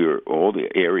and nuclear, all the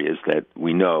areas that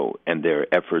we know, and their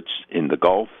efforts in the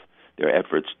Gulf, their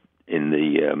efforts in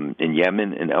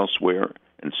Yemen and elsewhere,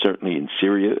 and certainly in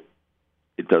Syria,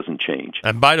 it doesn't change.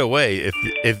 And by the way,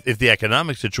 if the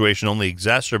economic situation only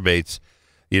exacerbates,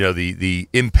 the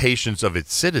impatience of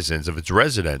its citizens, of its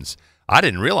residents, I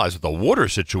didn't realize what the water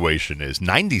situation is.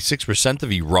 96%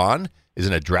 of Iran is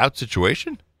in a drought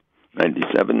situation?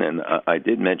 97, and I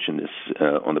did mention this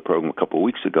on the program a couple of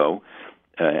weeks ago,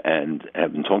 and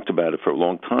have been talked about it for a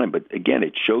long time. But again,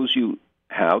 it shows you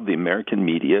how the American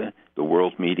media, the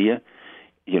world media,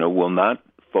 will not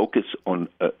focus on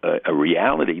a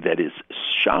reality that is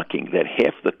shocking, that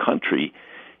half the country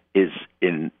is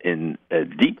in a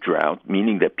deep drought,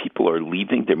 meaning that people are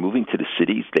leaving, they're moving to the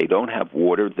cities, they don't have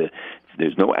water,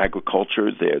 there's no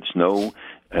agriculture, there's no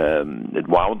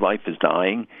wildlife is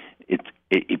dying.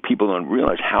 People don't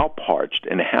realize how parched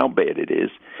and how bad it is.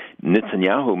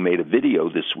 Netanyahu made a video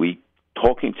this week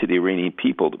talking to the Iranian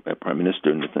people, Prime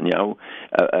Minister Netanyahu,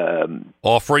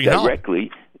 offering directly,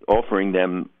 help. Offering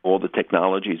them all the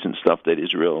technologies and stuff that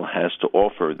Israel has to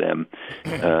offer them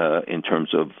in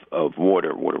terms of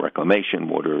water reclamation,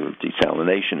 water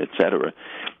desalination, etc.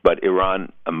 But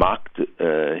Iran mocked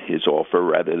his offer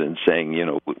rather than saying,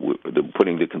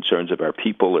 putting the concerns of our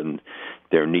people and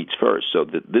their needs first. So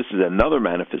this is another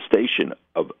manifestation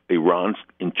of Iran's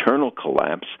internal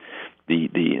collapse,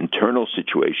 the internal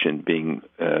situation being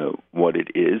what it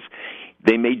is.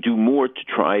 They may do more to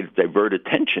try to divert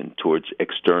attention towards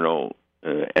external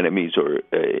enemies or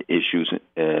issues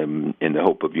in the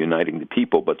hope of uniting the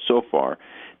people, but so far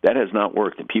that has not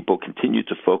worked. And people continue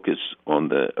to focus on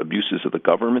the abuses of the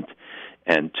government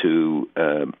and to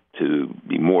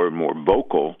be more and more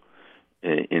vocal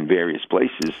in various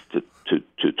places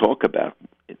to talk about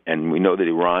it. And we know that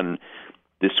Iran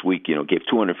this week, gave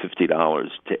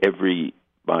 $250 to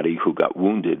everybody who got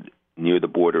wounded near the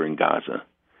border in Gaza,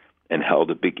 and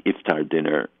held a big iftar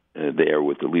dinner there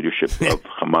with the leadership of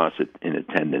Hamas in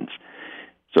attendance.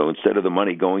 So instead of the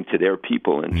money going to their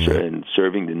people and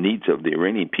serving the needs of the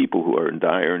Iranian people who are in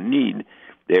dire need,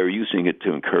 they're using it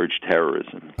to encourage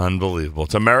terrorism. Unbelievable.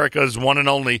 It's America's one and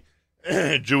only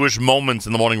Jewish Moments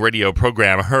in the Morning radio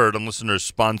program, heard on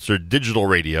listeners-sponsored digital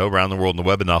radio around the world on the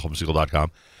web at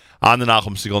NachumSegal.com, on the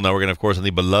Nachum Segal Network, and, of course, on the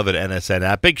beloved NSN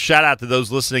app. Big shout-out to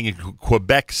those listening in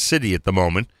Quebec City at the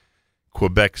moment.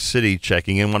 Quebec City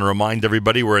checking in. I want to remind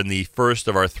everybody we're in the first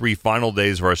of our 3 final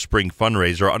days of our spring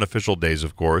fundraiser, unofficial days,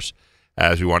 of course,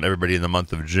 as we want everybody in the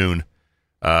month of June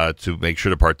to make sure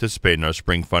to participate in our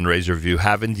spring fundraiser. If you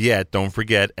haven't yet, don't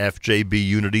forget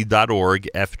fjbunity.org.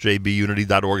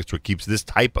 fjbunity.org. It's what keeps this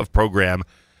type of program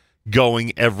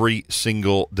going every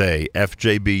single day.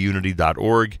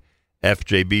 fjbunity.org.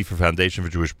 FJB for Foundation for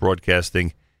Jewish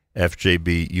Broadcasting.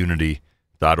 fjbunity.org.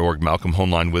 Malcolm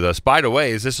Hoenlein with us. By the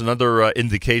way, is this another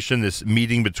indication, this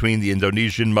meeting between the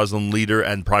Indonesian Muslim leader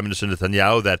and Prime Minister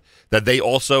Netanyahu, that they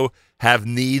also have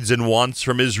needs and wants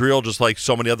from Israel, just like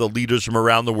so many other leaders from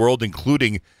around the world,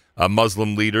 including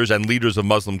Muslim leaders and leaders of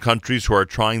Muslim countries who are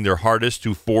trying their hardest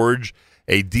to forge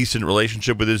a decent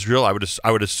relationship with Israel? I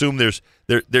would assume there's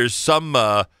some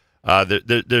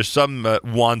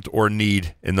want or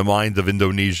need in the mind of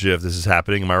Indonesia if this is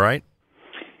happening. Am I right?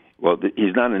 Well,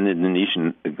 he's not an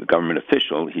Indonesian government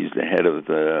official. He's the head of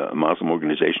a Muslim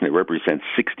organization that represents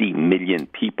 60 million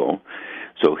people.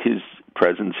 So his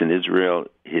presence in Israel,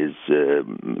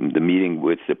 the meeting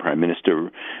with the prime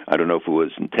minister. I don't know if it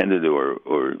was intended or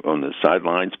on the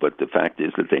sidelines, but the fact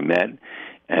is that they met,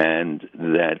 and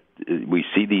that we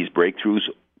see these breakthroughs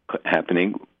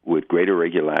happening with greater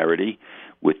regularity,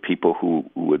 with people who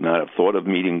would not have thought of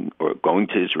meeting or going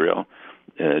to Israel,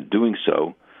 doing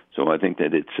so. So I think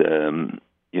that it's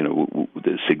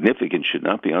the significance should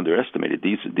not be underestimated.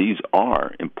 These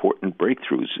are important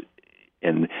breakthroughs.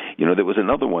 And, there was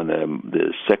another one.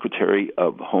 The Secretary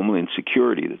of Homeland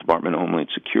Security, the Department of Homeland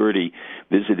Security,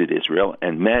 visited Israel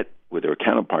and met with her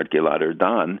counterpart, Gilad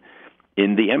Erdan,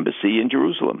 in the embassy in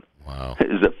Jerusalem. Wow.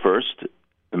 It is the first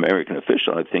American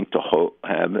official, I think, to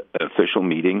have an official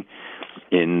meeting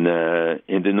in the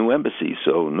new embassy.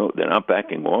 So, no, they're not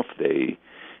backing off.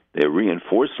 They're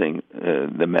reinforcing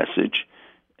the message.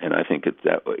 And I think it's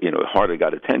that hardly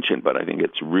got attention, but I think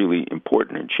it's really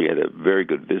important. And she had a very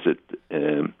good visit,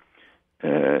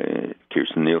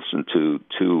 Kirsten Nielsen, to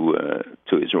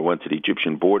Israel. Went to the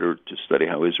Egyptian border to study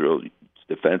how Israel's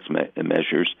defense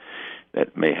measures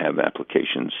that may have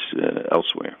applications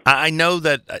elsewhere. I know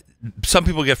that some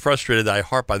people get frustrated that I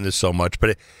harp on this so much,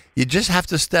 but you just have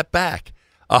to step back.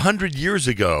 100 years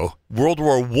ago, World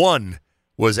War I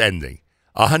was ending.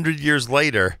 100 years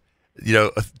later,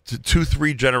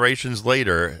 2-3 generations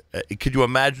later, could you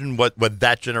imagine what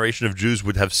that generation of Jews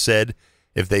would have said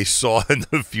if they saw in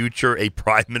the future a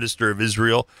prime minister of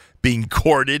Israel being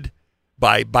courted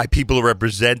by people who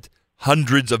represent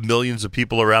hundreds of millions of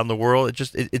people around the world?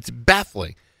 It's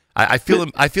baffling. I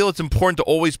feel it's important to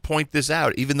always point this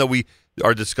out, even though we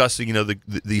are discussing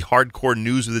the hardcore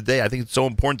news of the day. I think it's so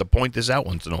important to point this out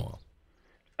once in a while.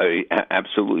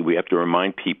 Absolutely, we have to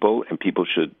remind people, and people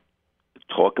should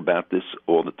talk about this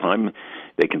all the time.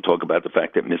 They can talk about the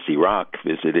fact that Miss Iraq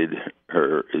visited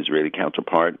her Israeli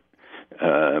counterpart,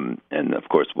 and of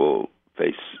course will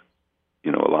face a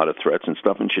lot of threats and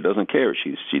stuff, and she doesn't care.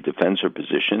 She defends her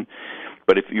position.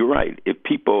 But if you're right, if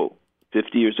people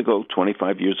 50 years ago,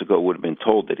 25 years ago would have been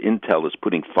told that Intel is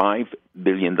putting $5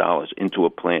 billion into a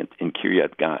plant in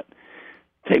Kiryat Gat,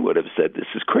 they would have said, this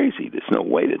is crazy. There's no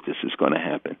way that this is going to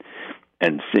happen.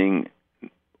 And seeing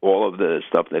all of the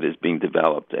stuff that is being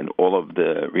developed and all of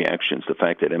the reactions, the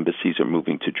fact that embassies are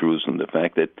moving to Jerusalem, the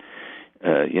fact that,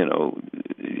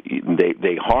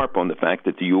 they harp on the fact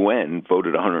that the UN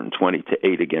voted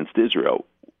 120-8 against Israel.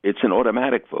 It's an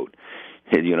automatic vote.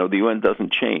 The UN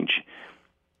doesn't change,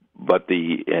 but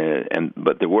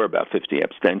there were about 50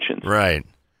 abstentions. Right.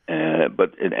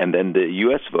 And then the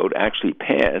U.S. vote actually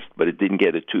passed, but it didn't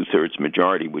get a 2/3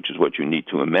 majority, which is what you need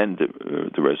to amend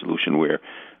the resolution, where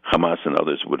Hamas and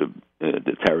others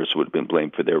the terrorists would have been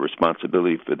blamed for their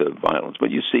responsibility for the violence.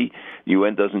 But you see, the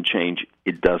UN doesn't change.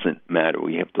 It doesn't matter.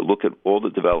 We have to look at all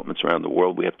the developments around the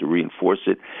world. We have to reinforce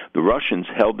it. The Russians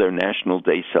held their National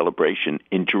Day celebration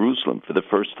in Jerusalem for the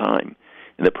first time,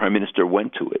 and the Prime Minister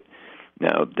went to it.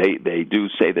 Now, they do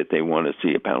say that they want to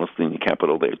see a Palestinian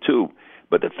capital there, too.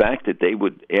 But the fact that they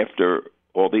would, after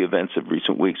all the events of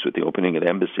recent weeks with the opening of the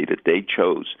embassy, that they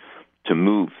chose to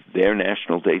move their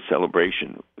National Day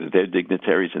celebration, their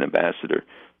dignitaries and ambassador,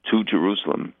 to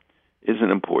Jerusalem is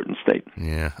an important statement.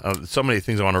 Yeah, so many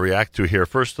things I want to react to here.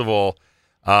 First of all,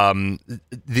 the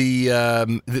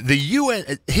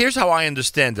UN. Here's how I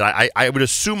understand it. I would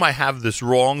assume I have this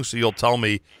wrong, so you'll tell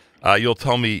me.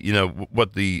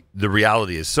 What the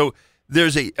reality is. So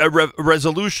there's a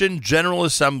resolution, General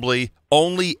Assembly,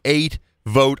 only 8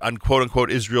 vote on quote-unquote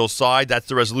Israel's side. That's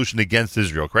the resolution against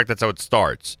Israel, correct? That's how it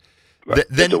starts. Right.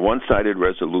 Then a one-sided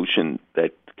resolution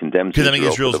that condemns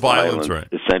Israel's violence, right?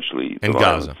 Essentially, in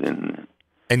Gaza.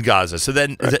 In Gaza. So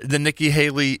then, right. Then Nikki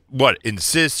Haley,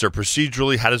 insists, or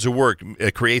procedurally, how does it work?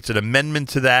 It creates an amendment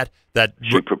to that.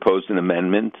 She proposed an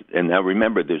amendment, and now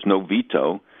remember, there's no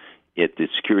veto. At the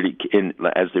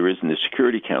as there is in the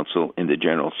Security Council in the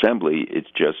General Assembly,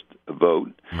 it's just a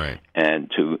vote. Right.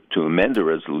 And to amend a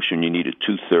resolution, you need a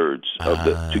 2/3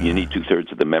 of you need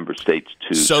 2/3 of the member states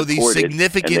to support the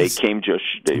significance, it. And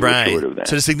they were short of that.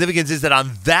 So the significance is that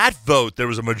on that vote there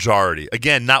was a majority.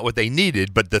 Again, not what they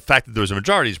needed, but the fact that there was a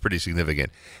majority is pretty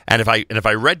significant. And if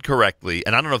I read correctly,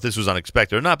 and I don't know if this was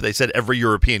unexpected or not, but they said every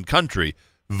European country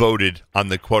voted on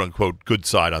the quote unquote good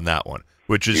side on that one,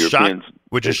 which is shocking.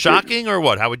 Which is shocking, or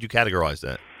what? How would you categorize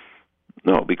that?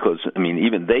 No, because,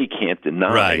 even they can't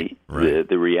deny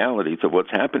the realities of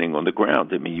what's happening on the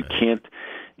ground. You can't,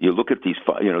 you look at these,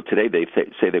 today they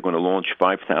say they're going to launch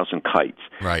 5,000 kites.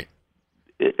 Right.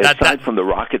 Aside from the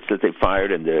rockets that they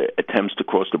fired and the attempts to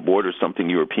cross the border, something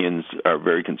Europeans are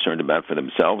very concerned about for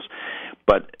themselves.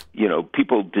 But,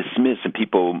 people dismiss and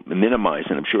people minimize,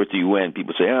 and I'm sure at the UN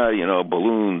people say,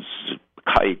 balloons,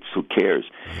 kites, who cares?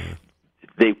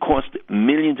 They've caused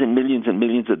millions and millions and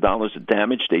millions of dollars of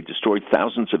damage. They destroyed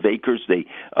thousands of acres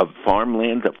of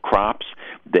farmland, of crops.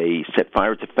 They set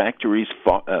fire to factories,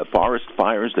 forest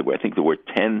fires. I think there were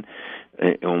 10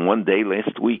 in one day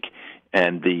last week,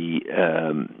 and they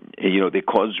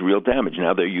caused real damage.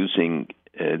 Now they're using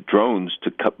drones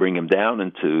to bring them down,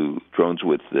 into drones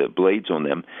with blades on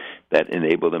them that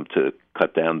enable them to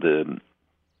cut down the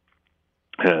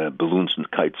balloons and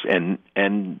kites,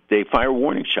 and they fire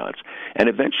warning shots. And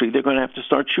eventually they're going to have to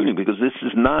start shooting, because this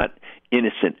is not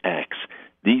innocent acts.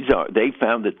 They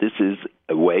found that this is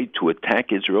a way to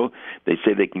attack Israel. They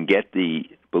say they can get the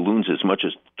balloons as much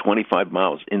as 25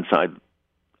 miles inside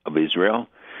of Israel.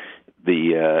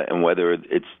 And whether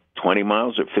it's 20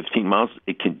 miles or 15 miles,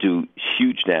 it can do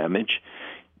huge damage.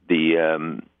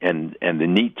 And the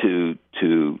need to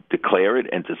declare it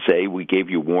and to say, we gave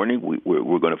you warning,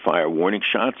 we're going to fire warning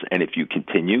shots, and if you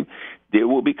continue, there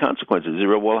will be consequences.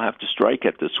 Israel will have to strike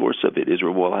at the source of it.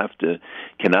 Israel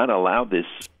cannot allow this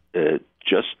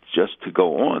just to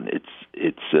go on.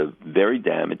 It's very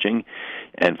damaging,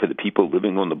 and for the people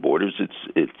living on the borders,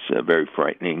 it's very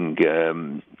frightening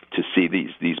to see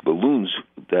these balloons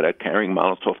that are carrying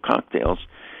Molotov cocktails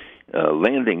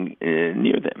landing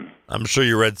near them. I'm sure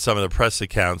you read some of the press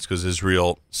accounts, because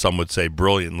Israel, some would say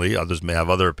brilliantly, others may have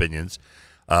other opinions,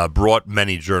 brought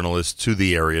many journalists to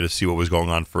the area to see what was going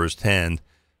on firsthand.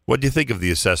 What do you think of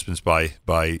the assessments by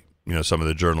some of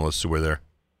the journalists who were there?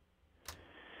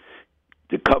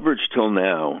 The coverage till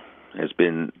now has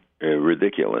been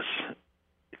ridiculous.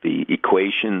 The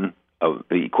equating of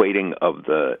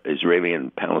the Israeli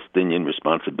and Palestinian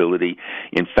responsibility,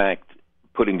 in fact,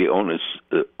 putting the onus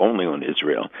only on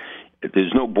Israel.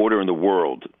 There's no border in the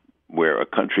world where a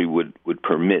country would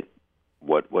permit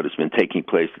what has been taking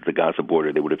place at the Gaza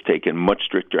border. They would have taken much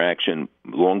stricter action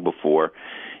long before.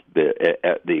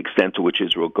 The extent to which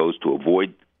Israel goes to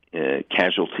avoid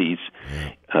casualties.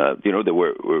 There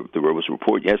was a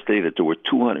report yesterday that there were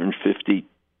 250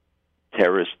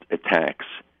 terrorist attacks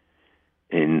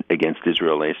against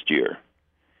Israel last year.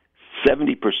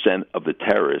 70% of the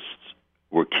terrorists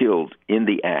were killed in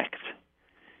the act.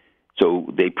 So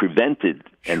they prevented,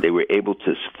 and they were able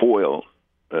to foil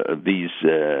these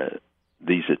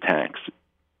attacks.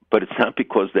 But it's not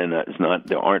because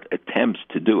there aren't attempts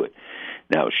to do it.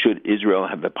 Now, should Israel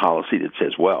have a policy that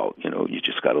says, well, you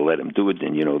just got to let them do it,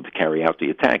 and to carry out the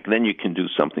attack, then you can do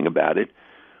something about it,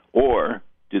 or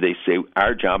do they say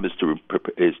our job is to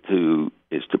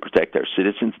protect our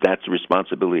citizens? That's the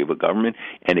responsibility of a government,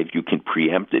 and if you can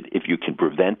preempt it, if you can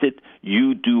prevent it,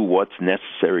 you do what's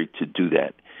necessary to do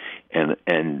that. And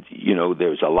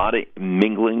there's a lot of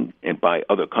mingling, and by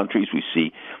other countries we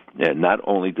see not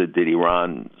only did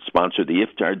Iran sponsor the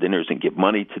iftar dinners and give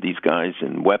money to these guys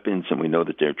and weapons, and we know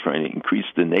that they're trying to increase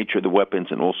the nature of the weapons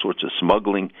and all sorts of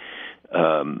smuggling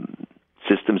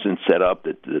systems and set up,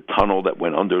 the tunnel that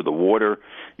went under the water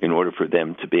in order for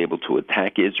them to be able to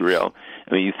attack Israel.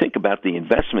 I mean, you think about the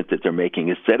investment that they're making.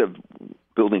 Instead of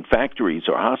building factories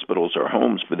or hospitals or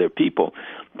homes for their people,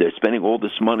 they're spending all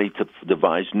this money to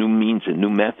devise new means and new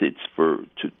methods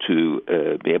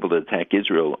to be able to attack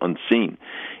Israel unseen.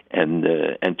 And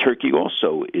Turkey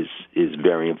also is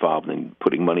very involved in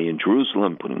putting money in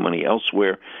Jerusalem, putting money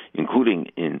elsewhere, including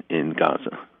in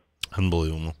Gaza.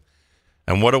 Unbelievable.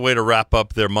 And what a way to wrap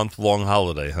up their month-long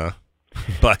holiday, huh?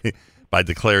 by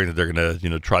declaring that they're going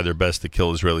to try their best to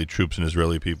kill Israeli troops and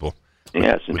Israeli people.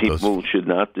 Yes, and people should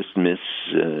not dismiss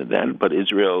that. But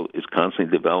Israel is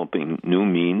constantly developing new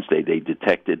means. They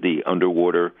detected the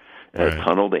underwater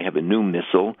tunnel. They have a new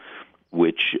missile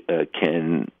which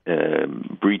can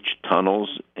breach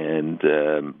tunnels and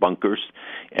bunkers,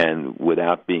 and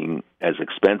without being as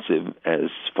expensive as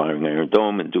firing Iron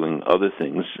Dome and doing other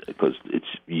things, because it's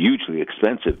hugely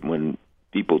expensive. When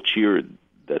people cheered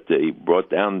that they brought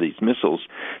down these missiles,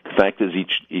 the fact is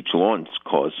each launch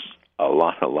costs a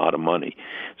lot of money.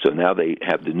 So now they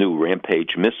have the new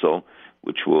Rampage missile,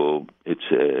 it's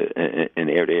an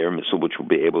air-to-air missile, which will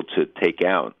be able to take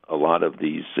out a lot of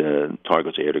these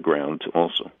targets air-to-ground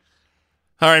also.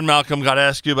 All right, Malcolm, got to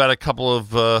ask you about a couple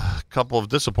of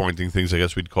disappointing things, I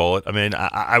guess we'd call it. I mean,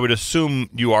 I would assume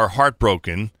you are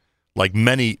heartbroken, like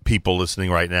many people listening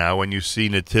right now, when you see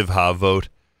Nativ vote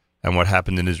and what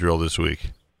happened in Israel this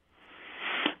week.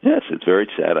 Yes, it's very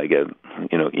sad. I get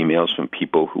emails from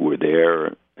people who were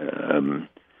there,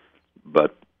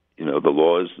 but the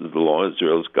law.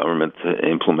 Israel's government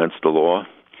implements the law,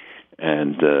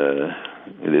 and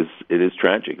it is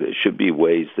tragic. There should be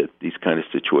ways that these kind of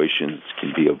situations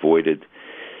can be avoided,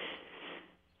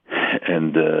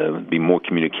 and be more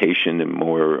communication and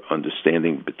more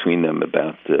understanding between them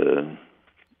about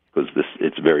because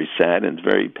it's very sad and it's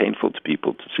very painful to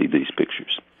people to see these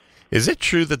pictures. Is it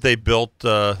true that they built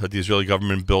that the Israeli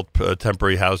government built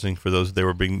temporary housing for those they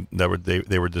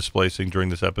were displacing during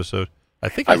this episode? I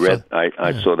think I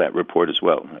saw that report as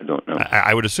well. I don't know.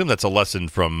 I would assume that's a lesson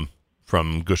from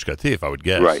Gush Katif, I would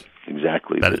guess. Right,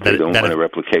 exactly. They don't want a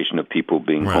replication of people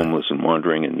being homeless and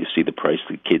wandering, and you see the price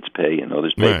that kids pay and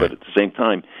others pay. Right. But at the same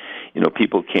time,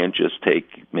 people can't just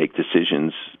make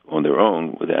decisions on their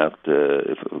own without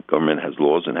if a government has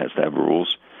laws and has to have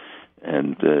rules,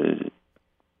 and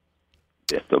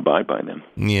they have to abide by them.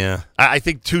 Yeah. I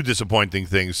think two disappointing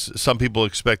things. Some people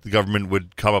expect the government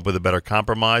would come up with a better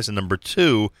compromise, and number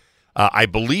two, I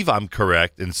believe I'm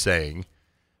correct in saying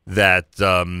that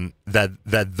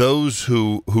that those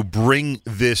who bring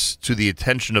this to the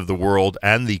attention of the world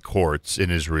and the courts in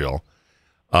Israel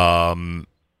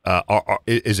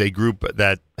is a group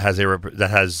that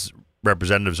has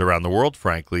representatives around the world,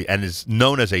 frankly, and is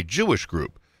known as a Jewish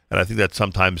group. And I think that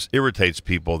sometimes irritates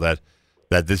people that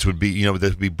this would be this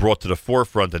would be brought to the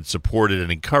forefront and supported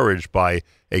and encouraged by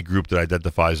a group that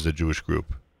identifies as a Jewish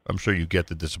group. I'm sure you get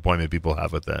the disappointment people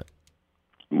have with that.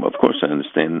 Well, of course, I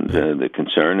understand the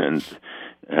concern, and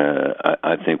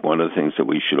I think one of the things that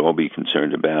we should all be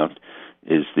concerned about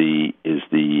is the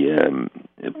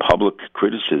public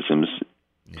criticisms.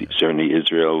 Yeah. Certainly,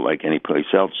 Israel, like any place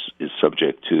else, is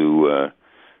subject to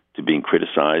being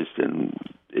criticized and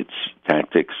its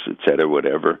tactics, etc.,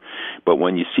 whatever. But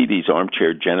when you see these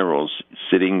armchair generals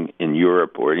sitting in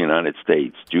Europe or the United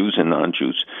States, Jews and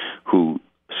non-Jews, who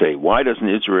say, why doesn't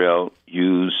Israel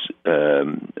use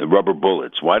rubber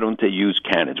bullets? Why don't they use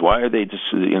cannons? Why are they just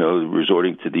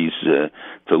resorting to these to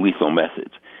lethal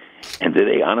methods? And do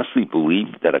they honestly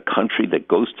believe that a country that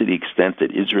goes to the extent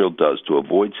that Israel does to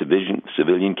avoid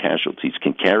civilian casualties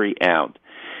can carry out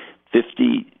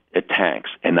 50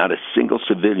 attacks and not a single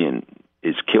civilian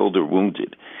is killed or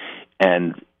wounded?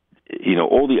 And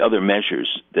all the other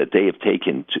measures that they have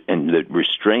taken and the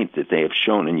restraint that they have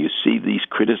shown, and you see these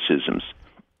criticisms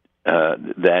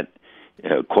that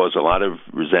cause a lot of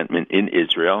resentment in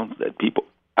Israel, that people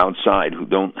outside who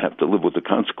don't have to live with the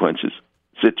consequences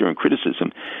sit there in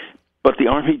criticism. But the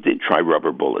army did try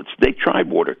rubber bullets. They tried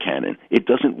water cannon. It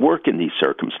doesn't work in these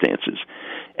circumstances.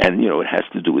 And, it has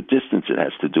to do with distance. It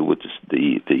has to do with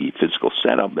the physical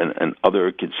setup and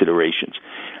other considerations.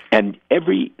 And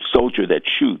every soldier that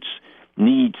shoots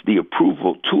needs two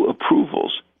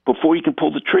approvals before he can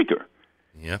pull the trigger.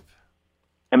 Yep.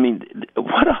 I mean,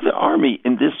 what other army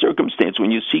in this circumstance,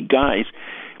 when you see guys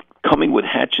coming with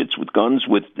hatchets, with guns,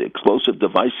 with explosive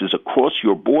devices across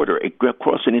your border,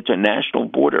 across an international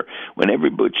border, when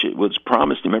everybody was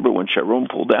promised, remember when Sharon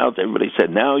pulled out, everybody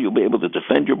said, now you'll be able to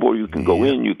defend your border, you can go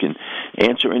in, you can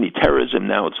answer any terrorism,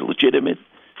 now it's legitimate.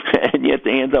 And yet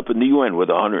they end up in the UN with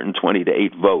a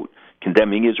 120-8 vote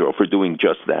condemning Israel for doing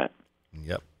just that.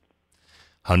 Yep.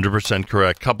 100%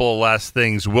 correct. Couple of last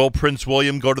things. Will Prince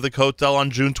William go to the Kotel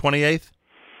on June 28th?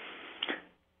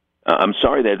 I'm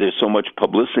sorry that there's so much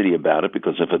publicity about it,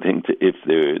 because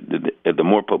the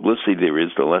more publicity there is,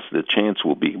 the less the chance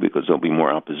will be, because there'll be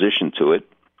more opposition to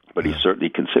it. But he's certainly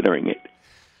considering it.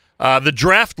 The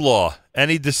draft law,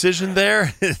 any decision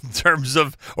there in terms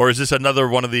of, or is this another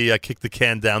one of the kick the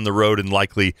can down the road and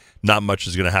likely not much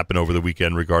is going to happen over the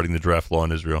weekend regarding the draft law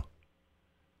in Israel?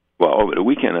 Well, over the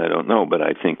weekend, I don't know, but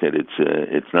I think that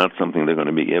it's not something they're going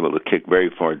to be able to kick very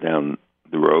far down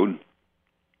the road.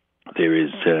 There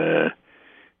is, there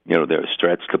are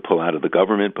threats to pull out of the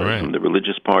government, but from the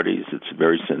religious parties, it's a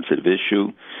very sensitive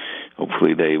issue.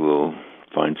 Hopefully they will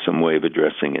find some way of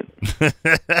addressing it.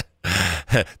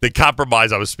 The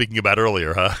compromise I was speaking about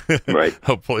earlier, huh? Right.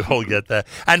 Hopefully we'll get that.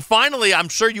 And finally, I'm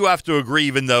sure you have to agree,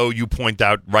 even though you point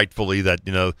out rightfully that,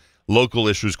 local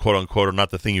issues, quote unquote, are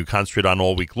not the thing you concentrate on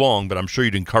all week long, but I'm sure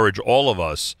you'd encourage all of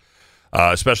us,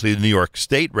 especially the New York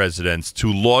State residents,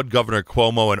 to laud Governor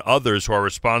Cuomo and others who are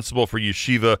responsible for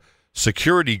yeshiva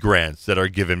security grants that are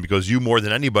given, because you more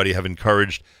than anybody have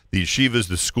encouraged the yeshivas,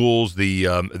 the schools,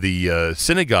 the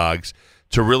synagogues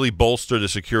to really bolster the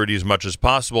security as much as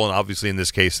possible, and obviously in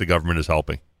this case the government is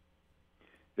helping.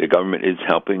 The government is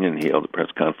helping, and he held a press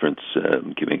conference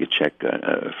giving a check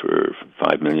for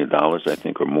 $5 million, I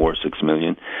think, or more, $6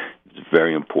 million. It's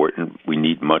very important. We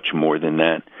need much more than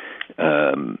that.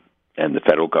 And the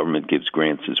federal government gives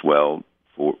grants as well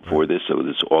for this, so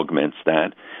this augments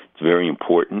that. It's very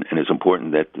important, and it's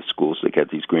important that the schools that get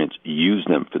these grants use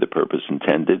them for the purpose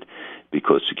intended,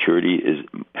 because security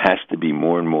has to be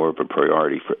more and more of a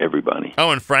priority for everybody. Oh,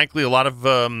 and frankly, a lot of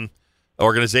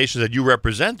organizations that you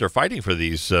represent are fighting for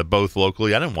these, both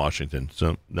locally and in Washington.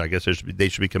 So I guess they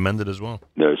should be commended as well.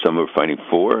 There are some who are fighting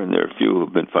for, and there are a few who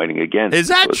have been fighting against. Is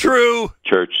that true?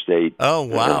 Church, state. Oh,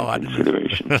 wow.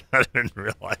 Consideration. I didn't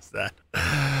realize that.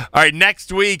 All right,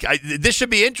 next week, this should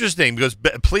be interesting because,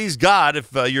 please God,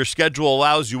 if your schedule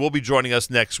allows, you will be joining us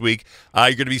next week.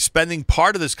 You're going to be spending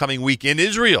part of this coming week in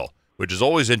Israel, which is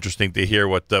always interesting to hear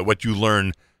what you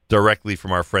learn directly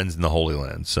from our friends in the Holy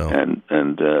Land. So, and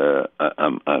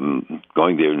I'm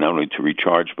going there not only to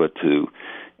recharge, but to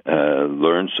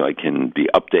learn so I can be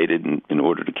updated in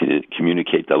order to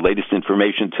communicate the latest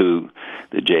information to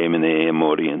the JM and the AM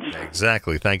audience.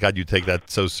 Exactly. Thank God you take that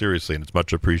so seriously, and it's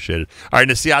much appreciated. All right,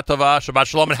 Nesiat Tova, Shabbat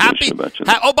Shalom, and happy.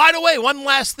 Oh, by the way, one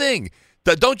last thing.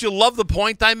 Don't you love the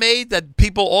point I made that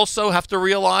people also have to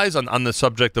realize on the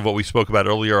subject of what we spoke about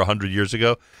earlier 100 years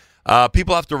ago?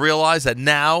 People have to realize that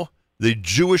now the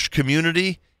Jewish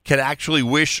community can actually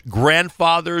wish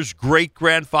grandfathers,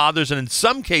 great-grandfathers, and in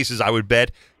some cases, I would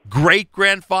bet,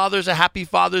 great-grandfathers a happy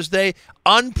Father's Day.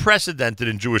 Unprecedented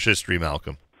in Jewish history,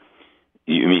 Malcolm.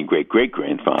 You mean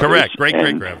great-great-grandfathers? Correct,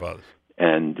 great-great-grandfathers.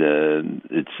 And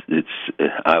it's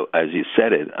as you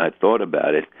said it, I thought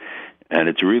about it, and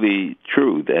it's really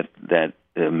true that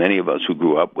many of us who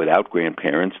grew up without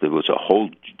grandparents, there was a whole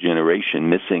generation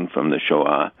missing from the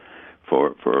Shoah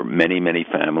for many, many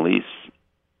families.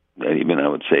 Even I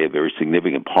would say a very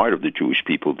significant part of the Jewish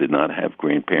people did not have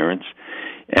grandparents.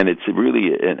 And it's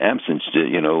really an absence.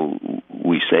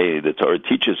 We say the Torah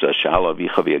teaches us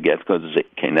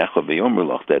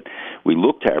that we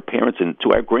look to our parents and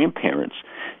to our grandparents.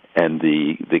 And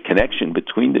the connection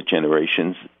between the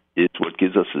generations is what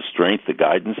gives us the strength, the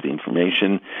guidance, the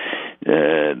information,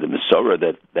 the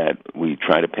Masorah that we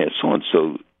try to pass on.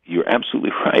 So you're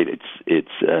absolutely right. It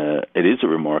is a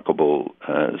remarkable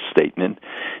statement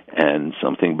and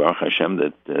something, Baruch Hashem,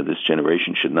 that this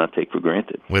generation should not take for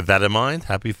granted. With that in mind,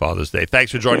 happy Father's Day.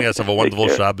 Thanks for joining us. Have a wonderful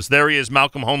Shabbos. There he is,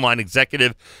 Malcolm Hoenlein,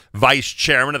 Executive Vice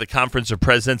Chairman of the Conference of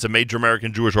Presidents of Major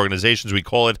American Jewish Organizations. We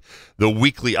call it the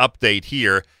Weekly Update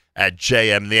here at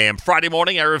JM the AM. Friday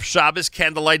morning, Erev Shabbos,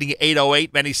 candlelighting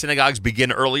 8:08. Many synagogues begin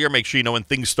earlier. Make sure you know when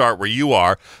things start where you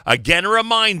are. Again, a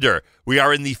reminder, we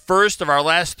are in the first of our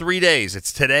last 3 days.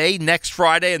 It's today, next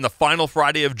Friday, and the final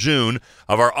Friday of June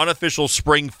of our unofficial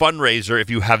spring fundraiser. If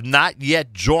you have not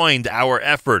yet joined our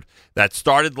effort that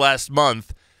started last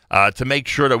month, to make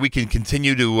sure that we can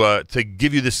continue to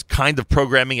give you this kind of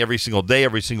programming every single day,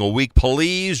 every single week,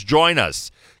 please join us.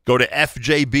 Go to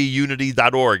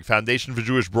fjbunity.org, Foundation for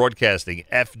Jewish Broadcasting,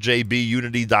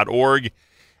 fjbunity.org,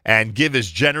 and give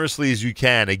as generously as you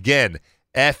can. Again,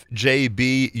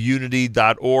 fjbunity.org,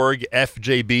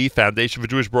 FJB, Foundation for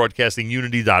Jewish Broadcasting,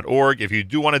 unity.org. If you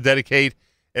do want to dedicate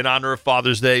in honor of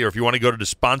Father's Day, or if you want to go to the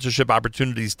Sponsorship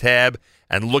Opportunities tab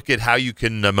and look at how you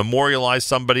can memorialize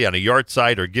somebody on a yard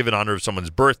site or give in honor of someone's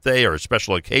birthday or a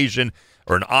special occasion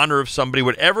or in honor of somebody,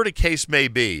 whatever the case may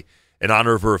be, in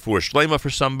honor of a refuah shlema for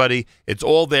somebody, it's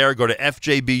all there. Go to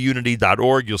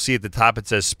fjbunity.org. You'll see at the top it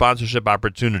says Sponsorship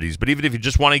Opportunities. But even if you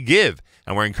just want to give,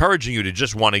 and we're encouraging you to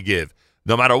just want to give,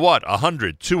 no matter what,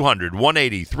 100, 200,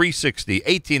 180, 360,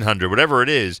 1800, whatever it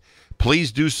is,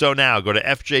 please do so now. Go to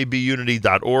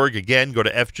fjbunity.org. Again, go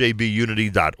to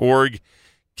fjbunity.org.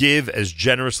 Give as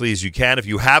generously as you can. If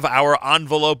you have our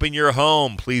envelope in your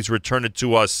home, please return it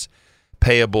to us,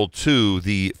 payable to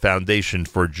the Foundation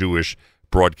for Jewish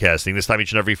Broadcasting. This time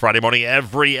each and every Friday morning,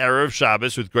 every Erev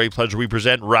Shabbos, with great pleasure, we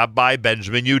present Rabbi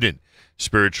Benjamin Yudin,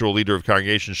 spiritual leader of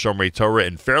Congregation Shomrei Torah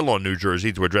in Fair Lawn, New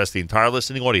Jersey, to address the entire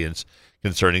listening audience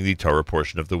concerning the Torah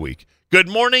portion of the week. Good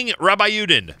morning, Rabbi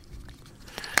Yudin.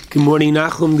 Good morning,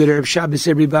 Nachum. Good Erev Shabbos,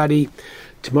 everybody.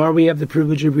 Tomorrow we have the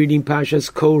privilege of reading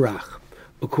Parshas Korach.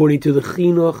 According to the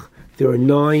Chinuch, there are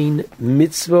 9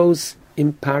 mitzvos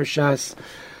in Parshas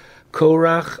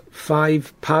Korach,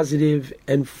 5 positive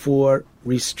and 4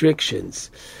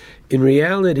 restrictions. In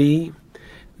reality,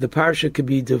 the parsha could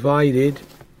be divided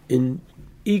in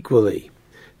equally.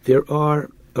 There are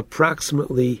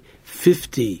approximately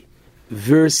 50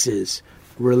 verses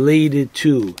related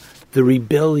to the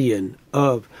rebellion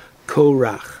of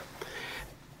Korach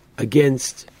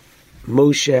against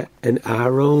Moshe and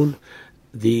Aaron,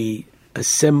 the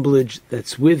assemblage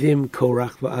that's with him,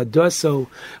 Korach va'adaso,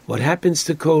 what happens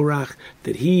to Korach,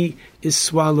 that he is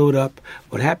swallowed up,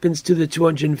 what happens to the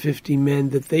 250 men,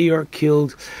 that they are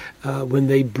killed when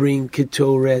they bring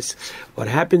ketores, what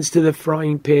happens to the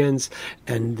frying pans,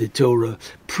 and the Torah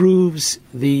proves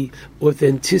the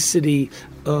authenticity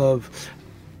of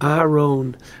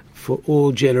Aaron for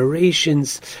all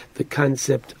generations, the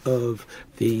concept of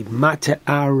the Mata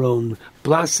Aaron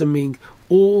blossoming,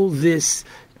 all this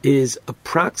is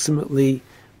approximately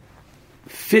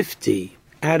 50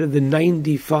 out of the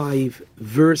 95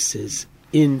 verses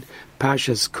in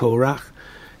Parshas Korach,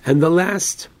 and the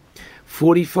last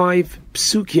 45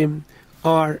 psukim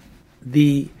are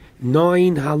the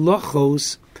 9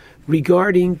 halachos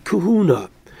regarding kahuna,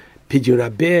 pidyon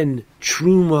haben,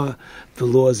 truma, the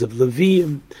laws of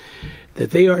Levium,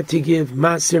 that they are to give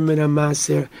maser min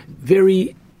maser,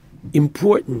 very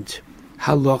important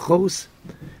halachos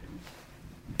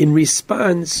in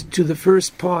response to the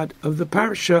first part of the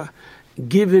parsha,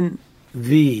 given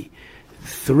the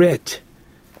threat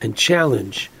and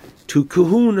challenge to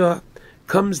kahuna,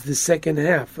 comes the second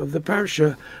half of the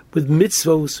parsha with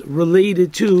mitzvos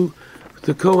related to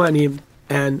the Kohanim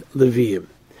and Levium.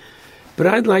 But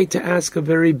I'd like to ask a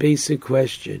very basic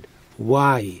question.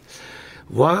 Why?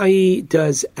 Why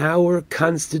does our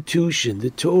constitution,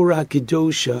 the Torah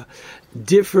Kedosha,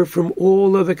 differ from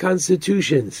all other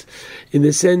constitutions? In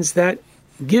the sense that,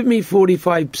 give me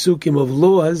 45 psukim of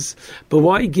laws, but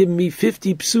why give me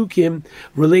 50 psukim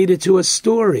related to a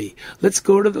story? Let's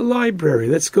go to the library,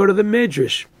 let's go to the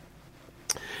medrash,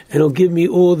 and it'll give me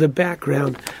all the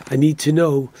background I need to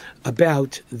know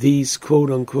about these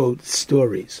quote-unquote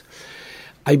stories.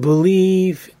 I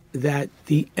believe that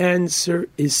the answer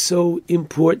is so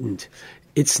important.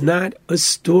 It's not a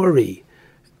story,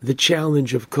 the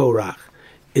challenge of Korach.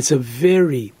 It's a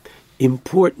very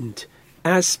important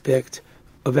aspect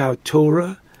of our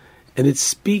Torah, and it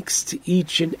speaks to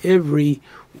each and every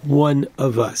one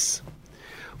of us.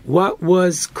 What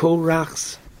was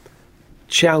Korach's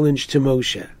challenge to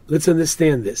Moshe? Let's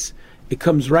understand this. It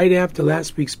comes right after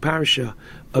last week's parsha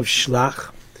of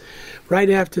Shlach, right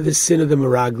after the sin of the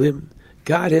Meraglim.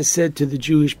 God has said to the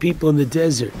Jewish people in the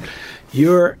desert,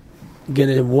 you're going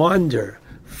to wander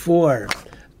for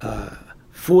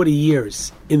 40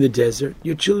 years in the desert.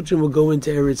 Your children will go into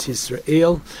Eretz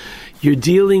Yisrael. You're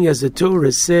dealing, as the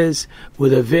Torah says,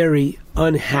 with a very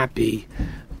unhappy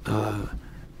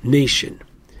nation.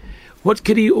 What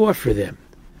could he offer them?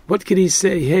 What could he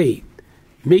say? Hey,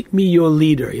 make me your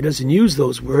leader. He doesn't use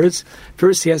those words.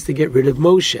 First, he has to get rid of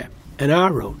Moshe and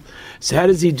Aaron. So how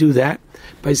does he do that?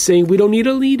 By saying, we don't need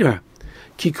a leader.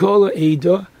 Kikola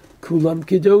Eda Kulam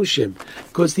Kedoshim.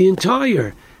 Because the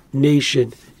entire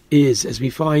nation is, as we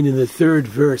find in the 3rd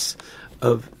verse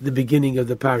of the beginning of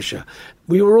the Parsha.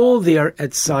 We were all there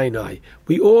at Sinai.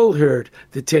 We all heard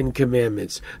the 10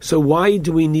 Commandments. So why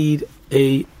do we need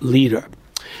a leader?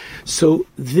 So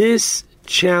this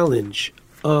challenge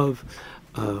of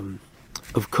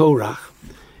Korach,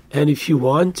 and if you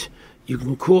want, you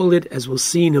can call it, as we'll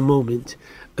see in a moment,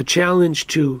 a challenge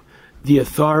to the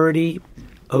authority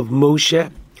of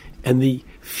Moshe and the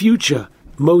future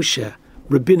Moshe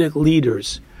rabbinic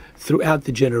leaders throughout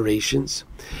the generations,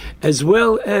 as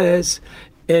well as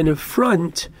an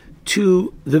affront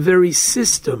to the very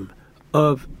system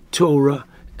of Torah,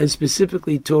 and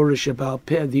specifically Torah Shebaal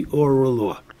Peh, the oral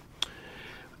law.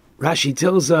 Rashi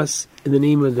tells us, in the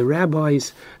name of the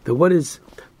rabbis, that what does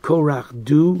Korach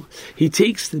do? He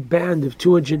takes the band of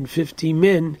 250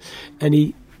 men and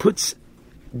he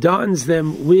dons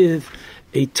them with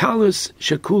a talus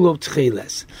shakulo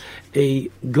tcheles, a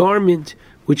garment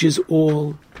which is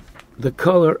all the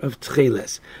color of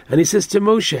tcheles. And he says to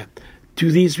Moshe,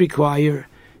 do these require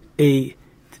a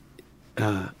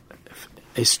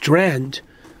strand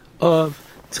of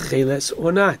tcheles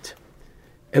or not?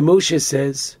 And Moshe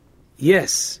says,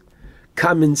 yes.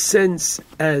 Common sense,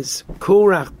 as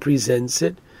Korach presents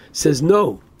it, says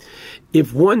no.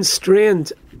 If one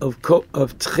strand of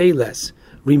tcheles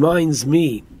reminds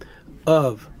me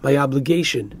of my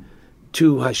obligation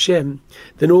to Hashem,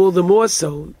 then all the more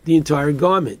so the entire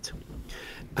garment.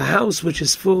 A house which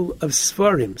is full of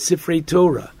Sfarim, Sifrei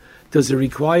Torah, does it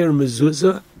require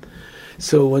mezuzah?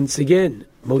 So once again,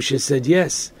 Moshe said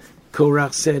yes.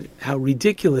 Korach said, how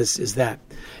ridiculous is that?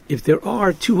 If there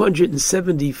are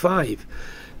 275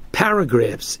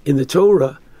 paragraphs in the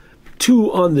Torah,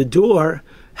 2 on the door,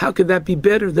 how could that be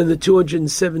better than the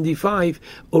 275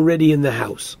 already in the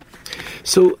house?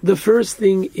 So the first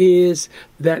thing is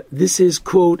that this is,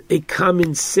 quote, a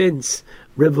common sense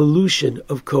revolution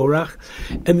of Korach,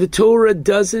 and the Torah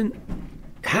doesn't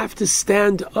have to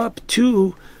stand up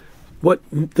to what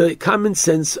the common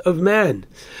sense of man.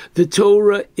 The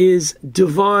Torah is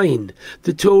divine.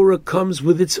 The Torah comes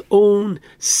with its own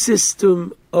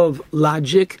system of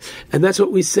logic, and that's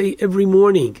what we say every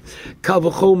morning. Kal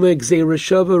v'chomer gzeira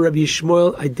shava, Rabbi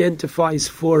Yishmael identifies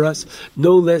for us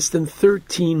no less than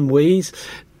 13 ways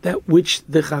that which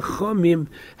the Chachamim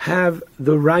have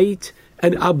the right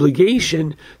an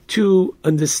obligation to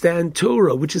understand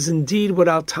Torah, which is indeed what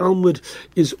our Talmud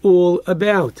is all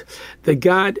about. That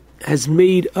God has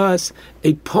made us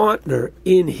a partner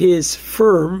in His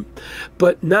firm,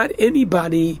 but not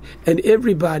anybody and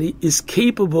everybody is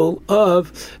capable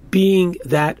of being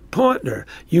that partner.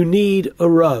 You need a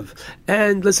Rav.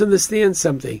 And let's understand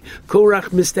something.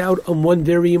 Korach missed out on one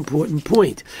very important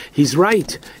point. He's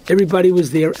right. Everybody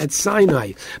was there at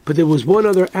Sinai. But there was one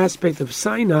other aspect of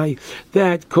Sinai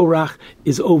that Korach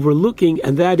is overlooking,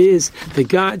 and that is that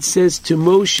God says to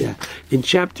Moshe in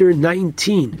chapter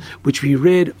 19, which we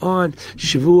read on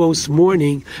Shavuos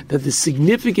morning, that the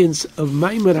significance of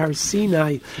Maimad Har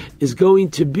Sinai is going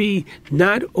to be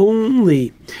not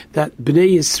only that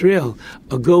Bnei Yisrael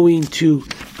are going to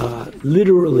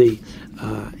literally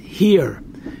hear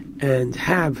and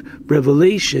have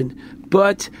revelation,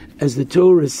 but as the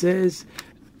Torah says,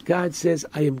 God says,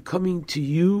 I am coming to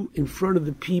you in front of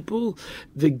the people,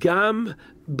 v'gam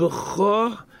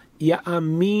b'cho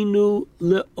ya'aminu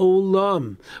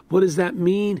le'olam. What does that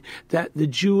mean? That the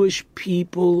Jewish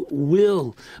people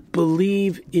will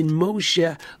believe in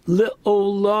Moshe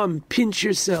le'olam. Pinch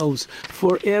yourselves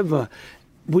forever.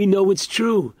 We know it's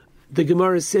true. The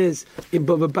Gemara says in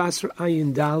Bava Basra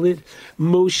Ayin Dalid,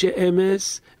 Moshe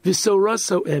emes,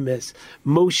 v'soraso emes.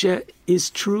 Moshe is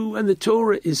true and the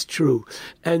Torah is true.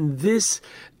 And this,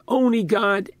 only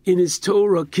God in His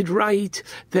Torah could write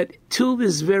that till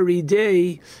this very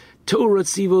day, Torah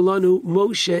Tzivolanu,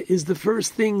 Moshe is the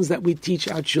first things that we teach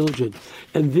our children.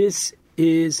 And this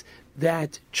is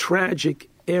that tragic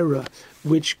error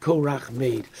which Korach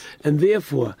made. And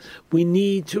therefore, we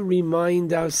need to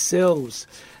remind ourselves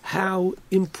how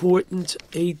important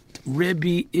a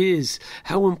Rebbe is,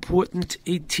 how important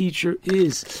a teacher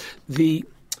is. The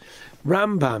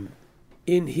Rambam,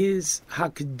 in his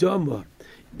Hakdama,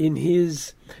 in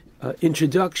his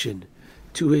introduction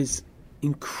to his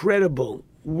incredible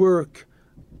work,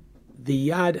 the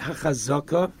Yad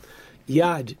HaChazaka,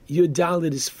 Yad, Yud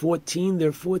Dalet is 14. There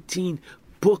are 14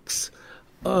 books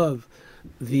of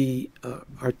the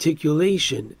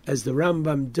articulation, as the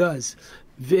Rambam does,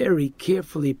 very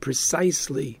carefully,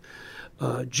 precisely,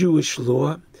 Jewish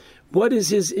law. What is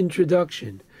his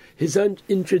introduction? His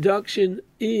introduction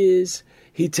is,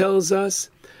 he tells us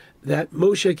that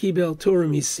Moshe Kibel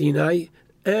Torah Sinai,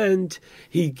 and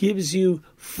he gives you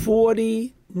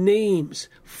 40 names,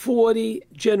 40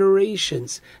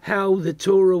 generations, how the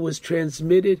Torah was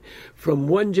transmitted from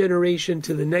one generation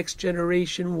to the next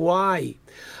generation. Why?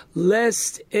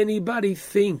 Lest anybody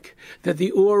think that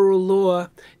the oral law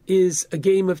is a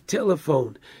game of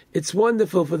telephone. It's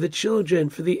wonderful for the children,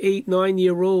 for the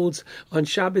 8-9-year-olds on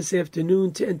Shabbos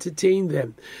afternoon to entertain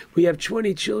them. We have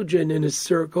 20 children in a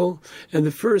circle, and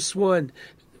the first one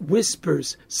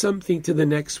whispers something to the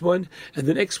next one, and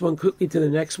the next one quickly to the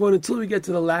next one, until we get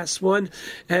to the last one,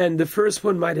 and the first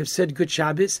one might have said Good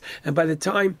Shabbos, and by the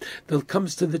time it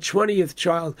comes to the 20th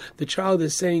child, the child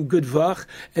is saying Good Vach,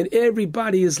 and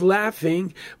everybody is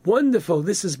laughing. Wonderful.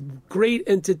 This is great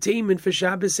entertainment for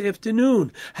Shabbos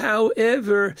afternoon.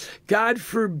 However, God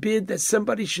forbid that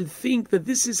somebody should think that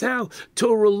this is how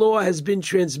Torah law has been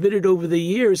transmitted over the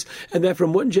years, and that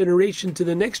from one generation to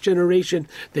the next generation,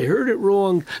 they heard it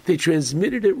wrong, they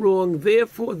transmitted it wrong.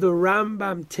 Therefore, the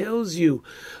Rambam tells you,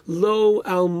 Lo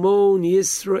Almon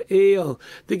Yisrael.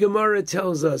 The Gemara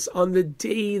tells us, on the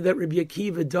day that Rabbi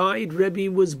Akiva died,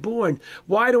 Rebbe was born.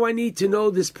 Why do I need to know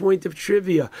this point of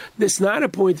trivia? It's not a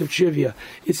point of trivia.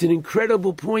 It's an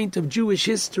incredible point of Jewish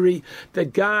history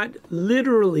that God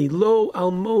literally, Lo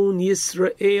Almon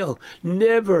Yisrael,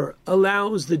 never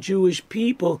allows the Jewish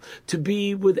people to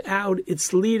be without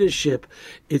its leadership,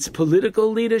 its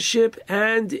political leadership,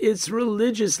 and its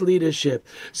religious leadership,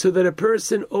 so that a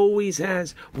person always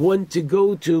has one to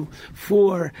go to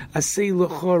for a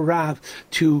Seiluch Rav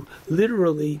to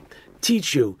literally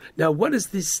teach you. Now, what is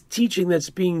this teaching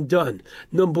that's being done?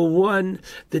 Number one,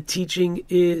 the teaching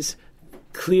is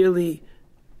clearly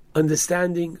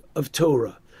understanding of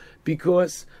Torah,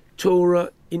 because Torah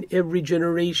in every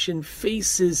generation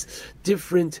faces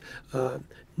different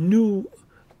new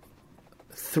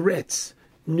threats,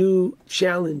 new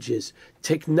challenges,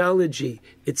 technology,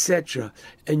 etc.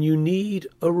 And you need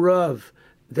a Rav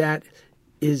that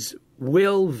is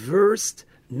well versed,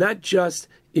 not just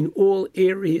in all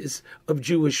areas of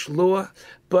Jewish law,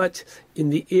 but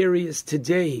in the areas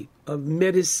today of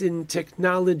medicine,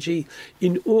 technology,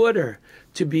 in order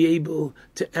to be able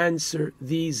to answer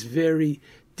these very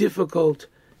difficult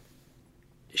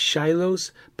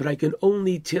shilos. But I can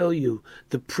only tell you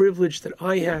the privilege that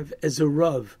I have as a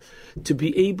Rav to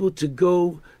be able to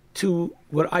go to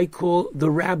what I call the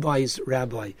rabbi's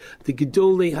rabbi, the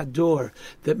Gedolei Hador,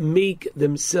 that make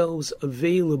themselves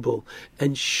available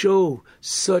and show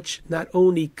such not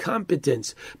only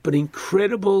competence, but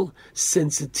incredible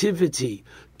sensitivity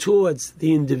towards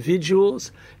the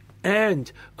individuals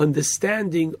and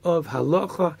understanding of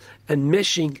halacha and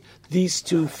meshing these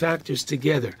two factors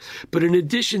together. But in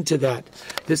addition to that,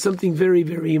 there's something very,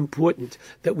 very important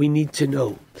that we need to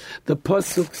know. The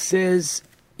Pasuk says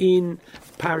in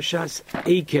Parshas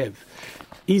Eikev,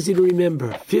 easy to remember,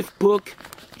 5th book,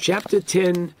 chapter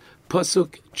 10,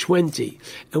 Pasuk 20.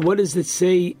 And what does it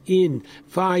say in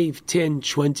 5, 10,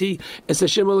 20? Es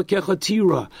Hashem Elokecha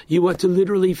Tira. You are to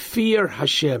literally fear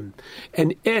Hashem.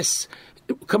 And Es,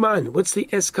 come on, what's the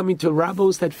S coming to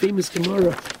Rabos, that famous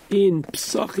Gemara in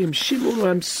Psachim, Shimon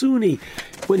Ramsuni,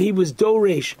 when he was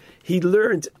Doresh, he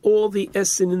learned all the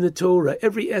S in the Torah.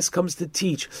 Every S comes to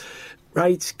teach.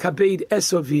 Right? Kabed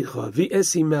es ovicha, vi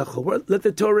es imecha. Let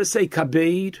the Torah say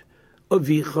kabed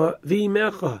ovicha vi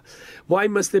imecha. Why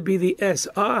must there be the S?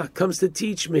 Comes to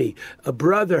teach me. A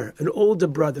brother, an older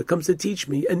brother, comes to teach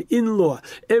me. An in-law.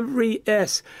 Every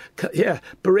S.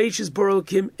 Bereshis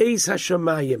Barokim, Eis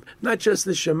HaShamayim. Not just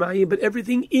the Shamayim, but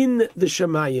everything in the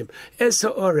Shamayim. Es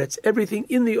HaOretz. Everything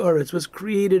in the Oretz was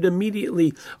created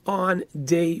immediately on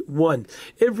day one.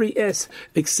 Every S,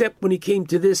 except when he came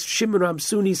to this, Shimon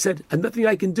Ramsuni said, nothing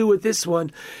I can do with this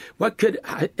one. What could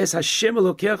Es Hashem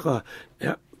Elokecha?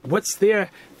 What's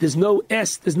there? There's no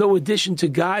S, there's no addition to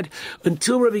God,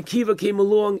 until Rabbi Kiva came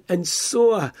along and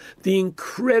saw the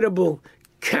incredible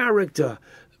character,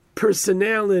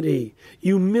 personality,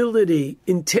 humility,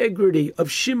 integrity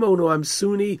of Shimon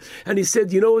Ramsuni, and he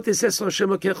said, you know what this Es Hashem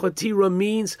Elokecha Tira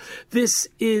means? This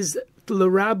is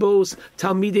L'Rabos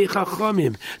Talmidei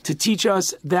Chachamim, to teach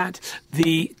us that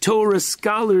the Torah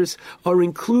scholars are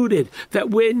included, that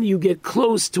when you get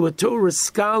close to a Torah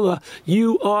scholar,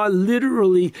 you are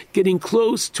literally getting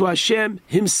close to Hashem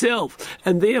himself,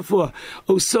 and therefore,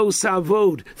 Oso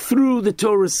Savod, through the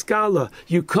Torah scholar,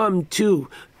 you come to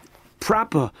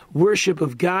proper worship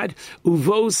of God,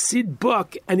 uvos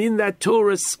sidbuk, and in that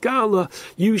Torah scholar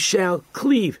you shall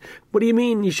cleave. What do you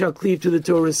mean you shall cleave to the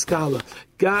Torah scholar?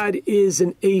 God is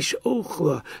an eish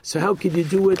ochla, so how could you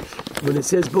do it when it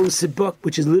says bo sidbuk,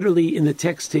 which is literally in the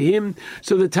text to him?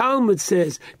 So the Talmud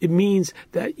says it means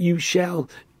that you shall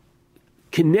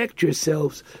connect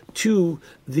yourselves to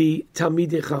the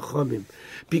Talmidei Chachamim,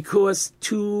 because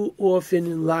too often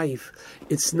in life,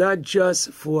 it's not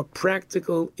just for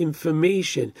practical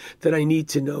information that I need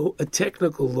to know, a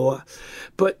technical law,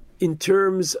 but in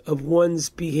terms of one's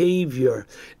behavior.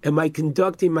 Am I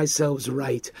conducting myself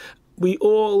right? We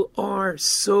all are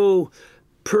so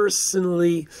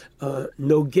personally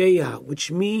nogeya, which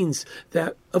means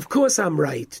that, of course I'm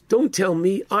right. Don't tell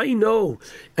me, I know.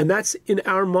 And that's in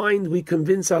our mind, we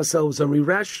convince ourselves and we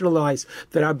rationalize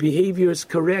that our behavior is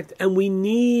correct, and we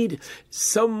need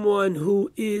someone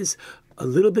who is a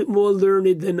little bit more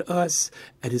learned than us,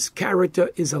 and his character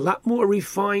is a lot more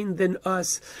refined than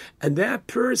us, and that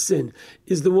person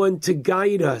is the one to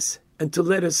guide us and to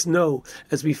let us know,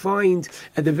 as we find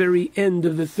at the very end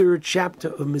of the 3rd chapter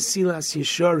of Mesilas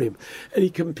Yesharim. And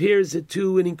he compares it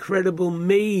to an incredible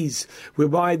maze,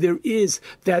 whereby there is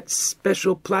that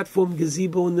special platform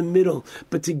gazebo in the middle.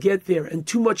 But to get there, and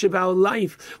too much of our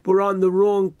life, we're on the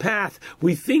wrong path.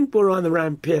 We think we're on the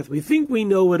right path. We think we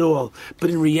know it all.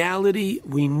 But in reality,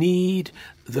 we need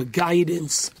the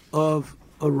guidance of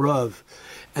a Rav.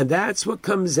 And that's what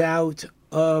comes out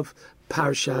of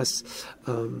Parshas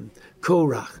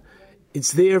Korach.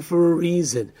 It's there for a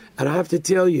reason. And I have to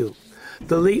tell you,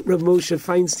 the late Rav Moshe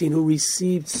Feinstein, who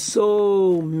received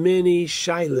so many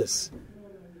shilas,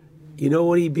 you know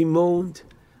what he bemoaned?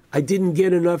 I didn't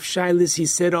get enough shilas, he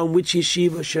said, on which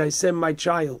yeshiva should I send my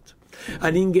child?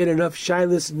 I didn't get enough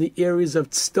shilas in the areas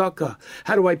of tzedakah.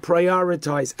 How do I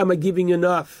prioritize? Am I giving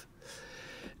enough?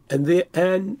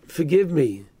 And forgive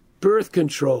me, birth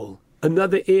control,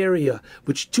 another area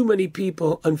which too many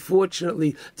people,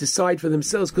 unfortunately, decide for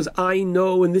themselves, because I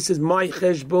know, and this is my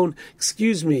cheshbon,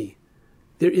 excuse me,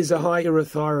 there is a higher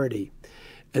authority.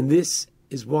 And this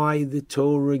is why the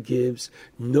Torah gives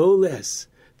no less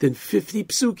than 50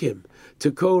 psukim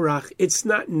to Korach. It's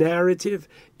not narrative,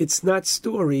 it's not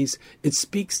stories, it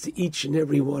speaks to each and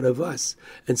every one of us,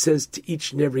 and says to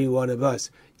each and every one of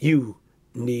us, you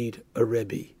need a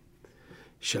Rebbe.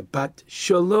 Shabbat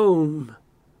Shalom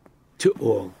to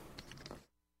all.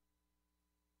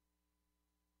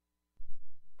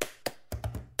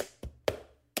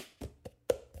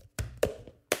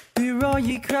 Biro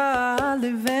yikra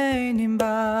levenim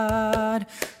bad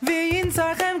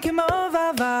V'yinsarchem kemo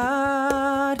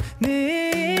vavad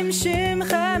Nim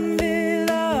shimchem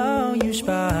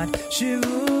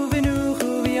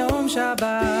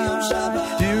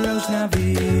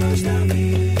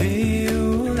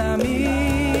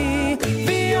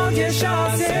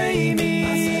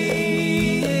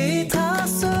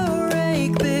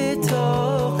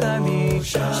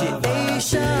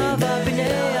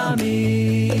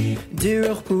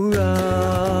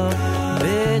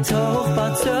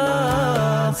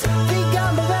טוב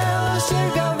וגם בבל אשר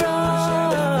גברה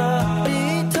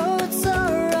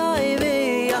בתוצרי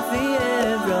ויפי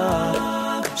עברה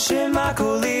שמע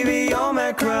קולי ביום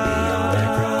אקרא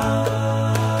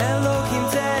אלוקים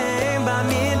תן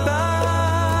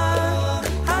במדבר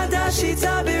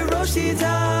הדשיתה בראש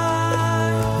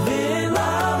תיתן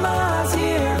ולמה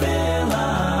תיר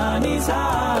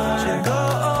ולניזהר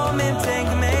שגאומם תן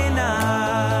גמינה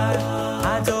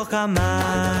הדוח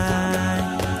המים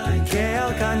כאל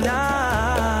קנה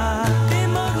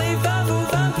במוג לבב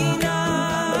ובמגינה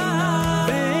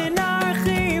ונרחיב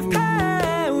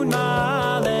פעון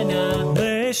מעלנה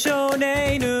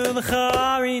לשוננו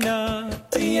לחרינה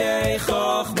תהיה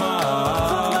חוכמה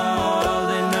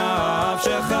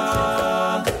לנפשך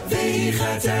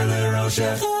ויחתה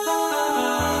לראשך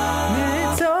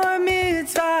מצור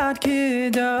מצוות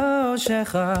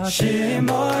קדושך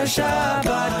שמור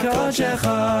שבת קודשך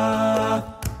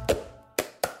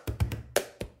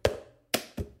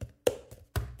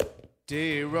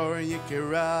Diror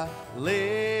Yikira,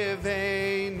 Livenim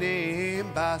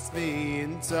Basmi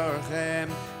in Zorchem,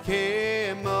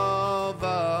 Kimovavas.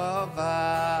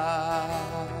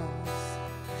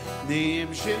 Nim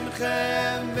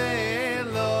Shinchem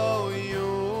Velo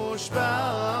Yushba,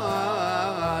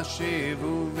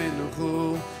 Shivu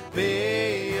Vinuchu,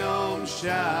 Beyom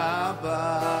Shabbos.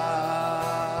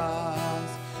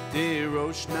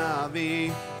 Dirosh Navi,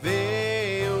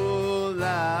 Veulami,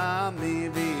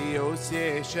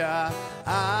 Yesha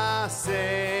Aseimi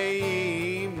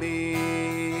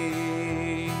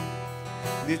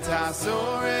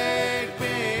Nitasorek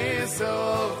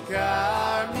Besov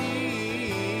Karmi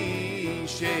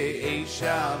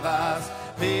She'eshavas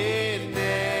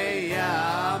B'nei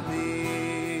Yamim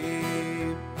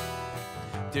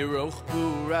Diroch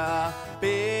Pura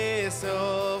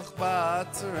Besov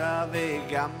Batra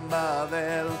V'gam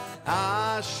Bavel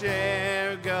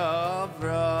Asher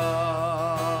Gavra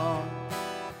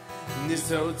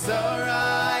Nisot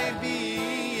Zorai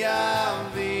B'yam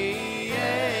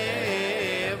V'yev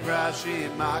Rashi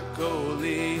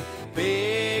Makoli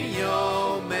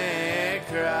B'yom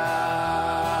Ekra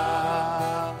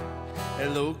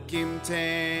Elokim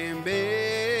Tem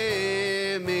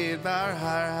B'midbar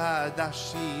Har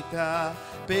Hadashita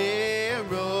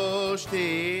B'rosh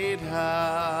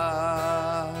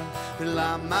Tidhar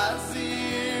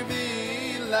V'lamazir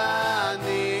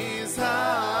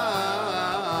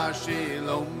V'lanizhar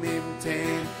Shilomim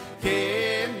Tem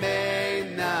Kemei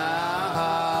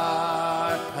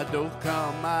Nahar Hadok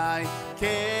Kamai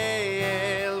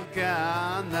Ke'el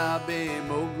Kana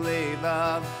B'mog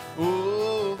Levav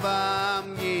Uvam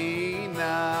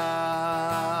Yina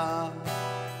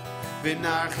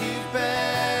V'narchiv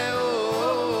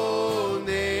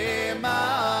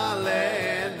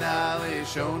Be'onemalena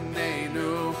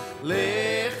Lishonenu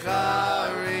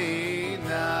Lecharina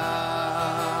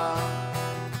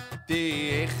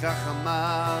Chachama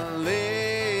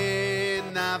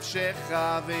lenafshecha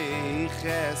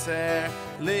v'cheser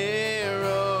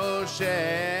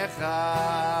l'roshecha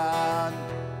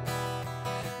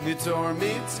Nitzor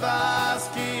mitzvahs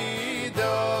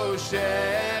kidoshecha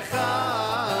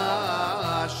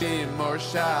Shimor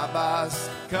Shabbos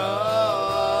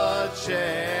kodshecha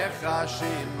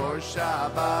Shimor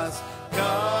Shabbos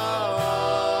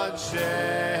kodshecha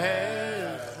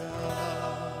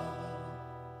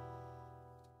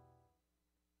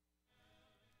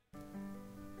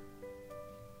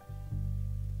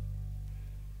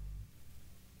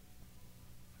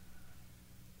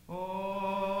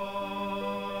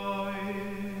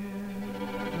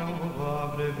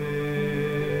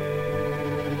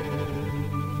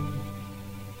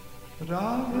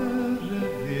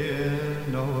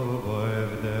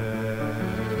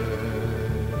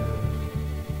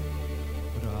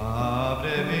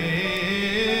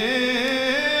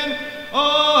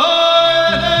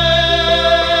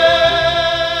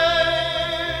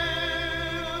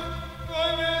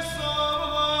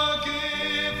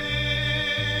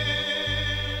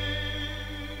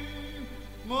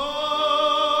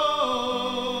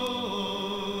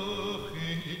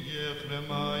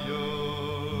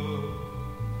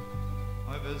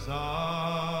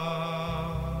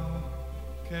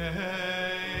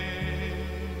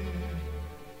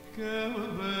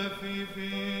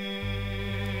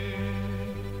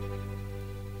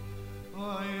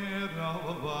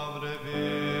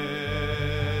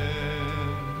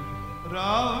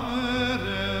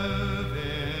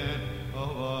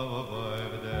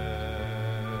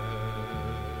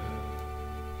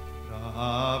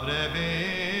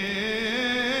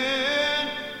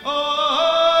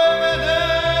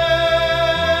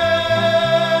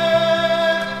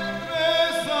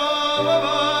Baba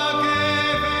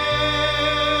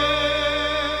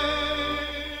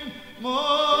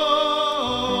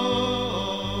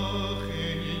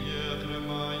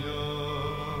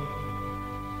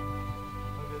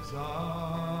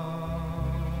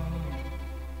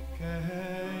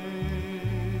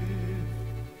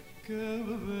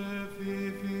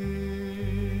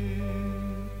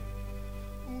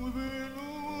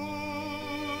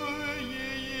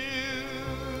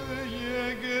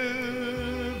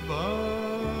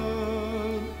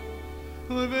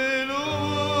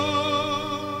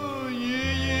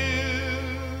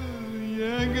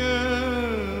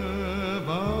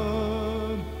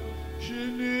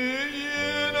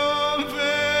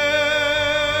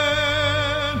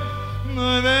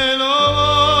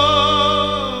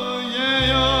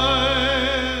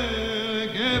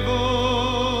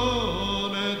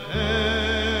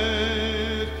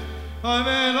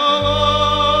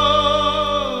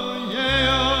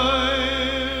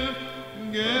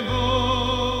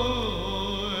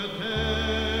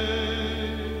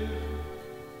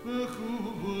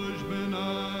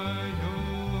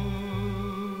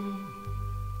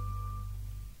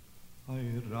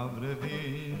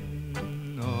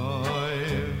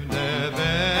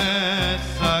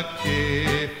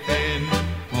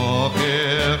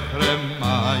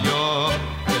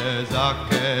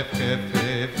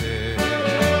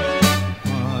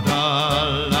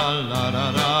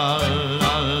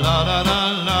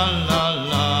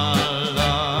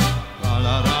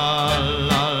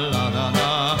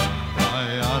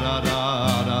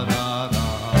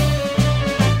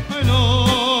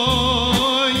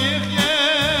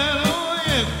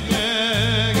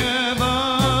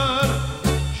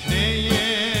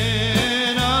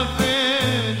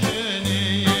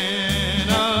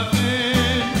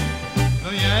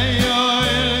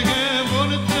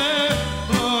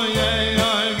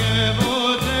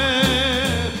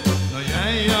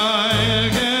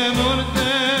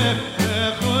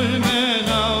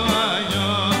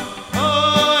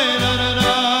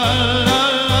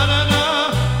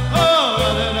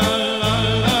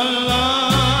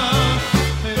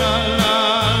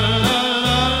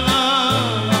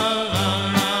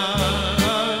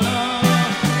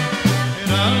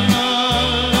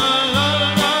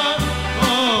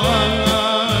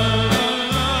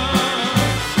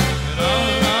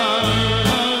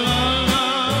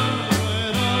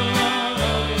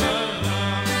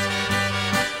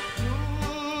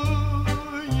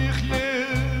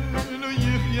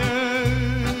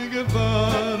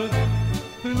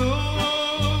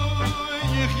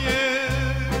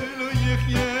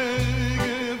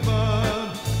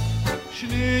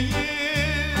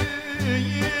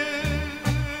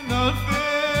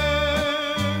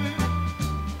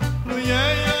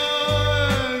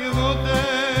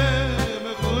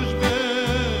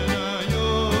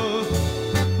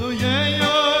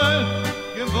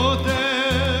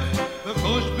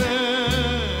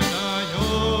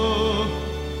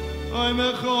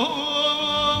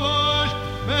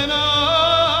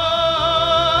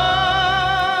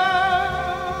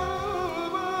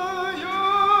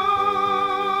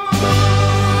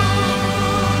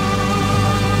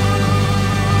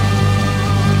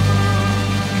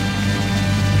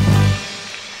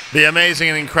The amazing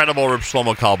and incredible Reb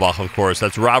Shlomo Kalbach, of course.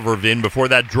 That's Rav Ravin. Before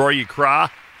that, Dror Yikra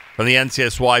from the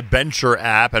NCSY Bencher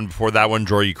app. And before that one,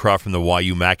 Dror Yikra from the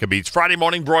YU Maccabees. Friday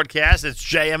morning broadcast. It's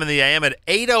JM in the AM. At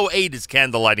 8:08 is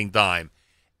candlelighting time.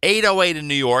 8:08 in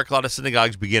New York. A lot of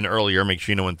synagogues begin earlier. Make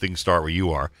sure you know when things start where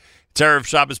you are. It's Erev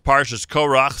Shabbos Parshas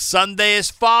Korach. Sunday is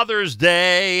Father's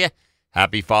Day.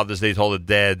 Happy Father's Day to all the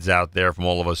dads out there from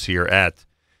all of us here at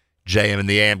JM in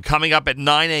the AM. Coming up at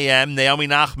 9 a.m., Naomi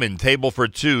Nachman, Table for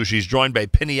Two. She's joined by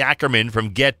Penny Ackerman from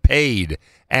Get Paid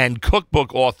and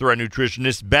cookbook author and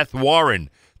nutritionist Beth Warren.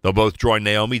 They'll both join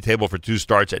Naomi. Table for Two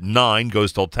starts at 9,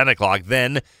 goes till 10 o'clock.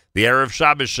 Then the Erev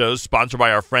Shabbos shows, sponsored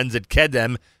by our friends at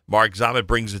Kedem. Mark Zamet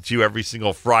brings it to you every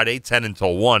single Friday, 10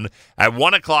 until 1. At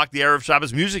 1 o'clock, the Erev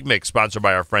Shabbos Music Mix, sponsored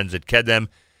by our friends at Kedem.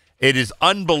 It is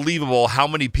unbelievable how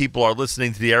many people are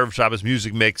listening to the Erev Shabbos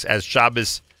Music Mix as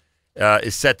Shabbos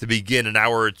is set to begin an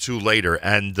hour or two later,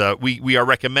 and we are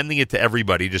recommending it to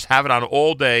everybody. Just have it on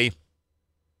all day.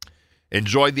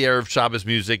 Enjoy the Erev Shabbos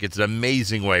music. It's an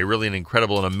amazing way, really an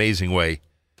incredible and amazing way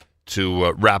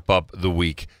to wrap up the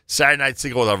week. Saturday night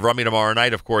single with Avrami tomorrow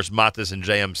night. Of course, Matis and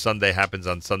JM Sunday happens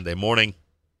on Sunday morning.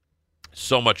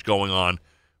 So much going on.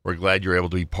 We're glad you're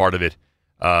able to be part of it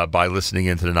by listening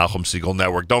into the Nachum Segal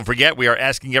Network. Don't forget, we are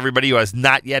asking everybody who has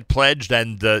not yet pledged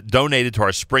and donated to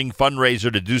our spring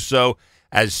fundraiser to do so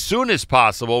as soon as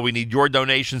possible. We need your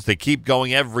donations to keep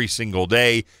going every single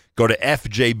day. Go to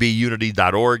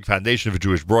fjbunity.org, Foundation for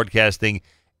Jewish Broadcasting,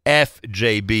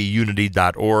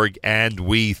 fjbunity.org, and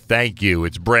we thank you.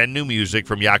 It's brand new music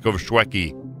from Yaakov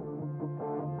Shweki.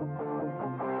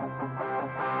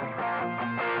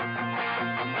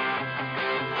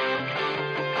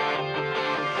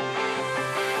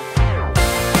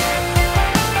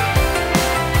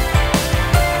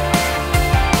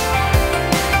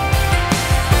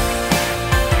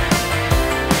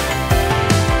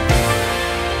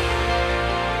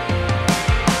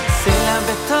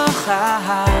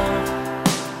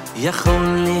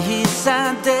 יכול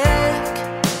להיסדק,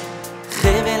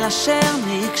 חבל אשר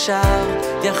נקשר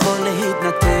יכול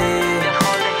להתנתק.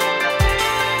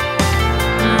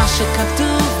 מה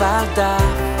שכתוב על דף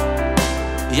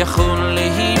יכול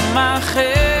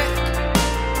להימחק,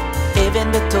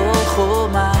 אבן בתוך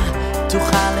חומה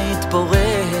תוכל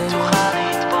להתפורר,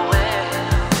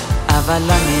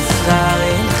 אבל עם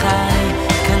ישראל חי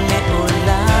כאן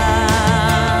לעולם.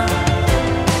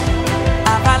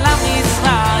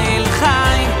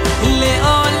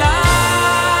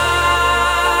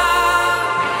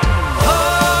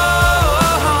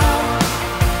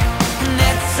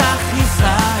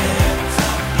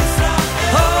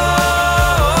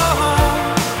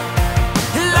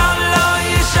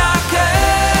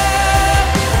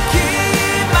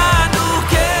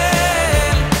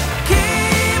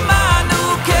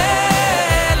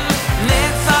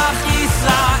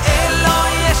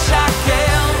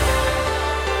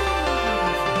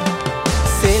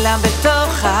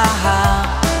 בתוך ההר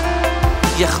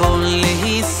יכול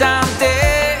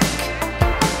להיסדק,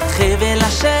 חבל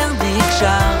אשר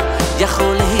נקשר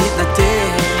יכול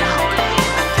להתנתק,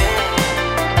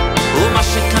 ומה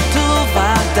שכתוב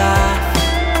על דף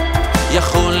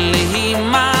יכול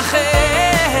להימחק,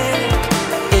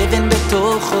 אבן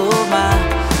בתוך חומה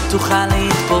תוכל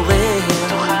להתפורר,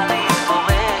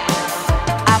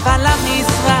 אבל עם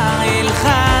ישראל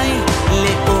חי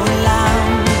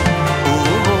לעולם.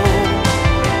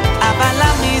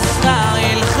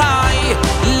 ישראל חי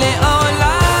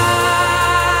לעולם.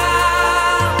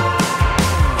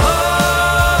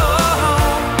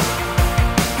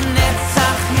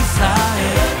 נצח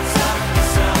ישראל,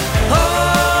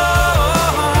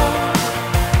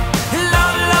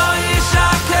 לא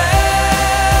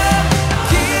ישקר,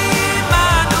 כי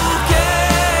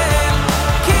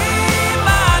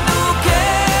עמנו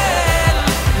כן,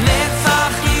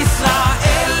 נצח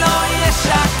ישראל לא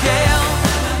ישקר.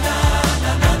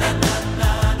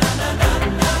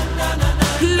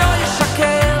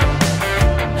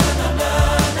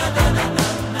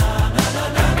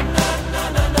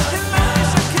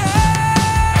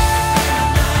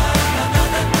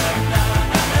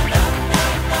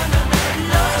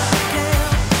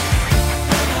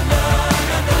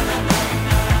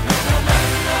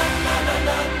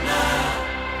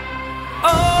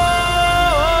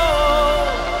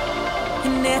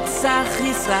 נצח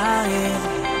ישראל,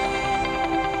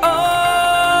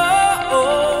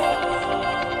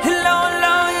 לא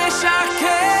ישקר.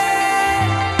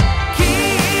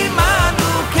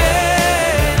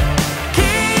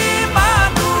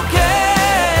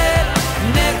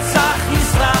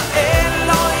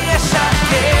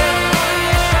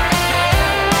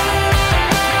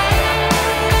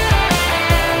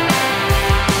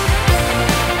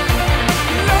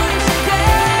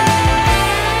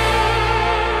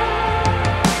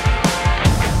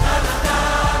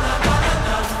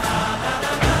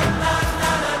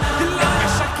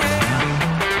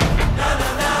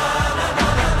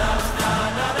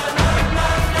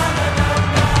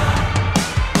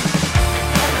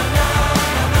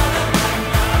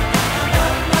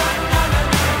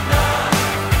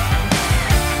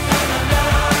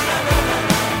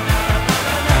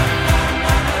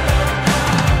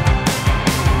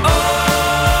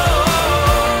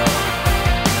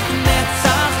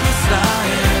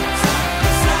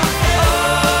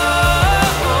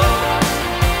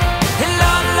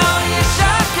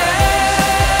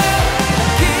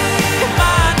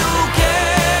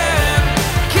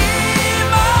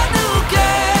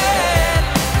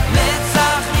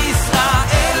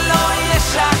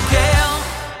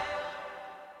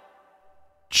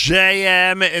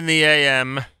 JM in the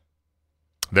AM.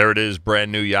 There it is,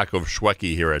 brand new Yaakov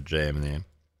Shweki here at JM in the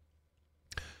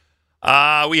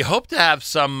AM. We hope to have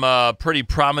some pretty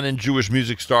prominent Jewish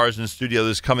music stars in the studio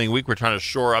this coming week. We're trying to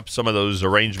shore up some of those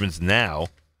arrangements now.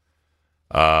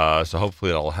 So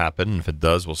hopefully it'll happen. If it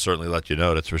does, we'll certainly let you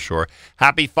know, that's for sure.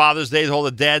 Happy Father's Day to all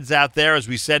the dads out there. As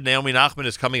we said, Naomi Nachman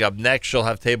is coming up next. She'll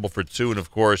have Table for Two, and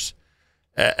of course,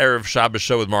 Erev Shabbos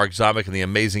show with Mark Zamek and the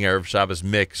amazing Erev Shabbos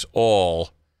mix, all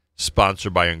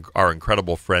sponsored by our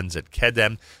incredible friends at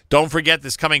Kedem. Don't forget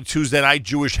this coming Tuesday night,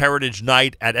 Jewish Heritage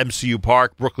Night at MCU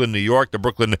Park, Brooklyn, New York. The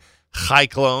Brooklyn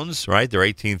Cyclones, right? Their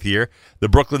 18th year. The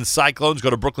Brooklyn Cyclones.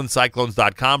 Go to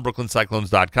brooklyncyclones.com,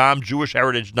 brooklyncyclones.com. Jewish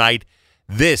Heritage Night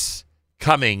this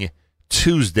coming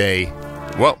Tuesday.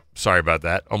 Well, sorry about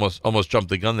that. Almost jumped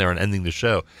the gun there on ending the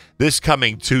show. This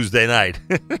coming Tuesday night.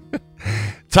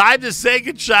 Time to say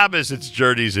good Shabbos. It's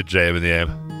Journeys at JM in the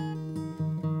AM.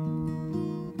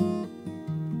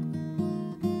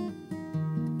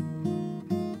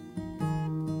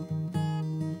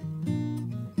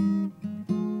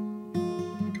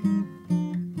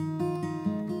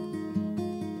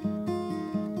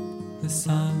 The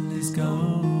sun is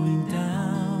going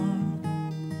down.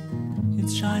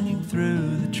 It's shining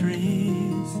through the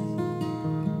trees.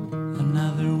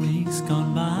 Another week's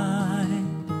gone by.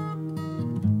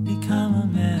 Become a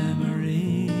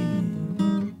memory.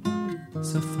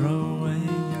 So throw away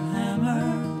your hammer.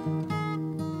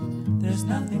 There's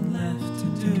nothing left to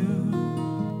do.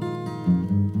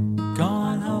 Go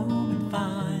on home and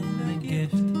find a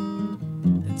gift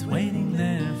that's waiting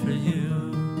there for you.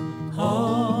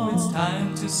 Oh, it's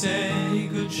time to say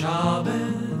good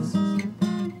Shabbos,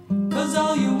 'cause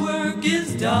all your work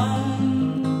is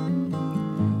done.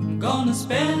 I'm gonna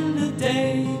spend a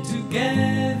day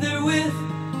together with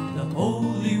the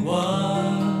Holy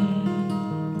One.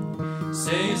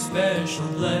 Say a special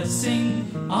blessing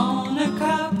on a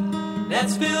cup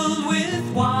that's filled with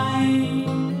wine.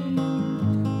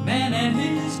 Man and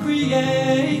his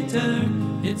creator,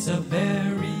 it's a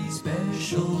very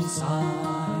special sign.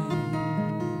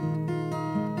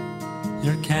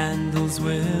 Your candles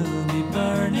will be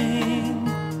burning.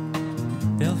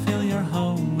 They'll fill your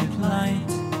home with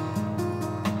light.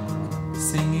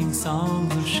 Singing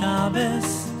songs of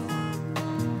Shabbos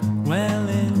well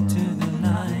into the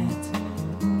night.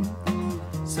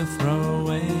 So throw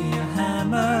away your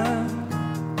hammer.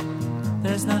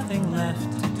 There's nothing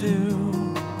left to do.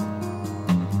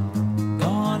 Go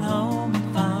on home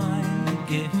and find a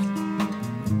gift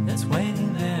that's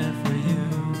waiting there for you.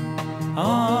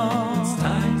 Oh, it's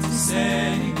time to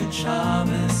say good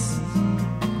Shabbos,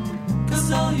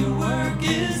 'cause all your work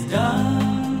is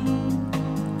done.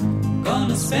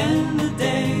 Gonna spend the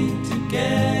day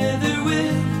together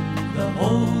with the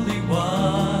Holy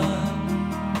One.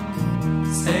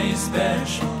 Say a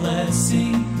special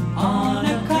blessing on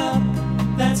a cup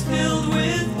that's filled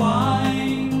with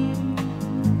wine.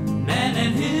 Man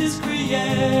and his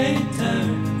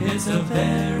creator is a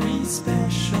very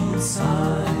special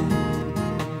sign.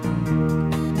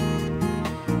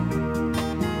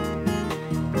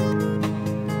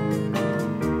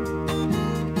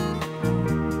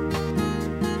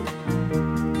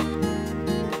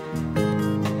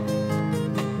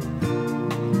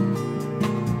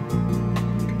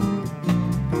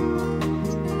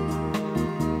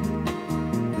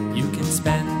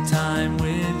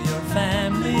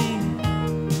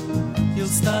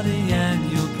 Study and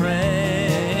you'll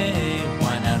pray.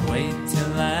 Why not wait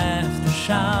till after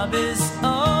Shabbos?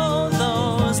 Oh,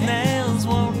 those nails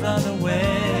won't run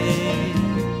away.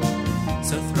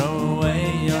 So throw away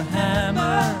your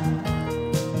hammer.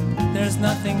 There's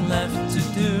nothing left to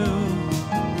do.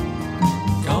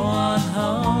 Go on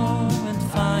home and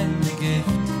find the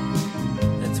gift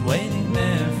that's waiting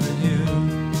there for you.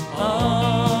 Oh,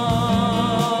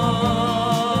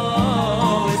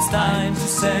 it's time to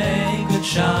say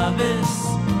Shabbos,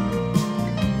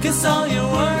 'cause all your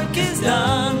work is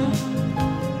done.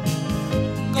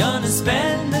 Gonna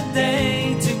spend the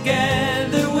day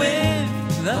together with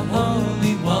the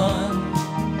Holy One.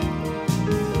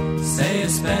 Say a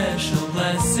special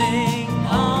blessing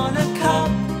on a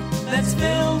cup that's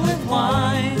filled with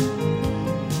wine.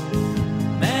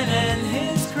 Man and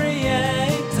his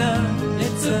creator,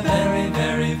 it's a very,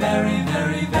 very, very,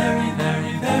 very, very,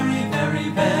 very, very, very,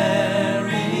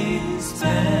 very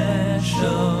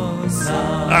special song.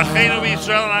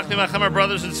 Our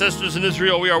brothers and sisters in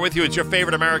Israel, we are with you. It's your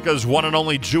favorite America's one and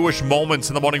only Jewish Moments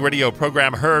in the Morning radio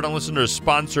program, heard on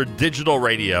listeners-sponsored digital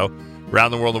radio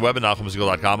around the world on the web at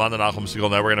NachumSegal.com, on the Nachum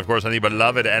Segal Network, and of course on the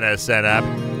beloved NSN app.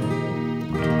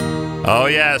 Oh,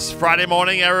 yes. Friday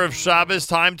morning, Erev Shabbos,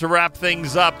 time to wrap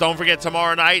things up. Don't forget,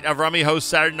 tomorrow night, Avrami hosts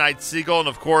Saturday Night Siegel, and,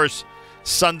 of course,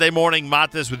 Sunday morning,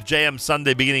 Matis with JM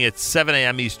Sunday beginning at 7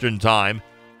 a.m. Eastern Time.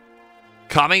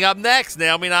 Coming up next,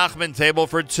 Naomi Nachman, Table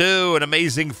for Two, an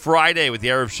amazing Friday with the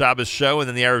Erev Shabbos show, and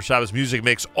then the Erev Shabbos music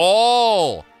mix,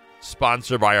 all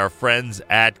sponsored by our friends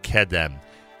at Kedem.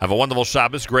 Have a wonderful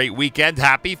Shabbos, great weekend.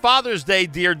 Happy Father's Day,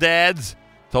 dear dads.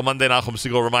 Till Monday, Nachum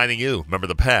Siegel reminding you, remember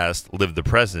the past, live the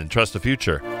present, trust the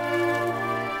future.